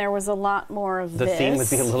game. There was a lot more of The this. theme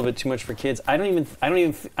would be a little bit too much for kids. I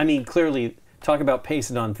mean, clearly, talk about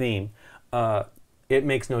paced on theme. It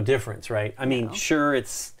makes no difference, right? I mean, sure,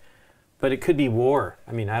 but it could be war.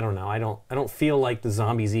 I mean, I don't know. I don't feel like the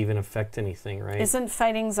zombies even affect anything, right? Isn't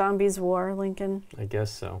fighting zombies war, Lincoln? I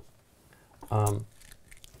guess so.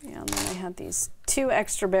 Yeah, and then I had these 2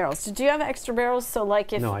 extra barrels. Did you have extra barrels? So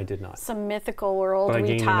like if No, I did not. some mythical world But I we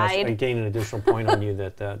gained tied. an additional point on you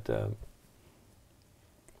that.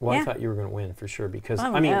 Well, Yeah. I thought you were going to win for sure because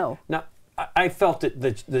Oh, I mean, no. I felt it,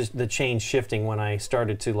 the change shifting when I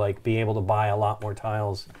started to like be able to buy a lot more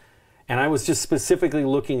tiles, and I was just specifically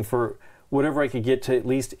looking for whatever I could get to at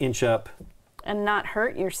least inch up. And not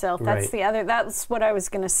hurt yourself. That's Right. the other. That's what I was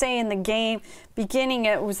going to say in the game. Beginning,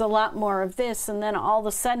 it was a lot more of this, and then all of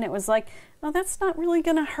a sudden, it was like, oh, that's not really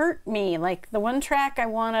going to hurt me. Like the one track I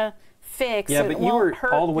want to fix. Yeah, it but you won't were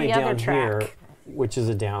hurt all the way other down here, track. which is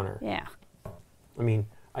a downer. Yeah. I mean,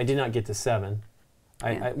 I did not get to 7. Yeah.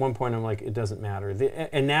 At one point, I'm like, it doesn't matter.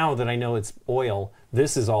 And now that I know it's oil,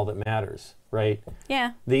 this is all that matters, right?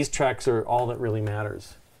 Yeah. These tracks are all that really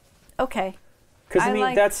matters. Okay. Because, I mean,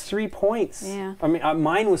 liked- that's 3 points. Yeah. I mean,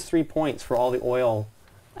 mine was 3 points for all the oil.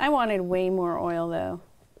 I wanted way more oil, though.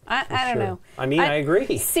 I don't Sure. know. I mean, I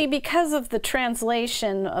agree. See, because of the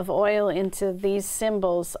translation of oil into these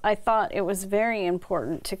symbols, I thought it was very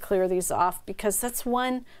important to clear these off because that's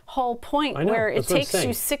one whole point I know, where it that's what I'm takes saying.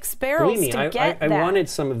 you 6 barrels Believe me, to get I that. wanted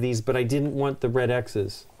some of these, but I didn't want the red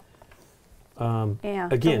X's. Yeah.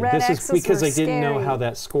 the Again, red this is X's because were I didn't know scary. how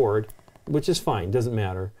that scored, which is fine, doesn't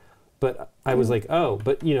matter. But I was like, oh,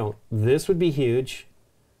 but you know, this would be huge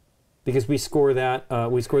because we score that,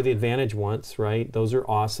 we score the advantage once, right? Those are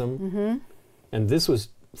awesome. Mm-hmm. And this was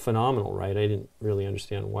phenomenal, right? I didn't really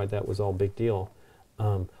understand why that was all big deal.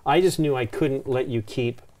 I just knew I couldn't let you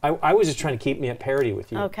keep, I was just trying to keep me at parity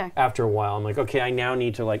with you. Okay. After a while, I'm like, okay, I now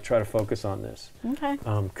need to like try to focus on this. Okay.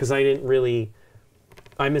 Because I didn't really,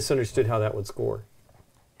 I misunderstood how that would score.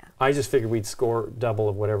 I just figured we'd score double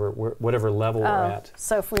of whatever level we're at.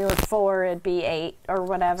 So if we were 4, it'd be 8 or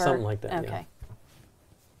whatever. Something like that, yeah. Okay.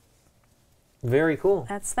 Very cool.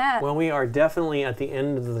 That's that. Well, we are definitely at the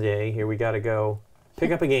end of the day. Here we got to go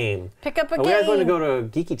pick up a game. Pick up a We game. are going to go to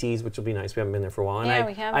Geeky Tees, which will be nice. We haven't been there for a while. And Yeah,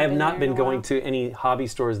 we haven't I have been not there been in a going while. to any hobby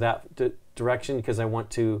stores that direction because I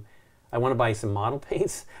want to buy some model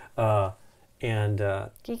paints.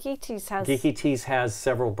 Geeky Tees has. Geeky Tees has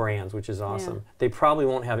several brands, which is awesome. They probably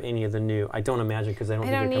won't have any of the new. I don't imagine because I don't I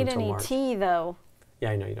think don't they come need till any March. tea though. Yeah,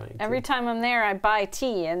 I know you don't need Every tea. time I'm there, I buy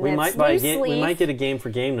tea, and We it's might buy a loose game. We leaf. might get a game for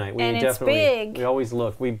game night. We And it's definitely. big. We always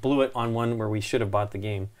look. We blew it on one where we should have bought the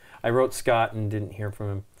game. I wrote Scott and didn't hear from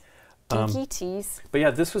him. Dinky tease. But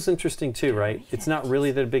yeah, this was interesting too, right? It's not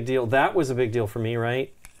really that big deal. That was a big deal for me,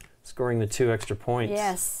 right? Scoring the 2 extra points.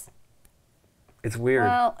 Yes. It's weird.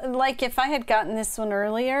 Well, like if I had gotten this one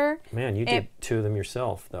earlier. Man, you did 2 of them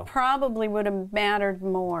yourself, though. Probably would have mattered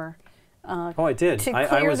more. Oh, I did. To I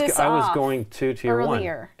clear was this I was off going 2 to your 1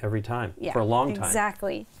 earlier. every time Yeah, for a long time.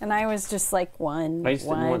 Exactly. And I was just like one. I just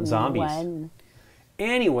didn't want zombies. One.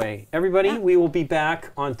 Anyway, everybody, we will be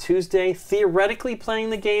back on Tuesday, theoretically playing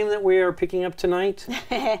the game that we are picking up tonight,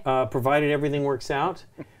 provided everything works out.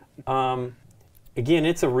 Again,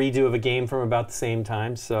 it's a redo of a game from about the same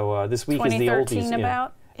time, so this week is the oldies. 2013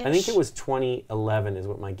 about? I think it was 2011 is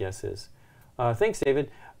what my guess is. Thanks,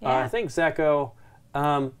 David. Yeah. Thanks, Zacho.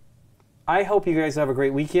 I hope you guys have a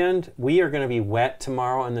great weekend. We are going to be wet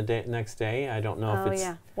tomorrow and the next day. I don't know if it's... Oh,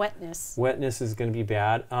 yeah. Wetness. Wetness is going to be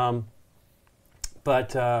bad.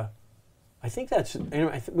 But I think that's...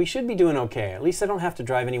 we should be doing okay. At least I don't have to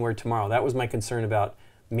drive anywhere tomorrow. That was my concern about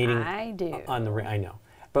meeting... I do. On the I know.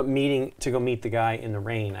 But to go meet the guy in the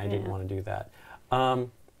rain, I didn't want to do that.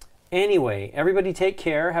 Anyway, everybody take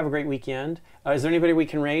care. Have a great weekend. Is there anybody we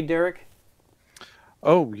can raid, Derek?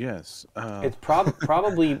 Oh, yes. It's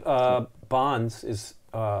probably Bonds is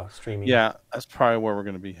streaming. Yeah, that's probably where we're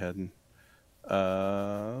going to be heading.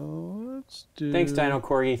 Let's do... Thanks, Dino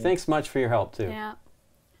Corgi. Thanks much for your help, too. Yeah.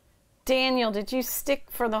 Daniel, did you stick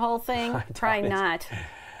for the whole thing? Probably not.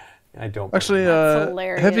 I don't. Actually,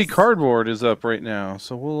 hilarious. Heavy Cardboard is up right now,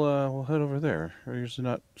 so we'll head over there. We're usually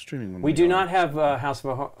not streaming when we do not have House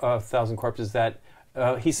of a Thousand Corpses. That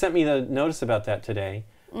he sent me the notice about that today,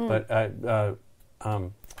 but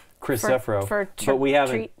Chris Zeffro. But we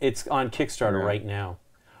haven't. It's on Kickstarter right now.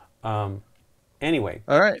 Anyway,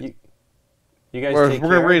 all right. You guys, we're take care.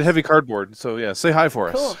 going to raid Heavy Cardboard, so yeah, say hi for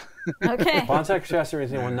Cool. us. Okay. Bonsack Chasser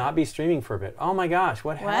will not be streaming for a bit. Oh my gosh,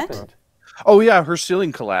 what happened? Oh yeah, her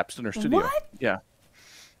ceiling collapsed in her studio. What? Yeah.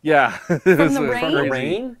 Yeah. From the rain? From the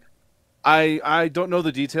rain? I don't know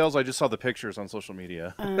the details. I just saw the pictures on social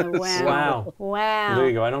media. Oh, wow. Wow. Wow. There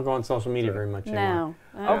you go. I don't go on social media very much anymore.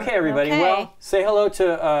 No. Okay, everybody. Okay. Well, say hello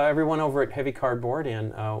to everyone over at Heavy Cardboard,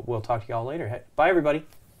 and we'll talk to you all later. Bye, everybody.